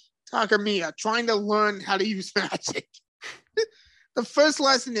watching Takamiya trying to learn how to use magic. The first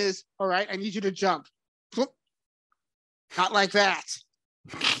lesson is, all right, I need you to jump. Not like that.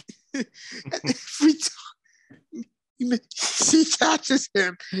 Every time she touches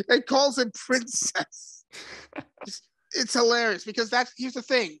him and calls him princess. It's hilarious because here's the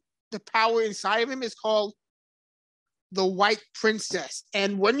thing. The power inside of him is called the White Princess.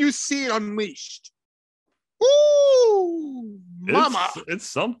 And when you see it unleashed, ooh, mama. It's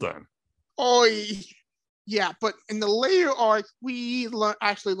something. Oh, yeah. But in the later arc, we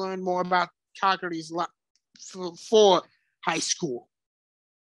actually learn more about Kaguri's life for high school.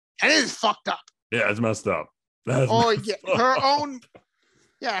 And it is fucked up. Yeah, it's messed up. Her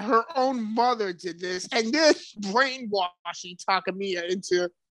own mother did this, and this brainwashing Takamiya into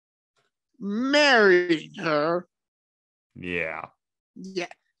marrying her. Yeah. Yeah,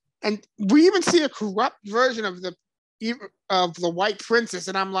 and we even see a corrupt version of the White Princess,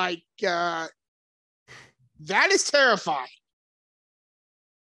 and I'm like, that is terrifying.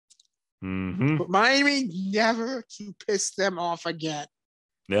 Mm-hmm. Remind me never to piss them off again.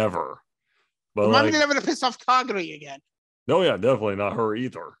 Never. But Remind me never to piss off Kaguri again. No, yeah, definitely not her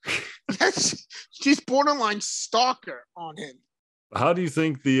either. She's borderline stalker on him. How do you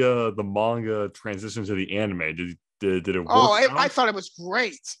think the manga transitioned to the anime? Did it work? I thought it was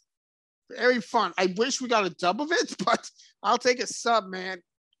great. Very fun. I wish we got a dub of it, but I'll take a sub, man.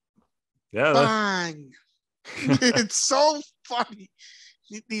 Yeah. Bang. It's so funny.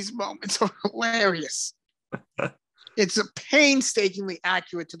 These moments are hilarious. It's painstakingly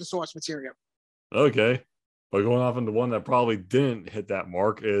accurate to the source material. Okay. But going off into one that probably didn't hit that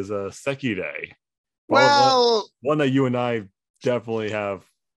mark is Sekirei. Well, one that you and I definitely have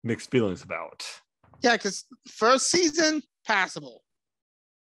mixed feelings about. Yeah, because first season, passable.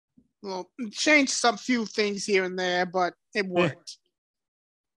 Well, changed some few things here and there, but it worked.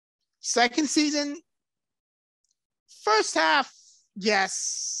 Second season, first half,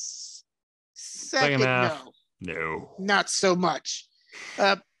 yes. Second half, no. Not so much.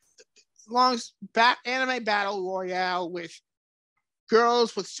 Long anime battle royale with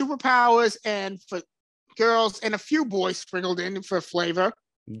girls with superpowers and for girls and a few boys sprinkled in for flavor.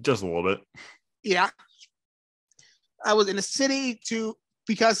 Just a little bit. Yeah. I was in a city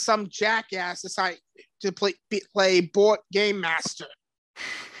because some jackass decided to play board game master.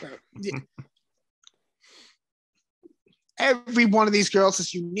 Every one of these girls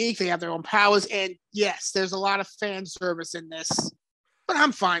is unique. They have their own powers. And yes, there's a lot of fan service in this. But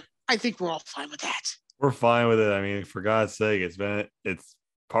I'm fine. I think we're all fine with that. We're fine with it. I mean, for God's sake, it's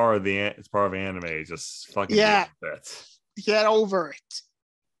part of anime. Just fucking get over it.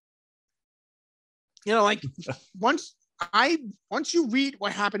 Like once you read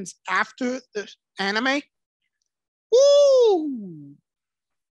what happens after the anime, woo,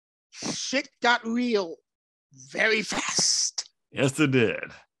 shit got real very fast. Yes, it did.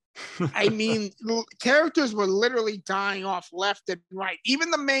 I mean, characters were literally dying off left and right. Even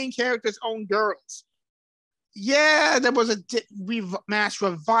the main character's own girls. Yeah, there was a mass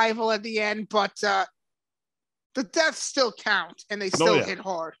revival at the end, but the deaths still count, and they still hit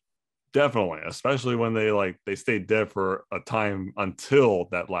hard. Definitely, especially when they stayed dead for a time until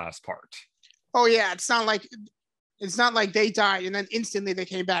that last part. Oh yeah, it's not like they died and then instantly they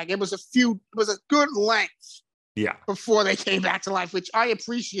came back. It was a good length. Yeah. Before they came back to life, which I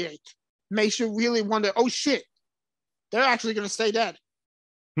appreciate. Makes you really wonder, oh shit, they're actually going to stay dead.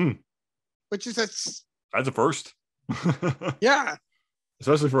 Which is that's a first. Yeah.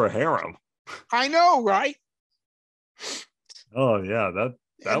 Especially for a harem. I know, right? Oh yeah,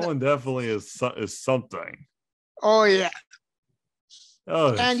 that one definitely is something. Oh yeah.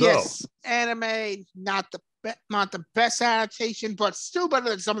 Oh, and yes, anime not the best adaptation, but still better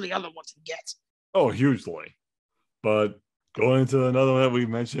than some of the other ones we get. Oh, hugely. But going to another one that we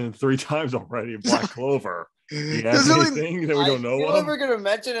mentioned 3 times already, Black Clover. You have anything that we don't know of? We're going to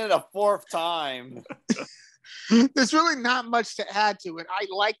mention it a 4th time. There's really not much to add to it. I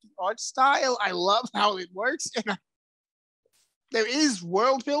like the art style. I love how it works. And there is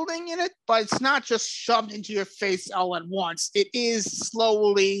world building in it, but it's not just shoved into your face all at once. It is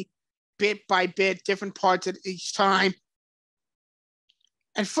slowly, bit by bit, different parts at each time.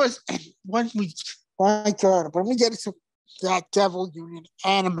 And when we, my God, when we get into that Devil Union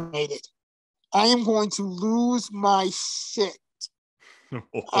animated, I am going to lose my shit.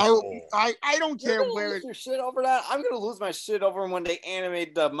 I don't care where lose your shit over that. I'm gonna lose my shit over when they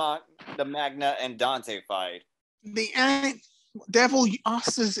animate the Magna and Dante fight. The Devil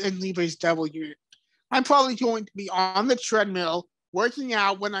Ostas and Libre's Devil Union. I'm probably going to be on the treadmill working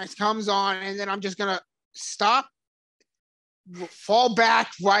out when it comes on, and then I'm just gonna stop, fall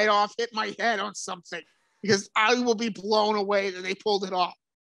back right off, hit my head on something because I will be blown away that they pulled it off.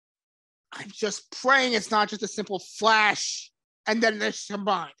 I'm just praying it's not just a simple flash and then they're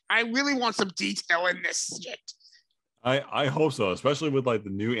combined. I really want some detail in this shit. I hope so, especially with like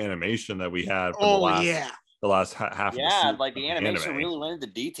the new animation that we had for the last half of the Yeah, season, like the animation really went into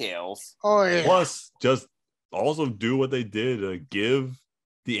details. Oh yeah. Plus, just also do what they did to give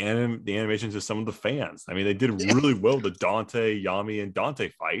the animation to some of the fans. I mean, they did really well with the Dante, Yami, and Dante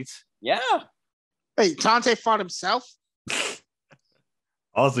fight. Yeah. Hey, Dante fought himself?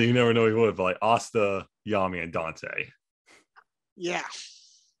 Also, you never know he would, but like Asta, Yami, and Dante. Yeah.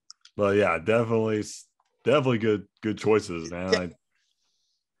 But yeah, definitely good choices, man.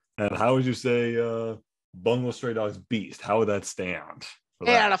 And how would you say Bungalow Stray Dogs Beast? How would that stand?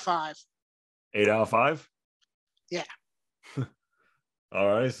 8 out of 5. 8 out of 5? Yeah. All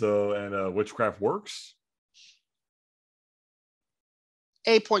right. So, and Witchcraft Works?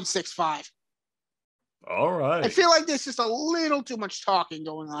 8.65. All right. I feel like there's just a little too much talking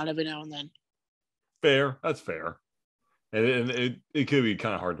going on every now and then. Fair. That's fair. And it could be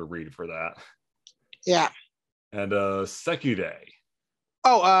kind of hard to read for that. Yeah. And Sekude.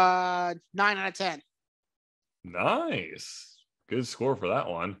 Oh, 9 out of 10. Nice. Good score for that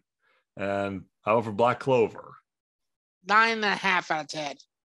one. And how about for Black Clover? 9.5 out of 10.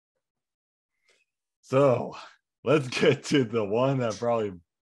 So let's get to the one that probably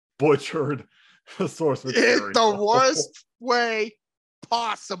butchered the source material. In the worst way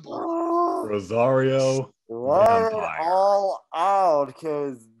possible. Rosario Let it Vampire. all out,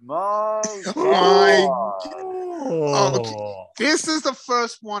 because my Okay. This is the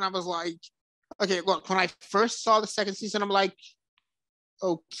first one I was like, okay, look, when I first saw the second season, I'm like,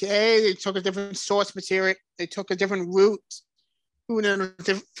 okay, they took a different source material. They took a different route.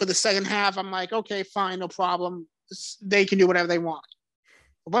 For the second half, I'm like, okay, fine, no problem. They can do whatever they want.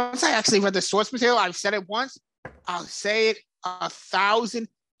 Once I actually read the source material, I've said it once, I'll say it 1,000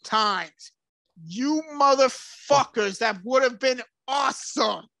 times. You motherfuckers, that would have been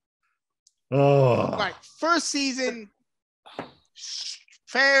awesome. Oh. Like, first season,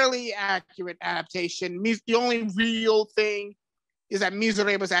 fairly accurate adaptation. The only real thing is that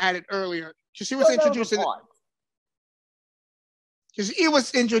Mizore was added earlier. Because she was introduced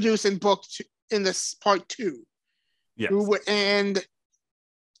in book 2, in this part 2. Yes. And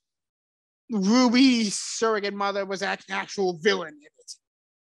Ruby's surrogate mother was an actual villain in it.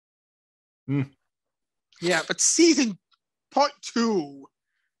 Yeah, but season part 2,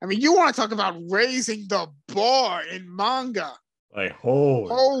 I mean, you want to talk about raising the bar in manga. Like,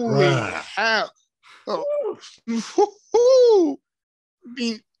 holy hell. Oh. I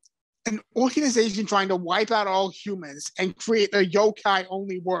mean, an organization trying to wipe out all humans and create a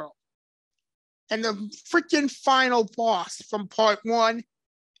yokai-only world. And the freaking final boss from part 1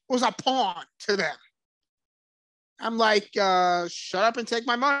 was a pawn to them. I'm like, shut up and take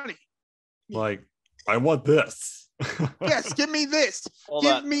my money. Like, I want this. Yes, give me this.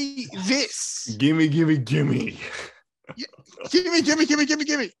 Give me this. Gimme. Gimme.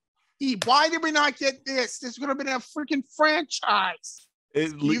 Why did we not get this? This would have been a freaking franchise.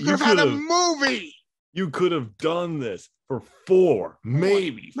 You could have had a movie. You could have done this for 4,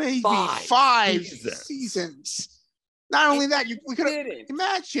 maybe 5 seasons. Not only that, we could have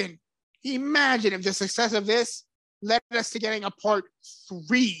imagine if the success of this led us to getting a part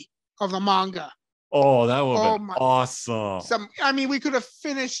 3 of the manga. Oh, that would have been awesome. We could have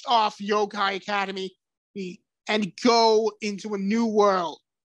finished off Yokai Academy and go into a new world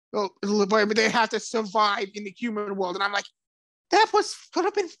where they have to survive in the human world. And I'm like, could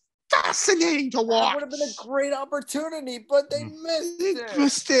have been fascinating to watch. That would have been a great opportunity, but they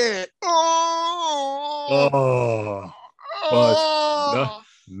missed it. But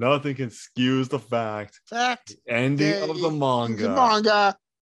nothing can excuse the fact. Ending of the manga.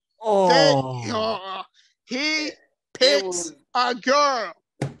 He picks a girl.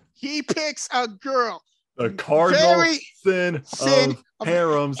 The cardinal sin of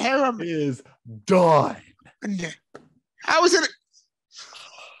harems is done. How is it?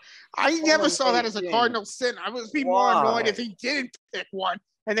 I never saw that as a cardinal sin. I would be more annoyed if he didn't pick one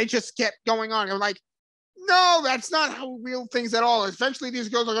and they just kept going on. I'm like, No, that's not how real things at all. Eventually, these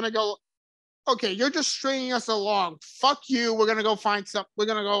girls are gonna go. Okay, you're just stringing us along. Fuck you. We're gonna go find some. We're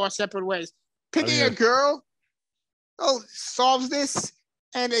gonna go our separate ways. Picking a girl, solves this,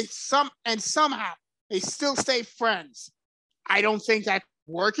 and somehow they still stay friends. I don't think that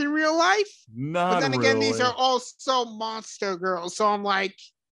work in real life. Not but then again, really. these are also monster girls. So I'm like,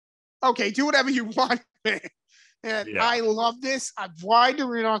 okay, do whatever you want. And I love this. Why do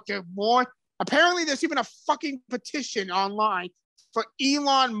we not get more? Apparently, there's even a fucking petition online for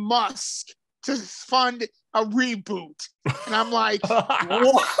Elon Musk to fund a reboot. And I'm like,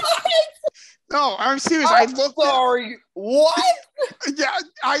 What? No, I'm serious. I looked. Sorry, what? Yeah,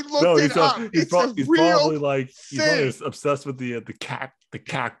 I looked it up. He's probably like he's thing. probably obsessed with the cat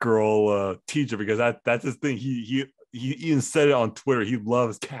girl teacher because that's his thing. He even said it on Twitter. He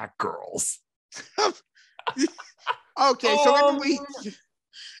loves cat girls. Okay, so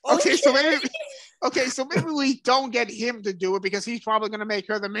maybe we don't get him to do it because he's probably going to make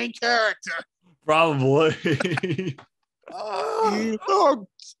her the main character. Probably. Oh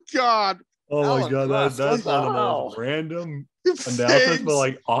God. Oh my God, that's one of the most random announcements. But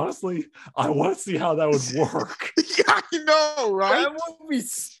like, honestly, I want to see how that would work. Yeah, I know, right? That would be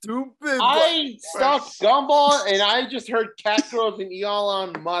stupid. I stopped Gumball and I just heard Catgirls and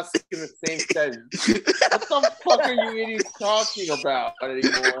Elon Musk in the same sentence. What the fuck are you idiots talking about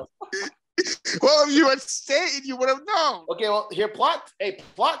anymore? Well, if you had stayed, you would have known. Okay, well, here, plot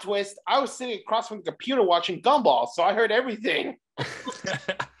twist. I was sitting across from the computer watching Gumball, so I heard everything.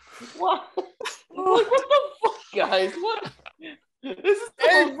 What? What the fuck, guys? What? This is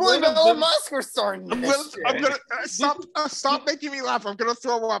Elon Musk are starting. I'm gonna stop making me laugh. I'm gonna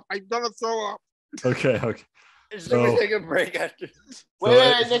throw up. Okay. Should we take a break after?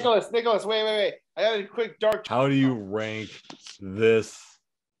 Wait, Nicholas, wait. I got a quick dark. How do you rank this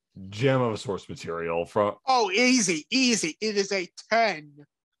gem of a source material from? Oh, easy. It is a 10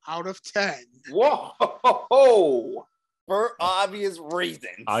 out of 10. Whoa. For obvious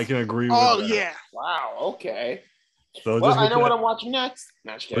reasons. I can agree with that. Yeah. Wow, okay. So well, I know what I'm watching next.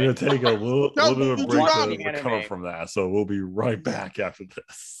 We're going to take a little bit of a break to recover anime. from that. So we'll be right back after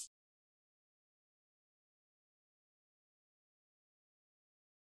this.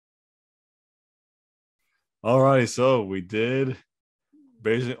 All right, so we did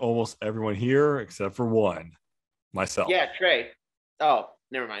basically almost everyone here except for one, myself. Yeah, Trey. Oh,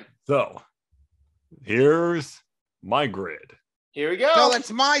 never mind. So here's my grid. Here we go. No,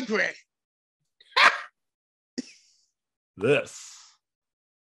 that's my grid. This.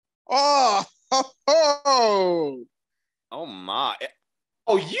 Oh my.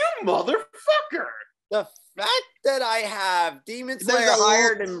 Oh, you motherfucker. The fact that I have Demon Slayer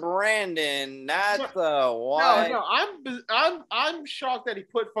higher than Brandon, that's what? No, I'm shocked that he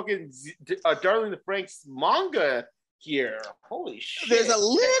put fucking Darling the Frank's manga here. Holy shit. There's a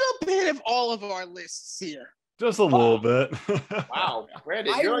little bit of all of our lists here. Just a little bit. Wow,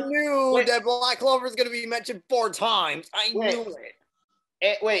 Brandon, I knew that Black Clover is going to be mentioned 4 times. I knew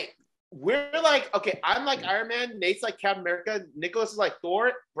it. Wait, we're like, okay, I'm like Iron Man, Nate's like Captain America, Nicholas is like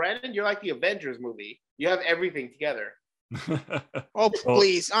Thor, Brandon, you're like the Avengers movie. You have everything together. Oh,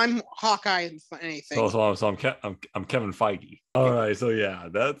 please. I'm Hawkeye and anything. So I'm Kevin Feige. All right, so yeah,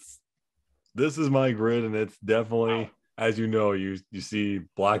 this is my grid, and it's definitely, as you know, you see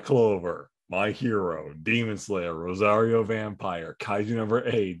Black Clover, My Hero, Demon Slayer, Rosario Vampire, Kaiju number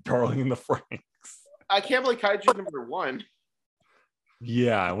 8, Darling in the Franxx. I can't believe Kaiju number 1.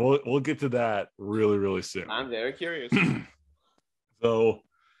 Yeah, we'll get to that really, really soon. I'm very curious. So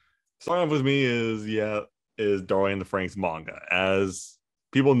starting off with me is Darling in the Franxx manga. As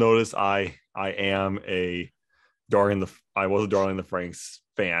people notice, I am I was a Darling in the Franxx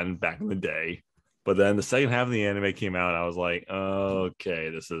fan back in the day. But then the second half of the anime came out, and I was like, okay,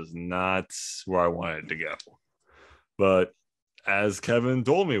 this is not where I wanted to go. But as Kevin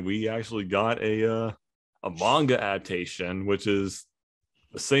told me, we actually got a manga adaptation, which is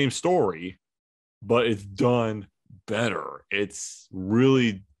the same story, but it's done better. It's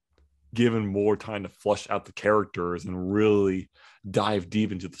really given more time to flesh out the characters and really dive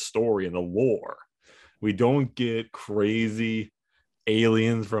deep into the story and the lore. We don't get crazy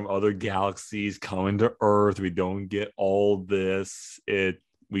aliens from other galaxies coming to Earth. We don't get all this.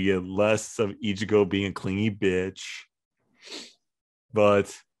 We get less of Ichigo being a clingy bitch.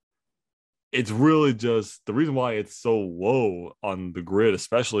 But it's really just the reason why it's so low on the grid,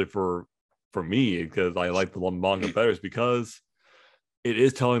 especially for me, because I like the manga better, is because it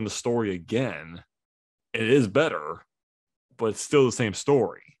is telling the story again. It is better, but it's still the same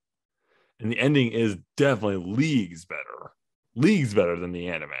story. And the ending is definitely leagues better than the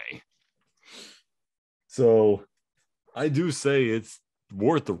anime. So I do say it's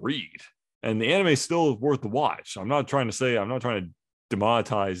worth the read, and the anime is still worth the watch. I'm not trying to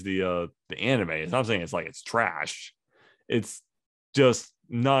demonetize the anime. It's not saying it's like it's trash. It's just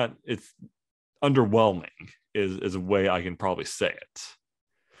not. It's underwhelming is a way I can probably say it.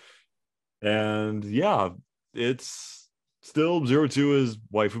 And yeah, it's still Zero Two is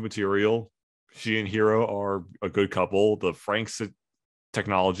waifu material. She and Hiro are a good couple. The Frank's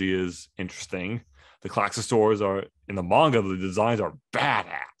technology is interesting. The Klaxus stores are in the manga. The designs are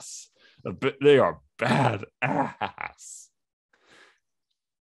badass. They are badass.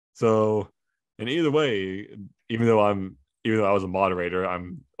 So, in either way, even though I was a moderator,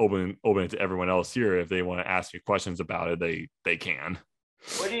 I'm open to everyone else here. If they want to ask me questions about it, they can.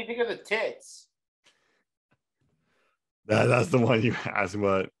 What do you think of the tits? That's the one you asked,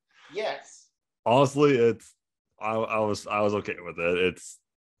 but Yes. honestly, it's I was okay with it. It's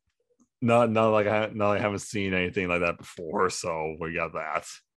not like I haven't seen anything like that before, so we got that.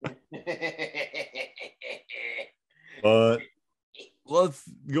 But let's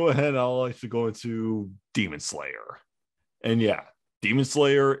go ahead. I'll actually go into Demon Slayer, and yeah, Demon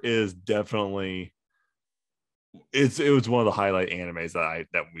Slayer is definitely it was one of the highlight animes that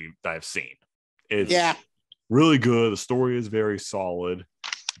I've seen. It's really good. The story is very solid,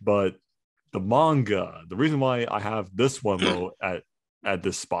 but the manga, the reason why I have this one low at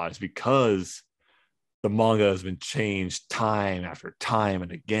this spot is because the manga has been changed time after time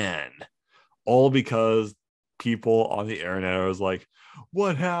and again, all because people on the internet are like,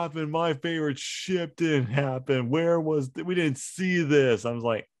 what happened? My favorite ship didn't happen. We didn't see this. I was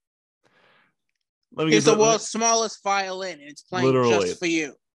like, it's the world's smallest violin, and it's playing literally just for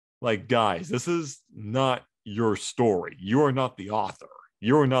you. Like, guys, this is not your story. You are not the author.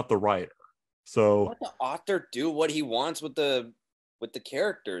 You are not the writer. So let the author do what he wants with the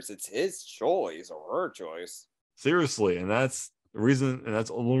characters. It's his choice or her choice. Seriously, and that's the reason, and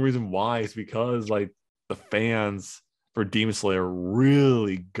that's the only reason why is because like the fans for Demon Slayer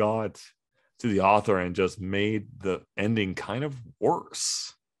really got to the author and just made the ending kind of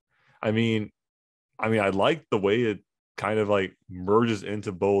worse. I mean, I like the way it kind of like merges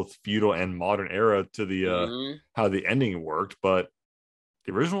into both feudal and modern era to the how the ending worked, but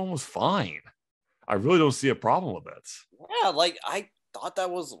the original one was fine. I really don't see a problem with it. Yeah, like I thought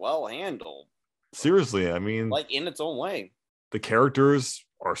that was well handled. Seriously, I mean, like in its own way. The characters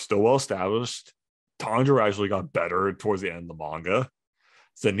are still well established. Tanjiro actually got better towards the end of the manga.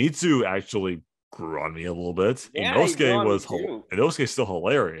 Zenitsu actually grew on me a little bit. Yeah, Inosuke is still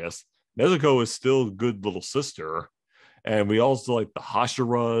hilarious. Nezuko is still a good little sister. And we also like the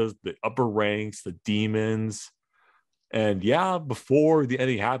Hashiras, the upper ranks, the demons. And yeah, before the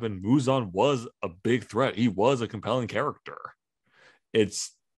ending happened, Muzan was a big threat. He was a compelling character.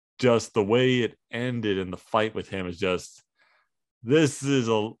 It's just the way it ended in the fight with him is just, this is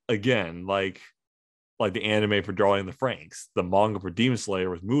again like the anime for Drawing the Franks. The manga for Demon Slayer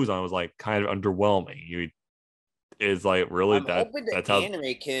with Muzan was like kind of underwhelming. It's like really I'm hoping the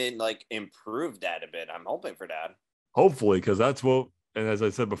anime can like improve that a bit. I'm hoping for that. Hopefully, because that's what, and as I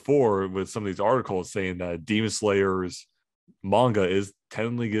said before, with some of these articles saying that Demon Slayer's manga is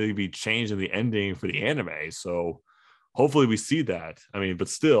technically going to be changing the ending for the anime. So hopefully we see that. I mean, but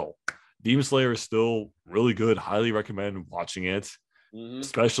still, Demon Slayer is still really good. Highly recommend watching it,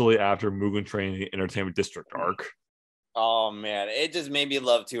 especially after Mugen Train the Entertainment District arc. Oh man, it just made me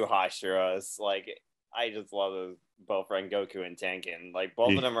love two Hashiras. Like, I just love those, both Rengoku and Tengen. Like,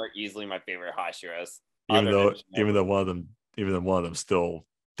 both of them are easily my favorite Hashiras. Even though one of them still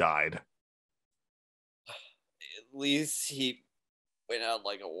died. At least he went out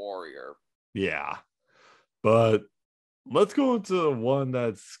like a warrior. Yeah, but let's go into one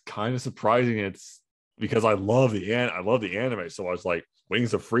that's kind of surprising. It's because I love the anime, so I was like,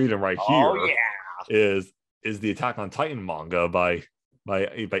 Wings of Freedom right here. Oh yeah, is the Attack on Titan manga by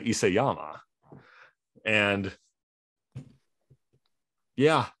Isayama, and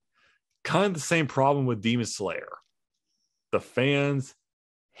yeah, kind of the same problem with Demon Slayer. The fans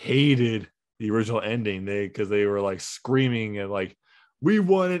hated the original ending because they were like screaming and like, we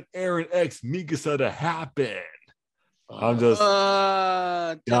wanted Eren X Mikasa to happen. I'm just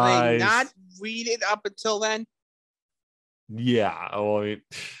did they not read it up until then? Yeah, well, I mean,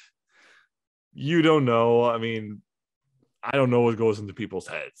 you don't know. I mean, I don't know what goes into people's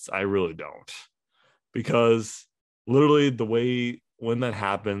heads. I really don't, because literally the way when that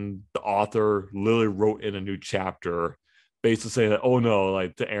happened, the author literally wrote in a new chapter, basically saying that, oh no,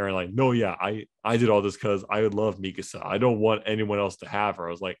 like to Eren, like, no, yeah, I did all this because I love Mikasa. I don't want anyone else to have her. I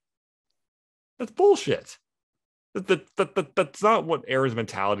was like, that's bullshit. That's not what Aaron's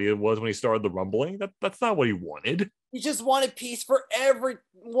mentality was when he started the rumbling. That's not what he wanted. He just wanted peace for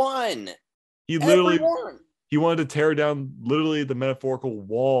everyone. He literally Everyone. he wanted to tear down literally the metaphorical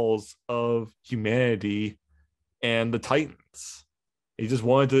walls of humanity and the Titans. He just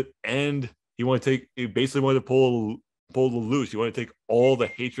wanted to end. He basically wanted to pull the loose. He wanted to take all the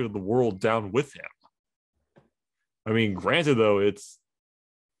hatred of the world down with him. I mean, granted though, it's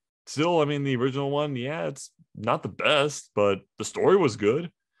still, I mean, the original one, yeah, it's not the best, but the story was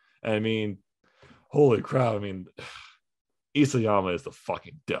good. I mean, holy crap! I mean, Isayama is the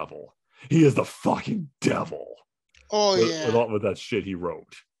fucking devil. He is the fucking devil. Oh yeah. With that shit he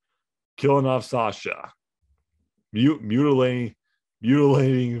wrote, killing off Sasha, mutilating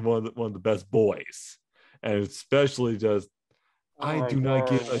one of the best boys, and especially just, I do not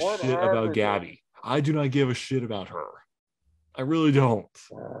give a shit about Gabby. I do not give a shit about her. I really don't.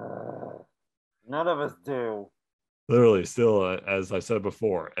 None of us do. Literally, still, as I said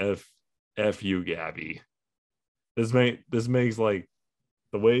before, f you, Gabby. This makes like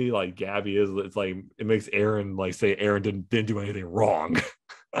the way like Gabby is. It's like it makes Aaron like say Aaron didn't do anything wrong,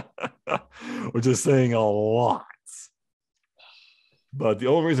 which is saying a lot. But the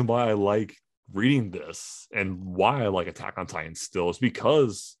only reason why I like reading this and why I like Attack on Titan still is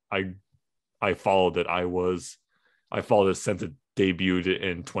because I followed it. I followed it since it debuted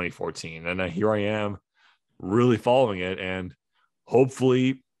in 2014, and here I am, really following it. And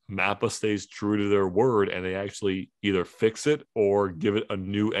hopefully, Mappa stays true to their word, and they actually either fix it or give it a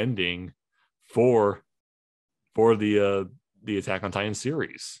new ending for the Attack on Titan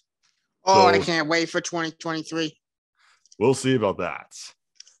series. Oh, I can't wait for 2023. We'll see about that.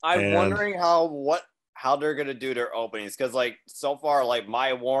 I'm wondering how they're gonna do their openings, because like so far, like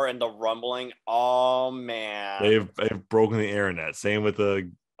My War and the Rumbling, oh man, they've broken the internet. Same with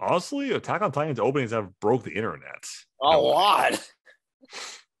honestly, Attack on Titan's openings have broke the internet a lot.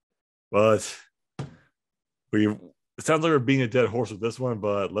 But it sounds like we're being a dead horse with this one.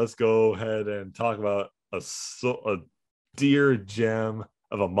 But let's go ahead and talk about a dear gem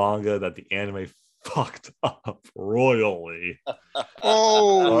of a manga that the anime fucked up royally.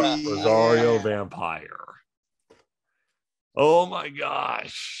 Rosario Vampire. Oh my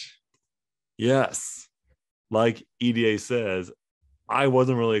gosh. Yes. Like EDA says, I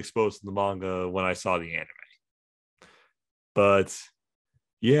wasn't really exposed to the manga when I saw the anime. But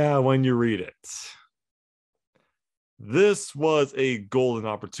yeah, when you read it, this was a golden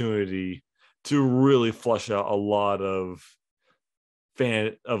opportunity to really flesh out a lot of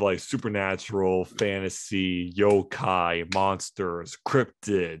like supernatural fantasy, yokai, monsters,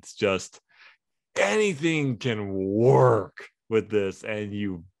 cryptids, just anything can work with this, and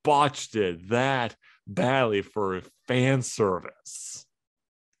you botched it that badly for fan service.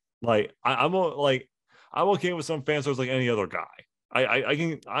 Like I'm okay with some fan service like any other guy.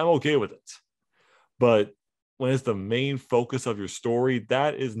 I'm okay with it. But when it's the main focus of your story,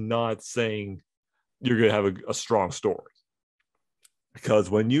 that is not saying you're going to have a strong story. Because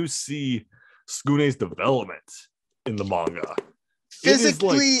when you see Tsukune's development in the manga,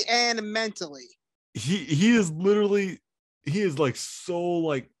 physically and mentally, he is like so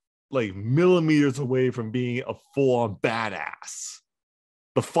like millimeters away from being a full-on badass.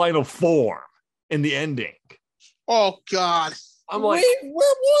 The final form in the ending. Oh God. I'm like, wait,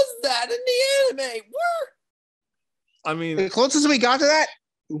 where was that in the anime? Where? I mean, the closest we got to that,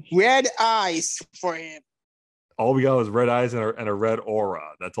 red eyes for him. All we got was red eyes and a red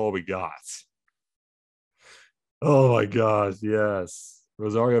aura. That's all we got. Oh my gosh, yes.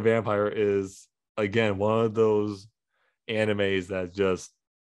 Rosario Vampire is, again, one of those animes that just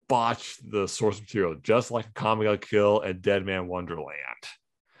botched the source material, just like Kami ga Kill and Dead Man Wonderland.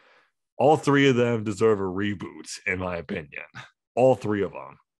 All three of them deserve a reboot, in my opinion. All three of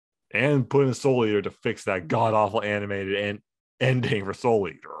them. And put in Soul Eater to fix that god-awful animated ending for Soul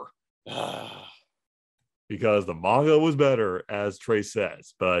Eater. Because the manga was better, as Trey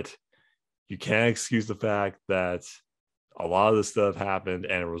says, but you can't excuse the fact that a lot of this stuff happened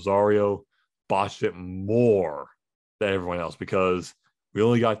and Rosario botched it more than everyone else, because we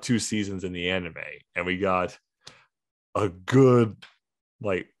only got 2 seasons in the anime and we got a good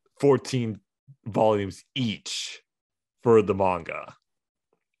like 14 volumes each for the manga,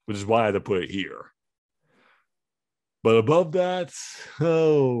 which is why I had to put it here. But above that,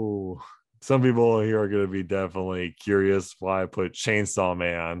 some people here are going to be definitely curious why I put Chainsaw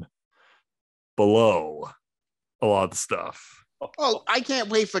Man below a lot of the stuff. Oh, I can't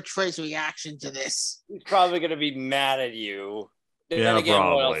wait for Trey's reaction to this. He's probably going to be mad at you. Yeah, again,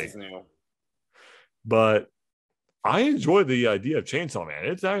 probably. What else is new? But I enjoy the idea of Chainsaw Man.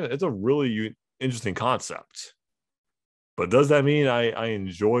 It's a really interesting concept. But does that mean I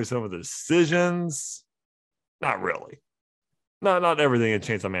enjoy some of the decisions? Not really. Not everything in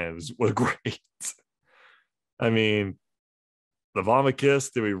Chainsaw Man was great. I mean, the vomit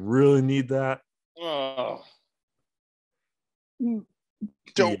kiss, did we really need that? Oh.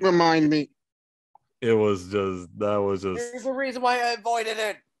 Don't remind me. It was just There's a reason why I avoided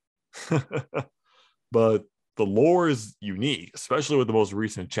it. But the lore is unique, especially with the most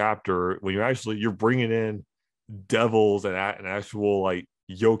recent chapter when you're bringing in devils and actual like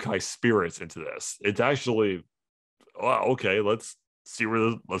yokai spirits into this. It's actually, wow, okay, let's see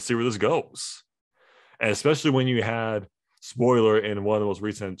where this goes. And especially when you had, spoiler, in one of the most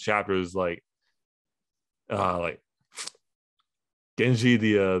recent chapters, like Genji,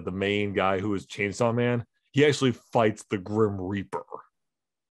 the main guy who is Chainsaw Man, he actually fights the Grim Reaper.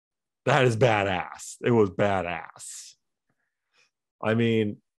 That is badass. It was badass. I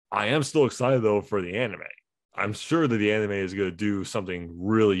mean, I am still excited though for the anime. I'm sure that the anime is going to do something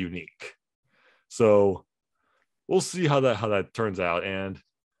really unique. So we'll see how that turns out, and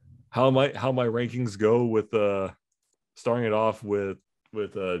how my rankings go with starting it off with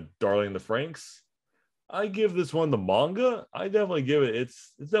Darling the Franxx. I give this one the manga. I definitely give it.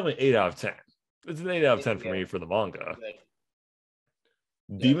 It's definitely 8 out of 10. It's an 8 out of 10 for me for the manga.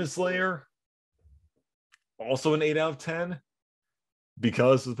 Demon Slayer, also an 8 out of 10,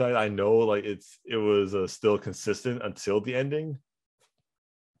 because of the fact I know like it was still consistent until the ending.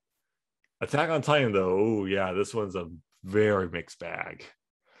 Attack on Titan though, oh yeah, this one's a very mixed bag.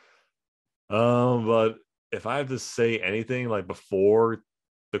 But if I have to say anything like before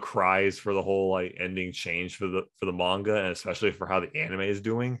the cries for the whole like ending change for the manga, and especially for how the anime is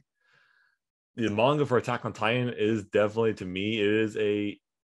doing, the manga for Attack on Titan is definitely, to me, it is a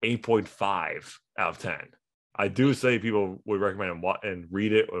 8.5 out of 10. I do say people would recommend and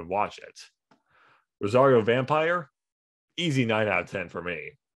read it and watch it. Rosario Vampire, easy 9 out of 10 for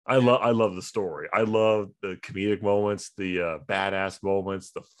me. I love the story. I love the comedic moments, the badass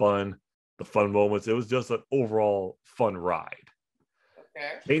moments, the fun moments. It was just an overall fun ride.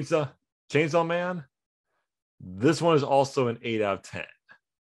 Okay. Chainsaw Man, this one is also an 8 out of 10.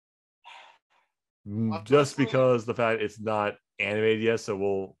 Just because the fact it's not animated yet,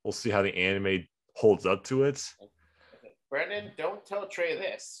 so we'll see how the anime holds up to it. Brendan, don't tell Trey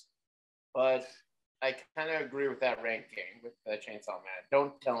this, but I kind of agree with that ranking with the Chainsaw Man.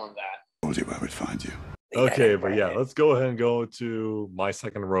 Don't tell him that. Told you I would find you. Okay, but yeah, let's go ahead and go to my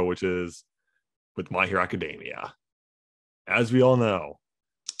second row, which is with My Hero Academia. As we all know,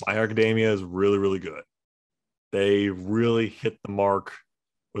 My Hero Academia is really, really good. They really hit the mark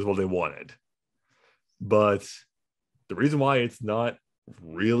with what they wanted. But the reason why it's not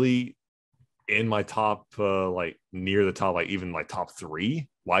really in my top, like near the top, like even my top 3,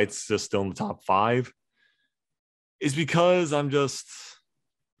 why it's just still in the top 5, is because I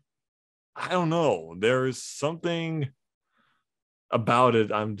don't know. There's something about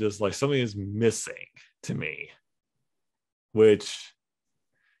it. I'm just like, something is missing to me, which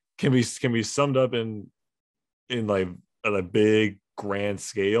can be summed up in like at a big grand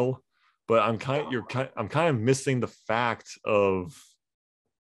scale. But I'm kind of missing the fact of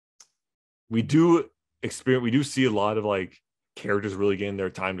we do see a lot of like characters really getting their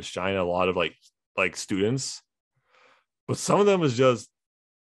time to shine, a lot of like students, but some of them is just,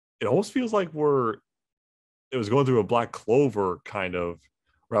 it almost feels like it was going through a Black Clover kind of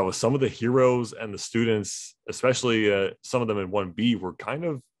route with some of the heroes and the students, especially some of them in 1B, were kind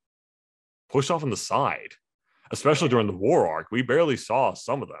of pushed off on the side, especially during the war arc. We barely saw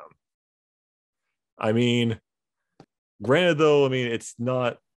some of them. I mean, granted though, I mean, it's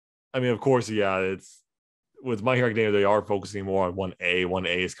not, I mean, of course, yeah, it's with My Hero Academia, they are focusing more on 1A.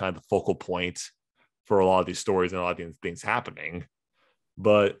 1A is kind of the focal point for a lot of these stories and a lot of these things happening.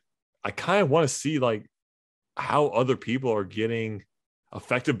 But I kind of want to see like how other people are getting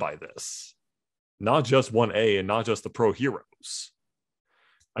affected by this, not just 1A and not just the pro heroes.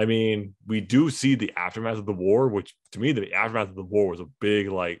 I mean, we do see the aftermath of the war, which to me, the aftermath of the war was a big,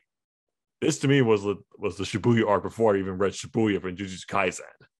 like, this to me was the Shibuya arc before I even read Shibuya from Jujutsu Kaisen.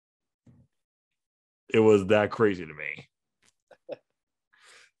 It was that crazy to me.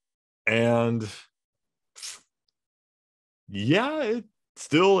 And yeah, it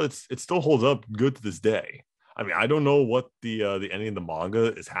still holds up good to this day. I mean, I don't know what the ending of the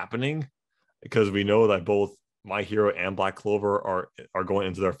manga is happening, because we know that both My Hero and Black Clover are going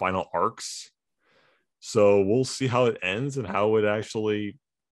into their final arcs. So we'll see how it ends and how it actually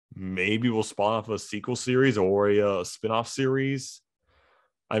maybe will spawn off a sequel series or a spin-off series.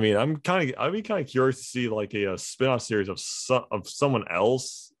 I mean, I'd be kind of curious to see like a spin-off series of someone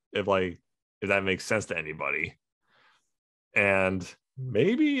else, if that makes sense to anybody. and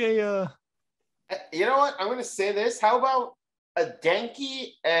maybe a You know what? I'm gonna say this. How about a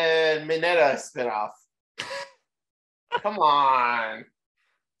Denki and Mineta spinoff? Come on.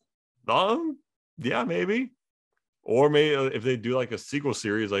 yeah, maybe. Or maybe if they do like a sequel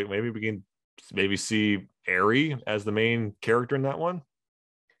series, like maybe we can maybe see Eri as the main character in that one.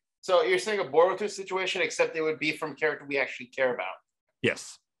 So you're saying a Boruto situation, except it would be from character we actually care about.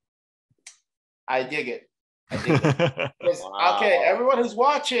 Yes. I dig it. Okay, everyone who's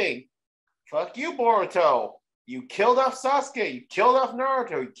watching, fuck you, Boruto. You killed off Sasuke. You killed off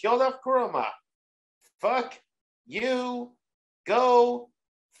Naruto. You killed off Kurama. Fuck you. Go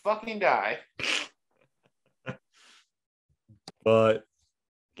fucking die. But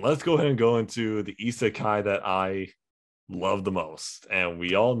let's go ahead and go into the isekai that I love the most, and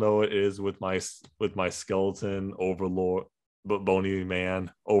we all know it is with my skeleton overlord, but bony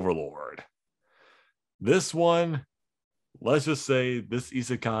man overlord. This one, let's just say this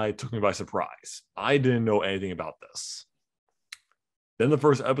isekai took me by surprise. I didn't know anything about this. Then the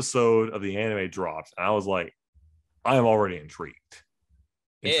first episode of the anime dropped, and I was like, I am already intrigued.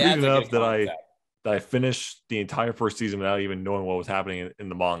 Intrigued enough that I finished the entire first season without even knowing what was happening in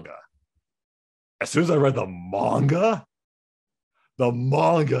the manga. As soon as I read the manga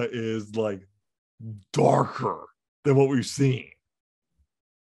is like darker than what we've seen.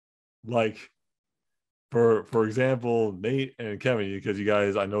 Like, for example, Nate and Kevin, because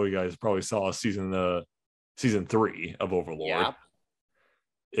I know you guys probably saw season 3 of Overlord.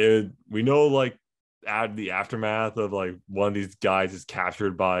 Yeah. We know like the aftermath of like one of these guys is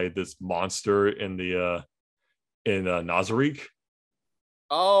captured by this monster in Nazarick.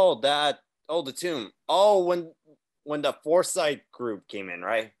 The tomb. Oh, when the Foresight group came in,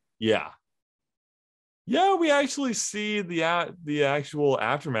 right? Yeah. Yeah, we actually see the actual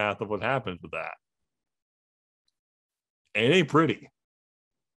aftermath of what happens with that. And it ain't pretty.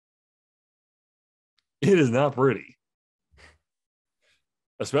 It is not pretty.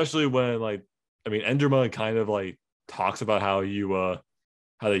 Especially when Enderma kind of like talks about how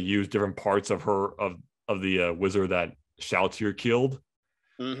they use different parts of the wizard that Shoutier killed.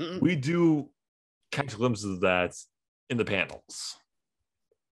 Mm-hmm. We do catch glimpses of that in the panels.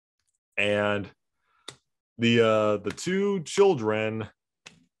 And the two children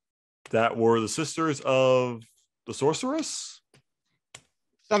that were the sisters of the sorceress.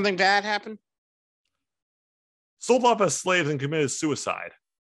 Something bad happened? Sold off as slaves and committed suicide.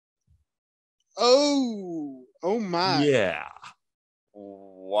 Oh my. Yeah.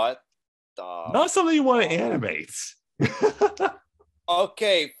 What the? Not something you want to animate.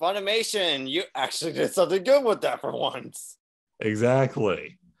 Okay, Funimation, you actually did something good with that for once.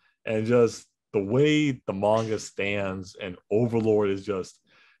 Exactly. And just the way the manga stands and Overlord is just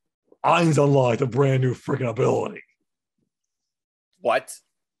Ainz unlocked a brand new freaking ability. What?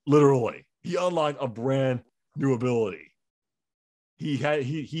 Literally. He unlocked a brand new ability. He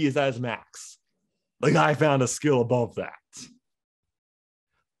is at his max. Like, I found a skill above that.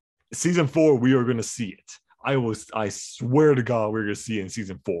 Season 4, we are going to see it. I swear to God, we're going to see it in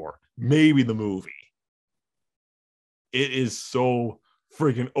season 4. Maybe the movie. It is so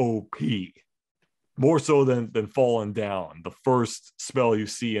freaking OP. More so than Fallen Down, the first spell you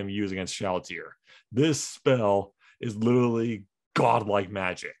see him use against Shoutier. This spell is literally godlike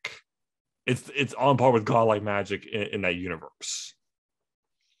magic. It's on par with godlike magic in that universe.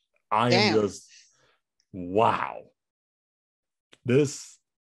 I am just wow. This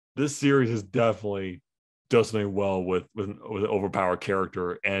series has definitely does something well with an overpowered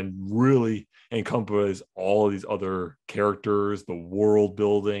character and really encompasses all of these other characters, the world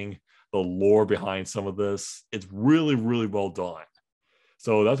building, the lore behind some of this. It's really, really well done.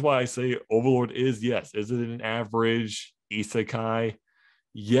 So that's why I say Overlord is yes. Is it an average isekai?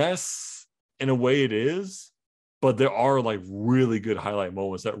 Yes, in a way it is, but there are like really good highlight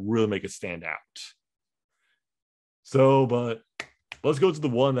moments that really make it stand out. So, but let's go to the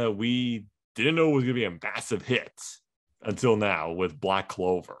one that we didn't know was going to be a massive hit until now with Black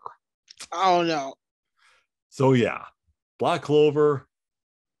Clover. Oh, no. So, yeah, Black Clover,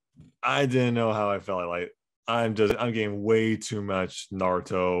 I didn't know how I felt. Like, I'm getting way too much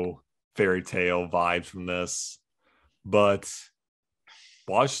Naruto fairy tale vibes from this. But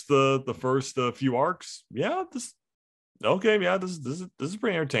watch the first few arcs. Yeah, this is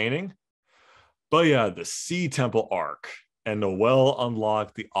pretty entertaining. But yeah, the Sea Temple arc and Noelle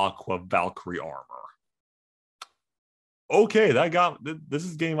unlocked the Aqua Valkyrie armor. Okay, this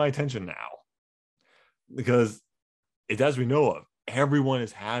is getting my attention now. Because as we know of, everyone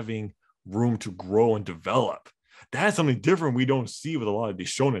is having room to grow and develop. That's something different we don't see with a lot of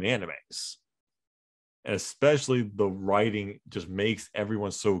these shonen animes. and especially the writing just makes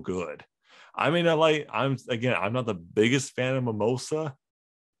everyone so good. I mean, I'm not the biggest fan of Mimosa,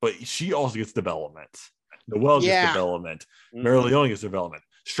 but she also gets development. Noelle gets development. Marileone gets development.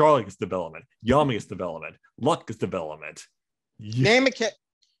 Charlotte gets development. Yami gets development. Luck gets development. Name a character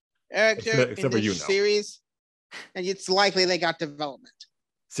except in for this series, and it's likely they got development.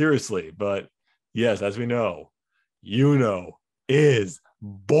 Seriously, but yes, as we know, Yuno is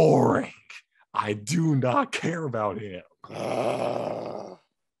boring. I do not care about him.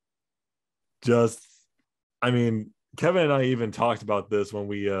 Kevin and I even talked about this when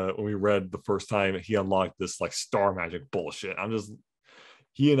we read the first time he unlocked this like star magic bullshit.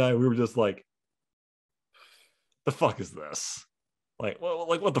 We were just like, the fuck is this? Like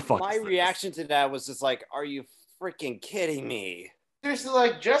what the fuck? My reaction to that was just like, are you freaking kidding me? Seriously,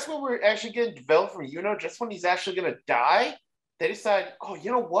 like just when we're actually getting developed from Yuno, just when he's actually gonna die, they decide, oh,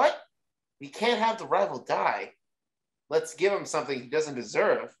 you know what? We can't have the rival die. Let's give him something he doesn't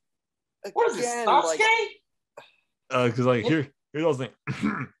deserve. What is this, Sasuke? Because here's the thing.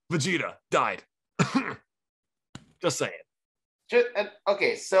 Vegeta died. Just saying.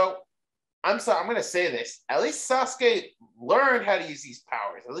 Okay, so I'm sorry, I'm gonna say this. At least Sasuke learned how to use these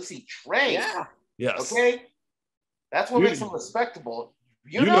powers. At least he trained. Yeah. Yes. Okay. That's what makes him respectable.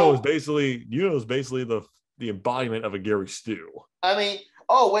 Yuno is basically the embodiment of a Gary Stu. I mean,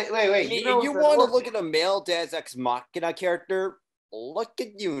 oh wait. If you want to look at a male Deus Ex Machina character, look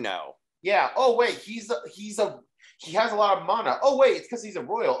at Yuno. Yeah. Oh wait, he has a lot of mana. Oh wait, it's because he's a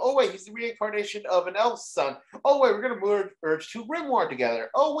royal. Oh wait, he's the reincarnation of an elf's son. Oh wait, we're gonna merge two Grimoire together.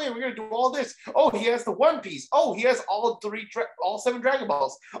 Oh wait, we're gonna do all this. Oh, he has the One Piece. Oh, he has all 7 Dragon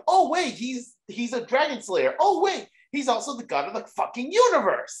Balls. Oh wait, he's a Dragon Slayer. Oh wait, he's also the god of the fucking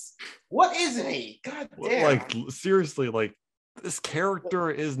universe. What isn't he? God damn. Like seriously, like this character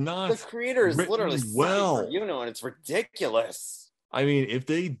is not. The creator is literally for Yuno, and it's ridiculous. I mean, if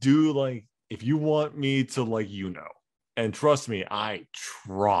you want me to like Yuno, and trust me, I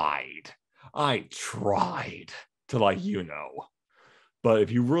tried to like Yuno, but if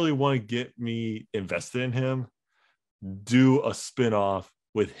you really want to get me invested in him, do a spin-off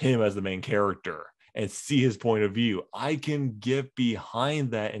with him as the main character and see his point of view. I can get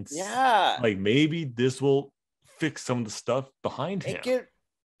behind that and maybe this will fix some of the stuff behind him.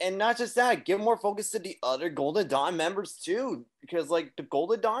 And not just that, give more focus to the other Golden Dawn members too, because like the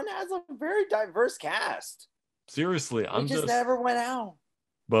Golden Dawn has a very diverse cast. Seriously, I just never went out.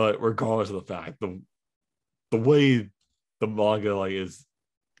 But regardless of the fact, the way the manga is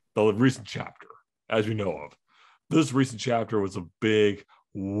the recent chapter, as we know of, this recent chapter was a big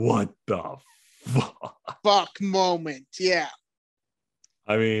what the fuck moment. Yeah.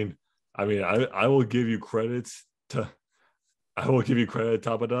 I will give you credits to. I will give you credit,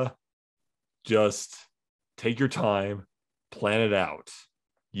 Tabata. Just take your time, plan it out.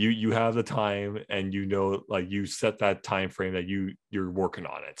 You have the time, and you set that time frame that you're working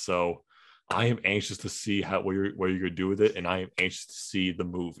on it. So I am anxious to see what you're gonna do with it, and I am anxious to see the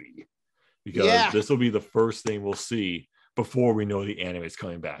movie because this will be the first thing we'll see before we know the anime is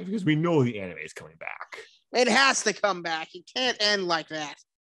coming back. Because we know the anime is coming back. It has to come back. It can't end like that.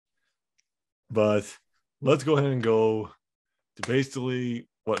 But let's go ahead and go to basically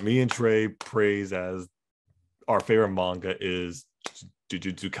what me and Trey praise as our favorite manga is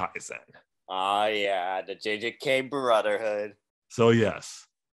Jujutsu Kaisen. Oh yeah, the JJK Brotherhood. So yes,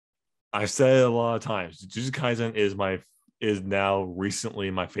 I've said it a lot of times. Jujutsu Kaisen is now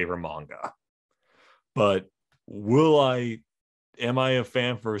recently my favorite manga. But am I a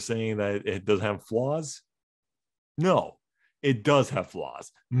fan for saying that it doesn't have flaws? No, it does have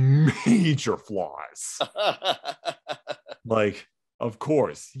flaws. Major flaws. Like, of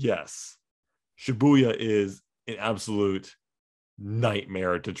course, yes. Shibuya is an absolute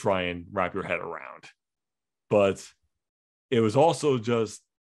nightmare to try and wrap your head around. But it was also just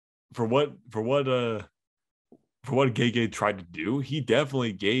for what Gege tried to do, he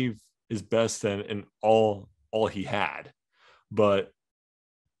definitely gave his best and all he had. But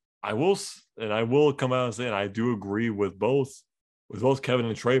I will come out and say, and I do agree with both Kevin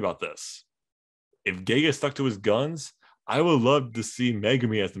and Trey about this. If Gege stuck to his guns, I would love to see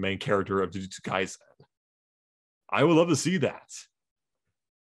Megumi as the main character of Jujutsu Kaisen. I would love to see that.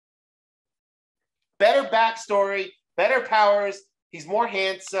 Better backstory, better powers. He's more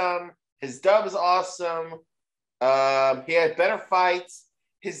handsome. His dub is awesome. He had better fights.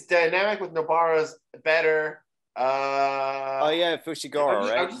 His dynamic with Nobara is better. Fushiguro,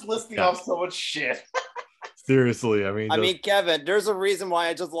 right? I'm just listing off so much shit. Seriously, I mean, Kevin, there's a reason why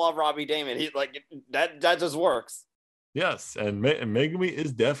I just love Robbie Damon. He that just works. Yes, and Megumi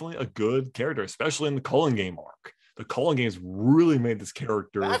is definitely a good character, especially in the Culling game arc. The Culling games really made this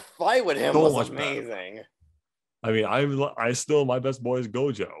character That fight with him so was much amazing. better. I mean, I still, my best boy is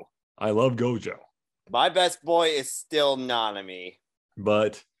Gojo. I love Gojo. My best boy is still Nanami.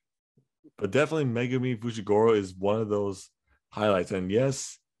 But definitely Megumi Fushiguro is one of those highlights. And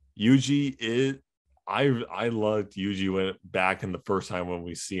yes, Yuji is. I loved Yuji when back in the first time when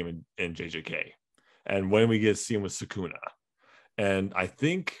we see him in JJK, and when we get to see him with Sukuna. And I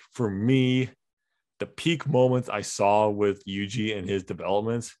think for me, the peak moments I saw with Yuji and his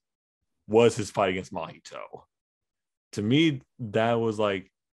developments was his fight against Mahito. To me, that was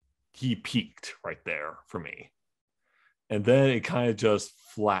like he peaked right there for me. And then it kind of just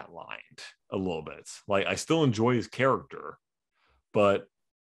flatlined a little bit. Like I still enjoy his character, but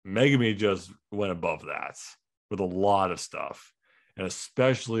Megumi just went above that with a lot of stuff. And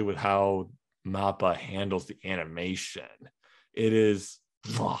especially with how Mappa handles the animation. It is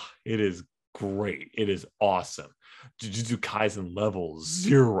great. It is awesome. Jujutsu Kaisen level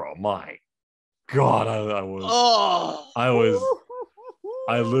 0. My God, I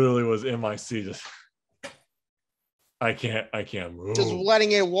literally was in my seat. Just, I can't move. Just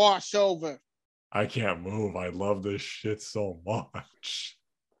letting it wash over. I can't move. I love this shit so much.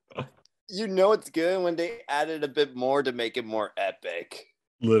 You know it's good when they added a bit more to make it more epic.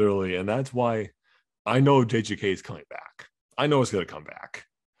 Literally, and that's why I know JJK is coming back. I know it's going to come back.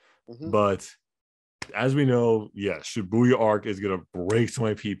 Mm-hmm. But as we know, yes, Shibuya arc is going to break so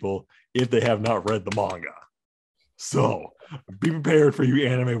many people if they have not read the manga. So be prepared for you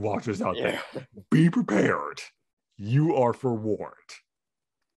anime watchers out there. Be prepared. You are forewarned.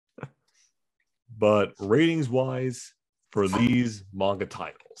 But ratings wise, for these manga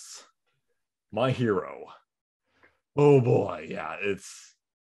titles, My Hero. Oh boy, yeah, it's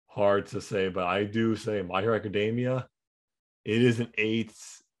hard to say, but I do say My Hero Academia. It is an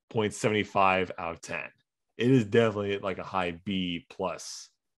 8.75 out of 10. It is definitely like a high B plus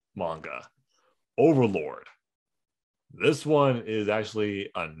manga. Overlord. This one is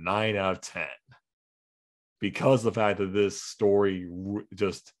actually a 9 out of 10 because of the fact that this story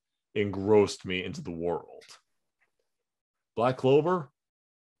just engrossed me into the world. Black Clover,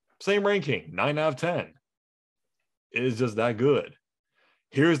 same ranking, 9 out of 10. It is just that good.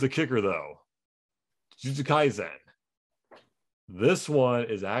 Here's the kicker, though. Jujutsu Kaisen. This one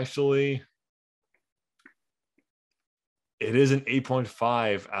is actually, it is an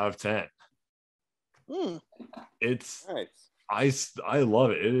 8.5 out of 10. It's nice. I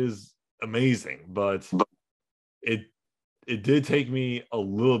love it. It is amazing, but it did take me a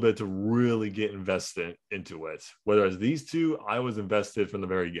little bit to really get invested into it. Whereas these two, I was invested from the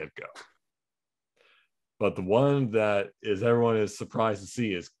very get-go. But the one that is everyone is surprised to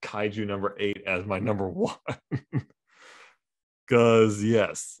see is Kaiju number 8 as my number 1. Because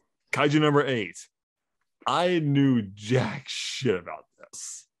yes, Kaiju number 8. I knew jack shit about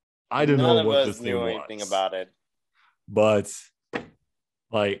this. I didn't know what this thing was. None of us knew anything about it. But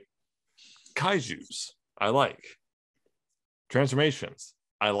like kaijus, I like. Transformations,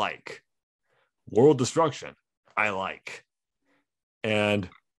 I like. World destruction, I like. And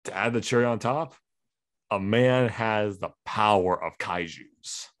to add the cherry on top, a man has the power of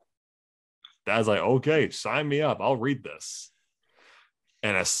kaijus. That's like, okay, sign me up. I'll read this.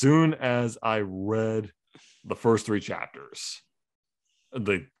 And as soon as I read the first 3 chapters,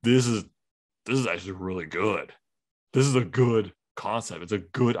 this is actually really good. This is a good concept. It's a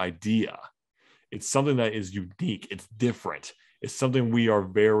good idea. It's something that is unique. It's different. It's something we are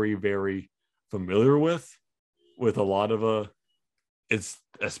very, very familiar with a lot of it's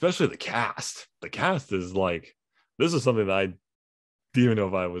especially the cast. The cast is like, this is something that I didn't even know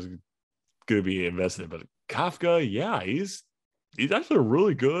if I was going to be invested in. But Kafka, yeah, he's actually a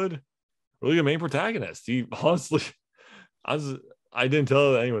really good main protagonist. He honestly, I didn't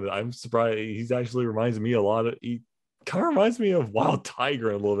tell anyone that I'm surprised. He's actually reminds me a lot of, he kind of reminds me of Wild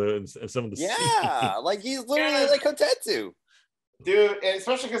Tiger a little bit in some of the scenes. Like he's literally like Kotetsu. Dude, and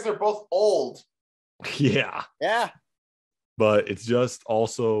especially because they're both old. Yeah. But it's just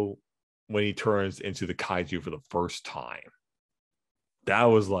also when he turns into the kaiju for the first time. That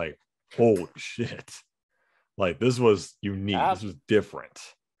was like, holy shit. Like, this was unique. This was different.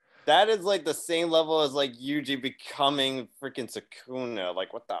 That is like the same level as like Yuji becoming freaking Sukuna.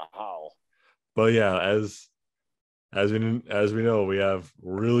 Like, what the hell? But yeah, as we know, we have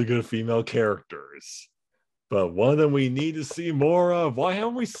really good female characters. But one of them we need to see more of. Why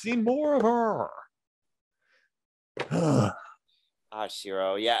haven't we seen more of her?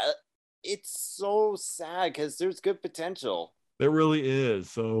 Shiro. Yeah, it's so sad because there's good potential. There really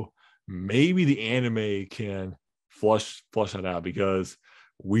is. So maybe the anime can flush that out because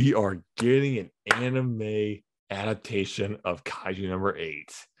we are getting an anime adaptation of Kaiju number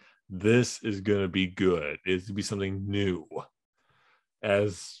 8. This is going to be good. It's going to be something new.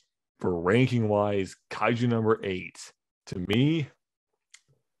 As for ranking wise, Kaiju number 8, to me,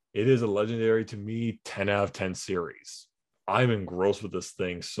 it is a legendary, to me, 10 out of 10 series. I'm engrossed with this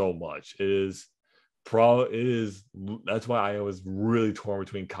thing so much. That's why I was really torn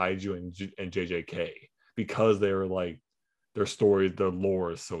between Kaiju and JJK, because they're like, their stories, their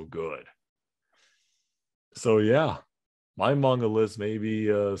lore is so good. So yeah, my manga list may be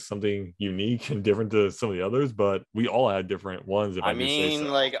something unique and different to some of the others, but we all had different ones. If I do say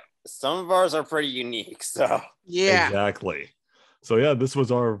so. Like some of ours are pretty unique. So Yeah, exactly. So yeah, this was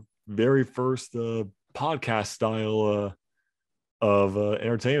our very first podcast style of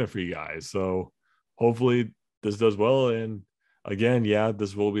entertainment for you guys. So hopefully this does well. And again, yeah,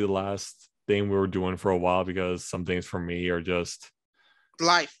 this will be the last thing we were doing for a while because some things for me are just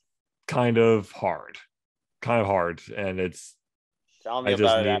life. kind of hard. And it's tell me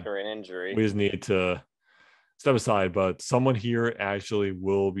about it after an injury. We just need to step aside, but someone here actually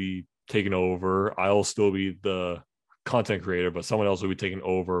will be taking over. I'll still be the content creator, but someone else will be taking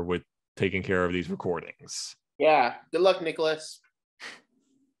over with taking care of these recordings. Yeah. Good luck, Nicholas.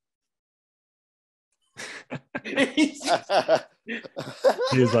 He's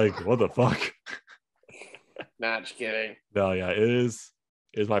like, what the fuck? Nah, just kidding. No, yeah, it is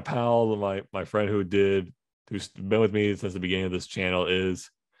my pal, my friend who's been with me since the beginning of this channel. Is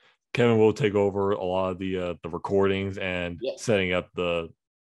Kevin will take over a lot of the recordings and setting up the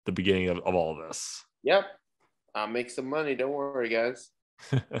beginning of all of this. Yep. I'll make some money. Don't worry, guys.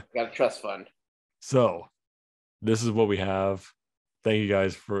 Got a trust fund. So this is what we have. Thank you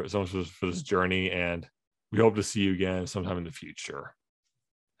guys so much for this journey, and we hope to see you again sometime in the future.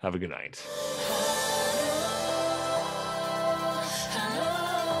 Have a good night. Hello.